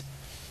based.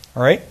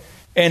 All right?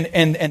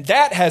 And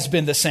that has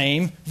been the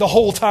same the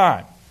whole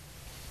time.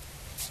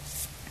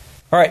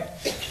 All right.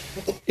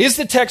 Is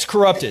the text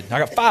corrupted? I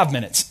got 5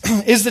 minutes.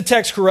 Is the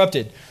text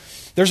corrupted?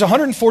 There's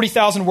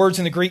 140,000 words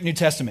in the Greek New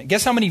Testament.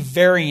 Guess how many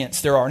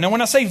variants there are? Now,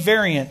 when I say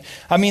variant,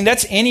 I mean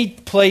that's any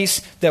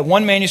place that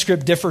one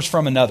manuscript differs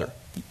from another.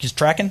 Just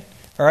tracking?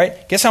 All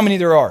right. Guess how many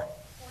there are?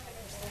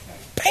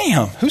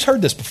 Bam! Who's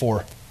heard this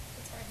before?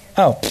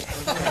 Oh.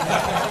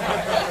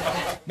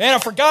 Man, I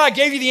forgot I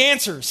gave you the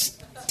answers.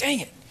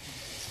 Dang it.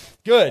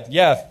 Good.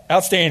 Yeah.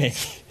 Outstanding.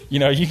 You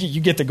know,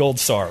 you get the gold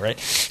star, right?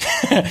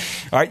 All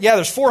right. Yeah,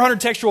 there's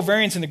 400 textual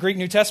variants in the Greek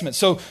New Testament.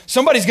 So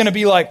somebody's going to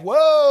be like,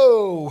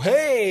 whoa,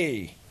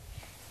 hey,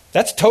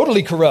 that's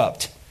totally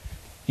corrupt.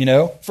 You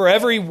know, for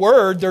every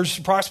word, there's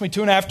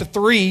approximately 2.5 to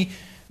 3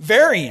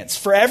 variants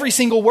for every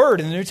single word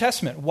in the New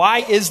Testament. Why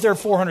is there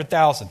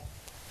 400,000?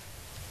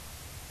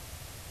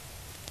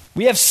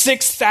 We have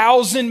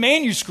 6,000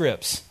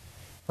 manuscripts.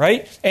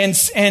 Right? And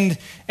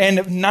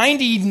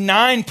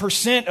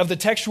 99% of the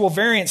textual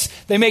variants,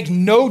 they make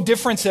no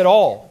difference at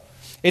all.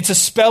 It's a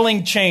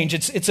spelling change.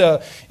 It's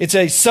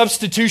a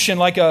substitution,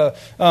 like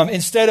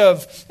instead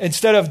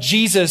of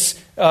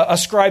Jesus, a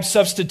scribe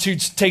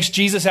substitutes, takes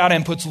Jesus out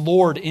and puts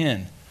Lord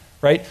in.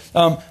 Right?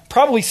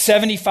 Probably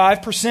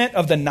 75%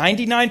 of the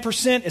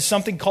 99% is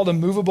something called a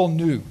movable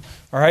nu.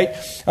 All right?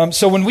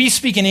 So when we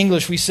speak in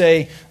English, we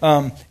say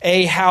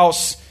a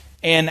house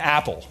and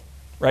apple.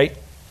 Right?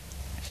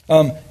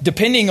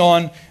 Depending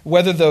on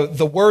whether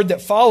the word that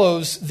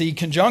follows the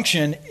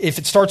conjunction, if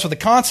it starts with a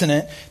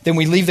consonant, then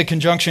we leave the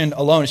conjunction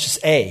alone. It's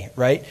just a,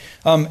 right?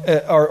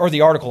 Or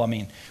the article, I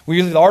mean.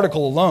 We leave the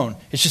article alone.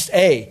 It's just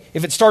a.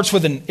 If it starts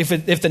with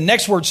if the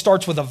next word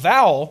starts with a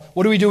vowel,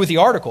 what do we do with the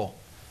article?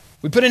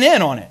 We put an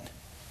N on it.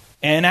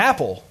 An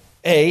apple,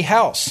 a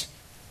house.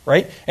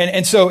 Right?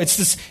 And so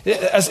it's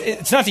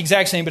not the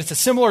exact same, but it's a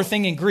similar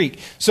thing in Greek.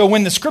 So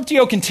when the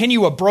Scriptio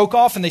Continua broke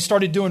off and they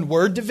started doing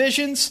word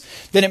divisions,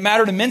 then it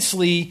mattered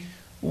immensely.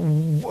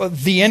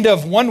 The end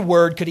of one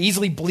word could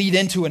easily bleed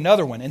into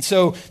another one. And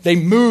so they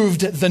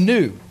moved the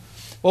nu.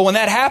 Well, when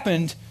that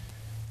happened,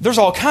 there's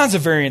all kinds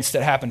of variants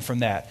that happened from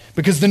that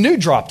because the nu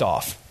dropped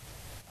off.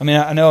 I mean,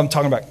 I know I'm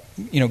talking about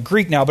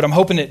Greek now, but I'm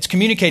hoping it's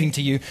communicating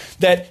to you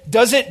that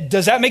does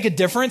that make a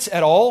difference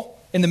at all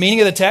in the meaning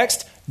of the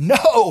text?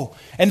 No.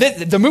 And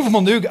the movable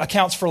nu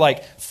accounts for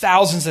like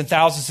thousands and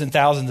thousands and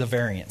thousands of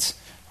variants.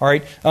 All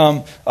right.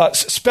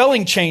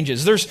 Spelling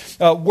changes. There's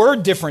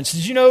word difference.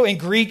 Did you know in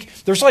Greek,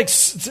 there's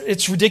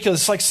it's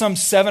ridiculous. It's like some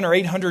 700 or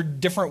 800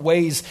 different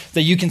ways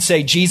that you can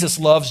say Jesus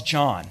loves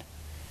John.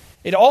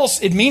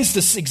 It means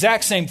the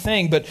exact same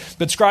thing, but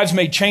scribes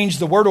may change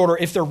the word order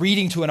if they're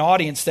reading to an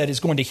audience that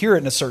is going to hear it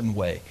in a certain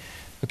way.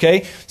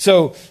 Okay,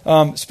 so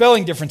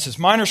spelling differences,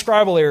 minor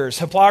scribal errors,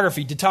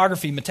 haplography,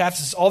 dictography,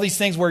 metathesis, all these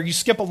things where you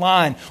skip a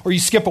line or you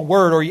skip a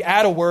word or you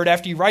add a word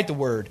after you write the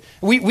word.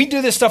 We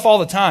do this stuff all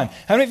the time.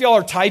 How many of y'all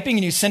are typing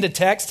and you send a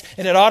text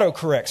and it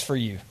auto-corrects for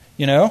you?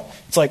 You know?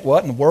 It's like,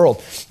 what in the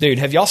world? Dude,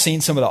 have y'all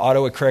seen some of the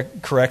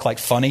auto-correct like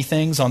funny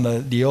things on the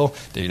deal?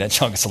 Dude, that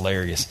chunk is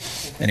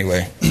hilarious.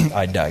 Anyway,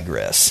 I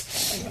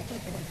digress.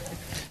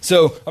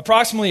 So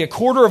approximately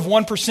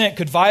 0.25%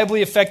 could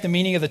viably affect the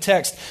meaning of the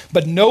text,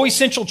 but no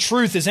essential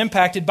truth is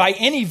impacted by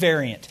any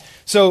variant.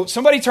 So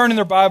somebody turn in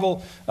their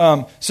Bible.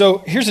 So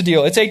here's the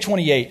deal. It's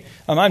 8:28.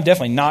 I'm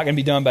definitely not going to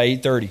be done by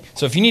 8:30.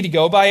 So if you need to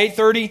go by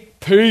 8:30,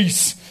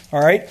 peace. All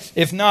right.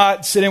 If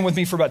not, sit in with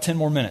me for about 10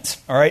 more minutes.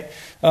 All right.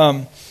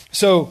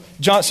 So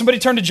somebody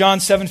turn to John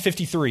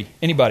 7:53.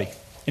 Anybody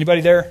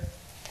there?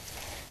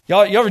 You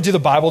ever do the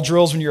Bible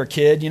drills when you're a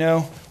kid,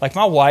 Like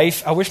my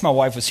wife, I wish my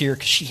wife was here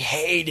because she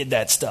hated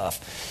that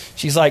stuff.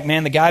 She's like,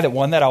 man, the guy that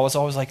won that, I was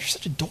always like, you're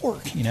such a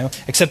dork,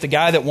 Except the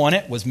guy that won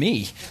it was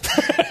me.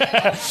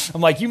 I'm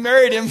like, you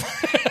married him.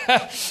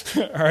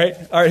 All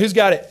right, who's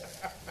got it?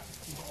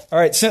 All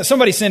right,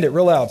 somebody send it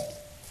real loud.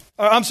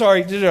 I'm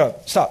sorry,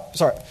 stop,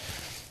 sorry.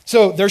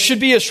 So there should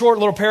be a short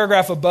little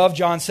paragraph above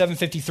John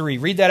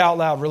 7:53. Read that out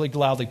loud really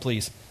loudly,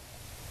 please.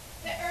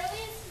 The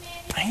earliest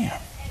manuscripts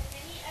and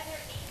many other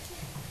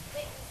ancient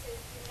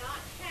witnesses do not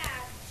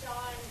have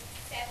John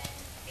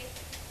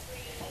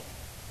 7:53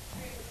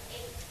 through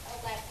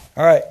 8:11.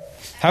 All right.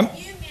 A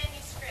few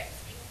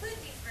manuscripts include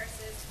these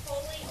verses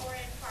wholly or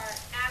in part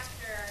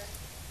after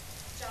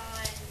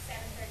John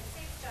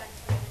 7:36, John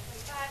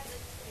 21:25,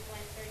 Luke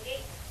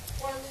 21:38,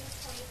 or Luke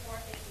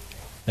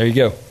 24:53. There you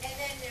go. And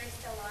then there's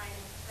the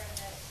line for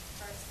the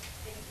verse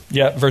 53.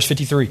 Yeah, verse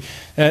 53.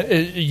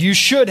 You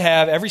should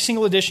have, every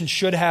single edition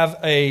should have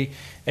a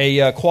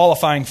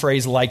qualifying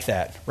phrase like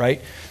that,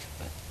 right?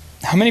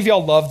 How many of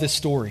y'all love this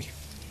story?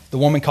 The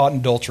woman caught in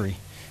adultery.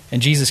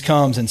 And Jesus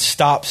comes and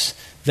stops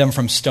them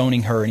from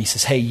stoning her. And he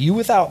says, hey, you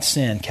without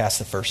sin cast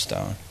the first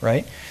stone,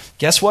 right?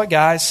 Guess what,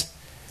 guys?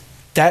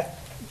 That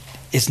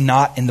is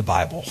not in the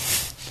Bible,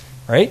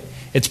 right?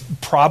 It's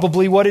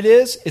probably what it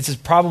is. It's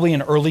probably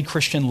an early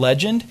Christian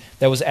legend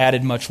that was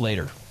added much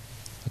later,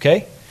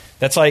 okay?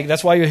 That's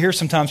why you hear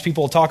sometimes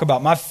people talk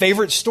about my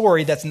favorite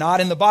story that's not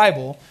in the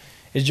Bible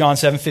is John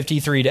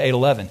 7:53 to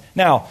 8:11.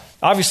 Now,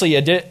 obviously,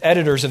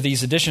 editors of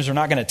these editions are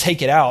not going to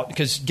take it out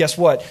because guess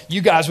what?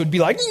 You guys would be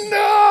like,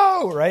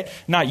 no, right?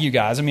 Not you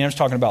guys. I mean, I'm just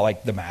talking about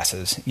like the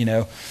masses, you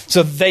know.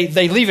 So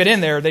they leave it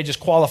in there. They just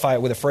qualify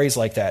it with a phrase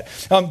like that.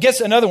 Guess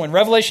another one.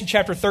 Revelation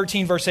chapter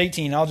 13, verse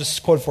 18. I'll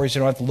just quote it for you so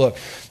you don't have to look.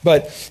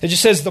 But it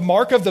just says the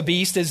mark of the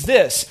beast is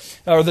this,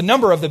 or the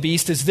number of the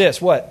beast is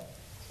this. What?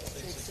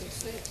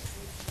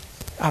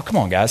 666. Oh, come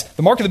on, guys.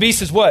 The mark of the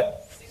beast is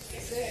what?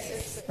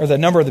 666. Or the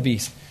number of the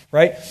beast.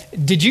 Right?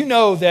 Did you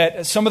know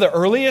that some of the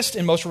earliest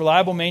and most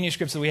reliable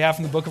manuscripts that we have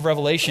from the book of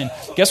Revelation,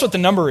 guess what the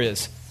number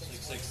is?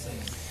 616.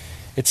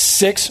 It's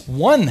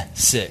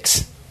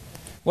 616.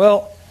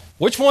 Well,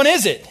 which one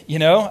is it? You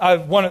know,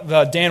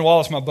 Dan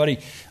Wallace, my buddy,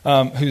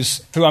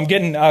 who I'm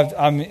getting,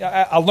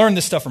 I learned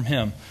this stuff from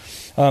him.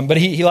 But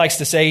he likes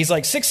to say, he's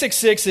like,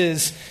 666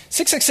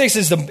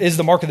 is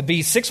the mark of the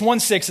beast.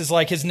 616 is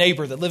like his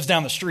neighbor that lives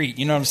down the street.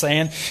 You know what I'm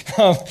saying?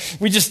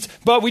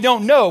 But we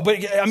don't know.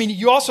 But I mean,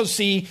 you also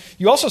see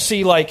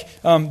like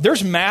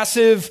there's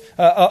massive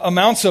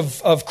amounts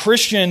of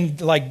Christian,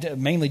 like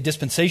mainly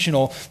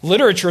dispensational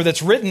literature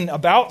that's written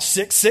about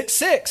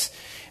 666.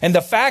 And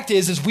the fact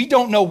is we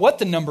don't know what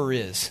the number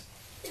is.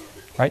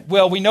 Right?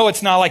 Well, we know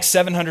it's not like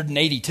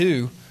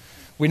 782.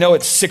 We know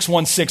it's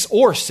 616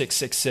 or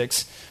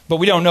 666. But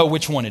we don't know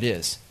which one it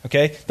is.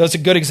 Okay, that's a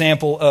good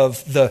example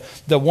of the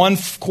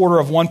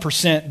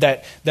 0.25%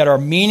 that are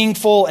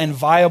meaningful and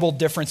viable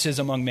differences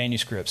among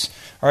manuscripts.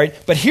 All right,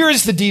 but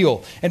here's the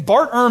deal. And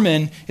Bart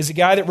Ehrman is a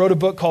guy that wrote a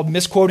book called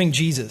Misquoting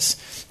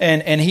Jesus,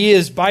 and he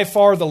is by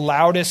far the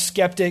loudest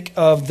skeptic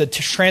of the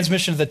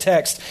transmission of the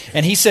text.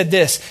 And he said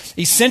this: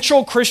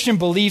 essential Christian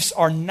beliefs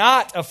are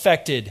not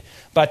affected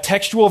by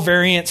textual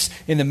variants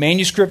in the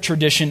manuscript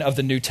tradition of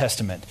the New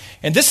Testament.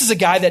 And this is a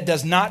guy that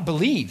does not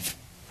believe.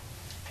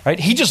 Right?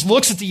 He just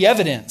looks at the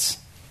evidence.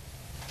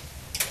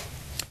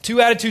 Two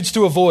attitudes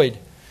to avoid.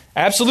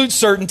 Absolute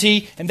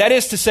certainty, and that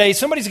is to say,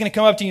 somebody's going to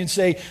come up to you and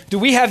say, do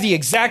we have the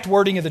exact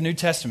wording of the New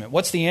Testament?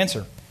 What's the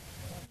answer?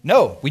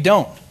 No, we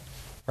don't.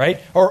 Right?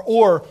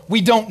 Or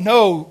we don't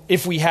know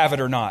if we have it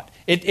or not.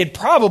 It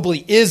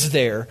probably is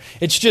there.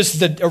 It's just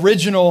the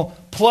original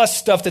plus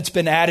stuff that's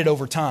been added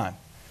over time.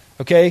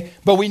 Okay?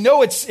 But we know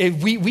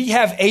we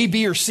have A,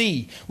 B, or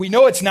C. We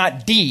know it's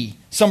not D,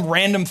 some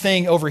random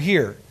thing over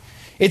here.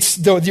 It's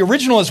the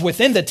original is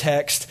within the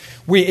text.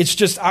 It's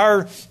just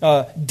our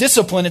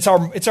discipline. It's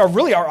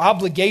our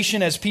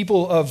obligation as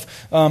people of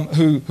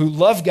who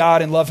love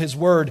God and love His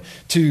Word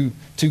to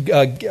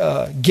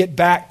get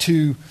back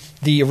to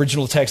the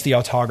original text, the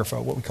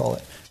autographa, what we call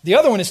it. The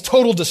other one is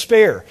total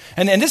despair,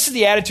 and this is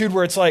the attitude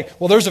where it's like,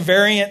 well, there's a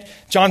variant.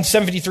 John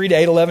 7:53 to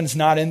 8:11 is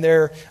not in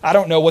there. I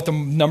don't know what the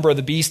number of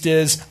the beast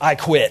is. I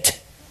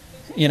quit.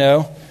 You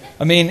know,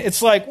 I mean,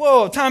 it's like,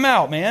 whoa, time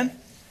out, man.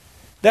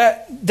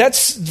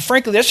 That's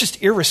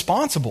just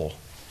irresponsible.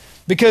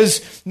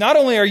 Because not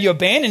only are you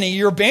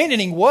you're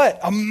abandoning what?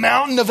 A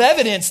mountain of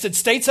evidence that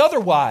states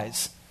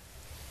otherwise.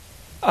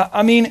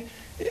 And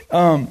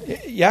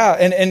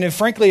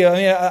frankly,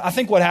 I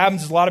think what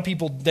happens is a lot of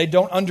people, they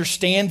don't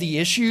understand the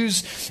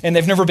issues, and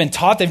they've never been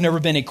taught, they've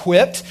never been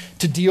equipped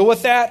to deal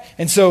with that.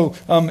 And so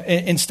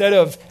instead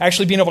of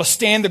actually being able to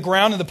stand the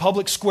ground in the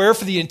public square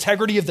for the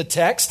integrity of the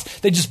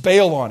text, they just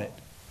bail on it.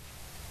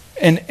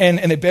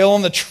 And they bail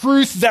on the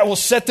truth that will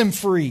set them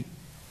free.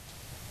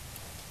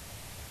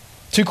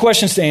 Two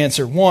questions to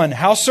answer. One,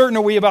 how certain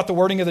are we about the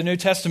wording of the New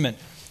Testament?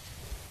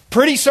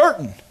 Pretty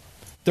certain.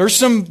 There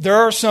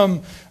are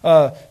some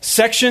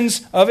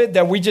sections of it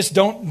that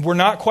we're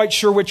not quite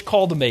sure which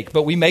call to make,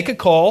 but we make a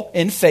call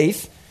in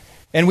faith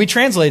and we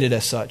translate it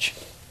as such.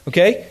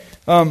 Okay?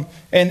 And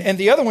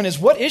the other one is,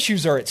 what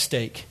issues are at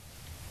stake?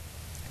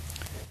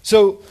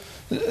 So,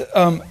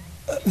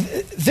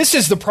 this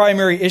is the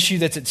primary issue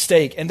that's at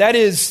stake, and that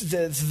is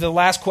the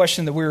last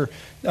question that we're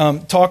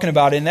talking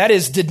about, and that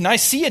is, did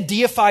Nicaea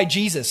deify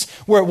Jesus,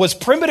 where it was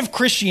primitive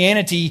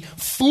Christianity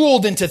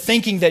fooled into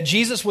thinking that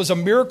Jesus was a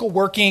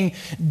miracle-working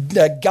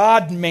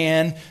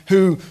God-man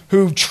who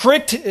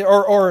tricked,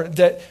 or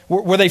that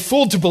were they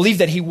fooled to believe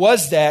that he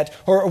was that,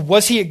 or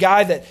was he a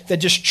guy that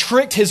just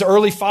tricked his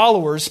early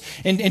followers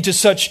into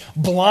such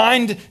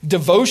blind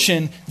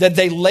devotion that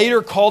they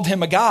later called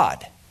him a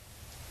god?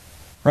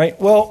 Right?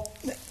 Well,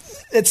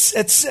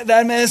 it's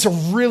a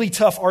really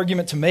tough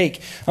argument to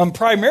make,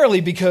 primarily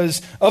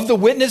because of the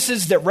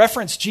witnesses that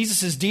reference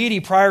Jesus'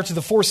 deity prior to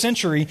the 4th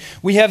century.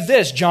 We have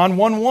this, John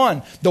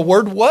 1:1, the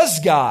Word was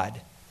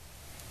God.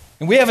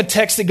 And we have a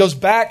text that goes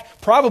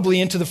back probably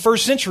into the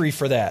 1st century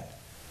for that.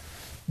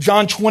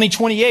 John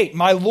 20:28,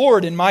 my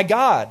Lord and my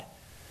God.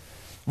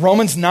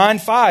 Romans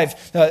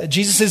 9:5,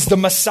 Jesus is the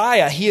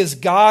Messiah. He is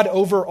God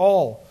over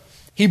all.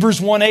 Hebrews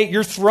 1:8,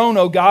 your throne,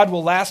 O God,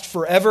 will last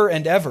forever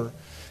and ever.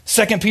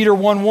 2 Peter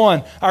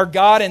 1:1, our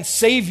God and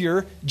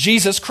Savior,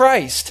 Jesus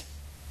Christ.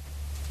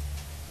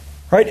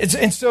 Right?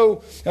 And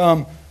so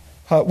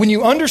when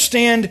you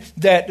understand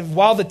that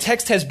while the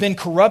text has been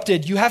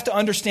corrupted, you have to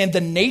understand the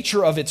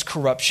nature of its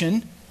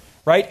corruption.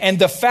 right? And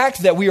the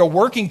fact that we are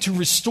working to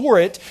restore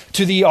it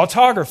to the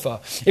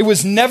autographa. There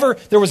was never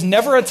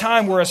a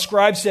time where a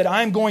scribe said,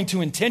 I'm going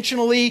to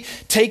intentionally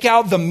take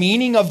out the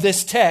meaning of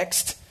this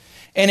text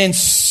and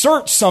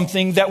insert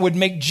something that would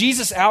make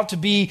Jesus out to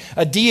be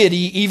a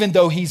deity even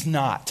though he's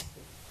not.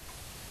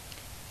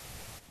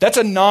 That's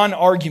a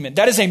non-argument.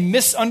 That is a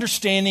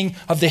misunderstanding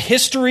of the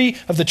history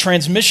of the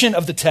transmission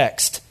of the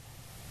text.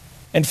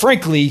 And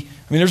frankly,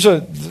 I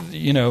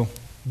mean,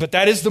 but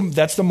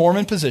that's the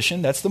Mormon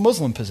position. That's the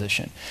Muslim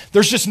position.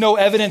 There's just no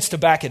evidence to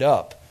back it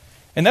up.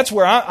 And that's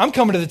where I'm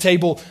coming to the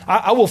table.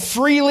 I will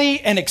freely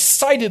and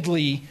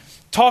excitedly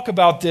talk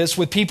about this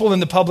with people in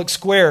the public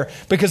square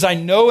because I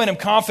know and am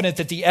confident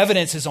that the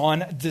evidence is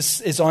on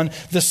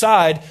the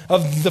side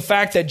of the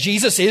fact that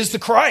Jesus is the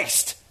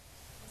Christ,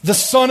 the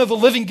Son of the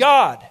living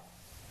God.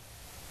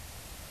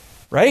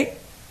 Right?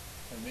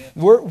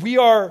 We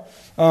are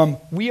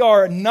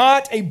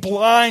not a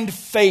blind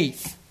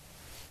faith.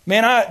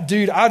 Man,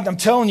 I'm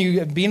telling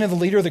you, being the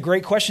leader of the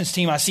Great Questions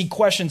team, I see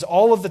questions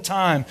all of the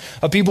time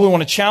of people who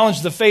want to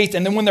challenge the faith,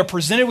 and then when they're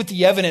presented with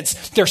the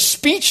evidence, they're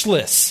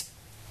speechless.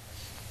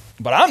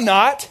 But I'm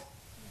not.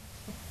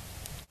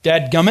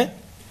 Dadgummit.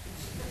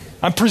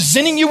 I'm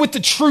presenting you with the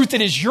truth.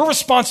 It is your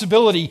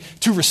responsibility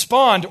to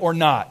respond or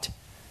not.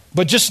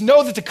 But just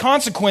know that the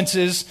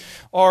consequences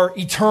are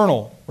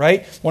eternal,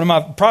 right? One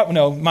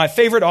of my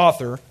favorite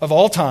author of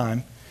all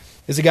time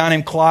is a guy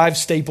named Clive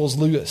Staples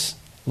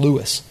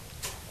Lewis.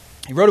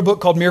 He wrote a book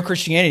called Mere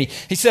Christianity.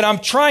 He said, I'm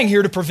trying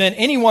here to prevent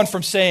anyone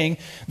from saying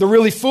the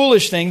really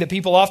foolish thing that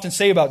people often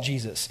say about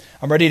Jesus.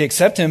 I'm ready to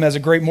accept him as a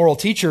great moral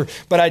teacher,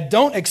 but I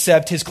don't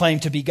accept his claim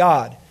to be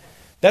God.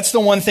 That's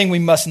the one thing we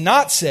must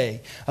not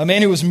say. A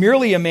man who was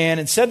merely a man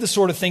and said the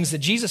sort of things that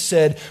Jesus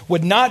said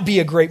would not be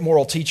a great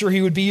moral teacher.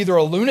 He would be either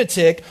a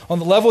lunatic on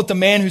the level with the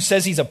man who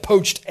says he's a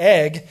poached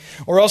egg,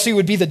 or else he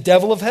would be the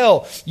devil of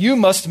hell. You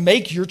must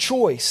make your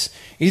choice.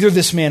 Either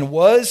this man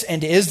was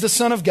and is the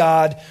Son of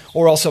God,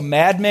 or else a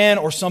madman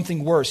or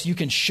something worse. You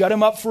can shut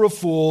him up for a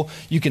fool,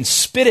 you can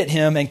spit at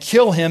him and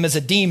kill him as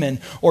a demon,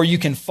 or you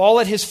can fall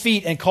at his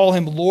feet and call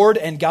him Lord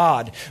and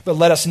God. But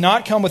let us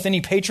not come with any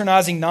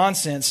patronizing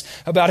nonsense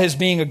about his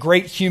being a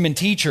great human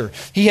teacher.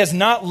 He has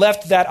not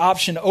left that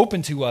option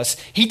open to us.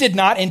 He did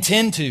not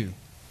intend to.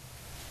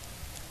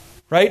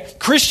 Right?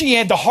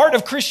 The heart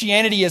of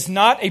Christianity is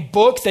not a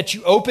book that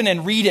you open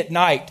and read at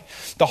night.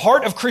 The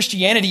heart of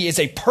Christianity is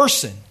a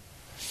person.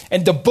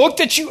 And the book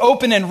that you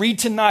open and read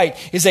tonight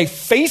is a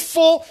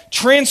faithful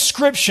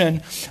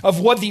transcription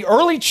of what the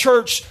early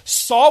church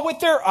saw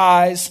with their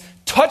eyes,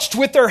 touched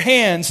with their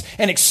hands,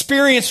 and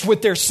experienced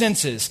with their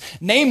senses.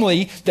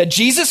 Namely, that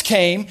Jesus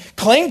came,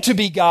 claimed to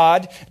be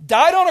God,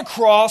 died on a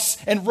cross,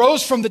 and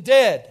rose from the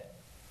dead.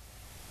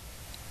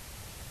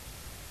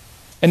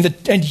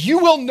 And you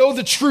will know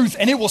the truth,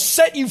 and it will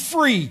set you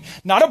free.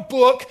 Not a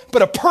book,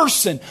 but a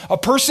person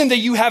that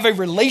you have a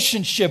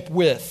relationship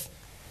with.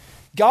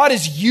 God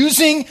is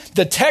using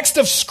the text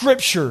of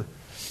Scripture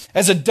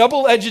as a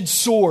double-edged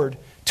sword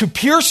to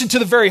pierce into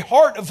the very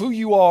heart of who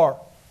you are.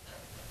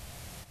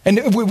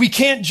 And we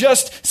can't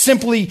just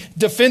simply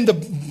defend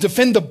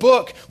the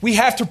book. We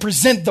have to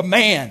present the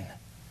man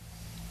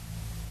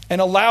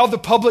and allow the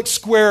public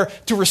square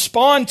to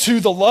respond to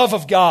the love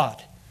of God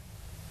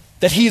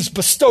that he has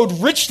bestowed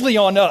richly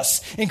on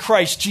us in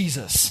Christ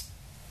Jesus.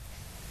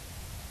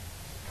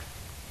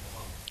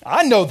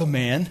 I know the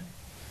man.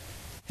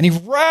 And he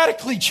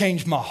radically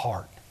changed my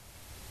heart.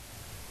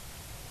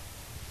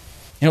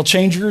 And he'll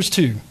change yours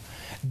too.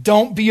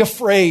 Don't be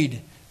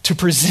afraid to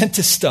present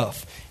this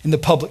stuff in the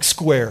public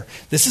square.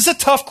 This is a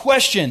tough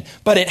question,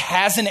 but it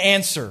has an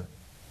answer.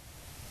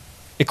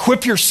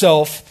 Equip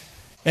yourself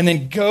and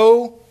then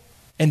go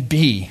and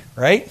be,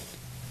 right?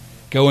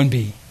 Go and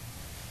be.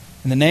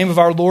 In the name of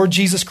our Lord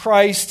Jesus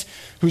Christ,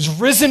 who's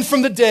risen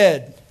from the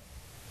dead,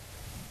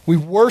 we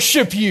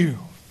worship you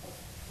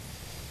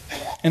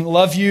and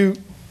love you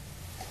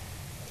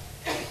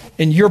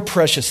in your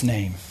precious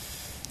name.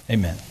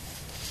 Amen.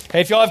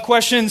 Hey, if y'all have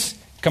questions,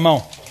 come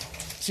on.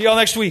 See y'all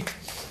next week.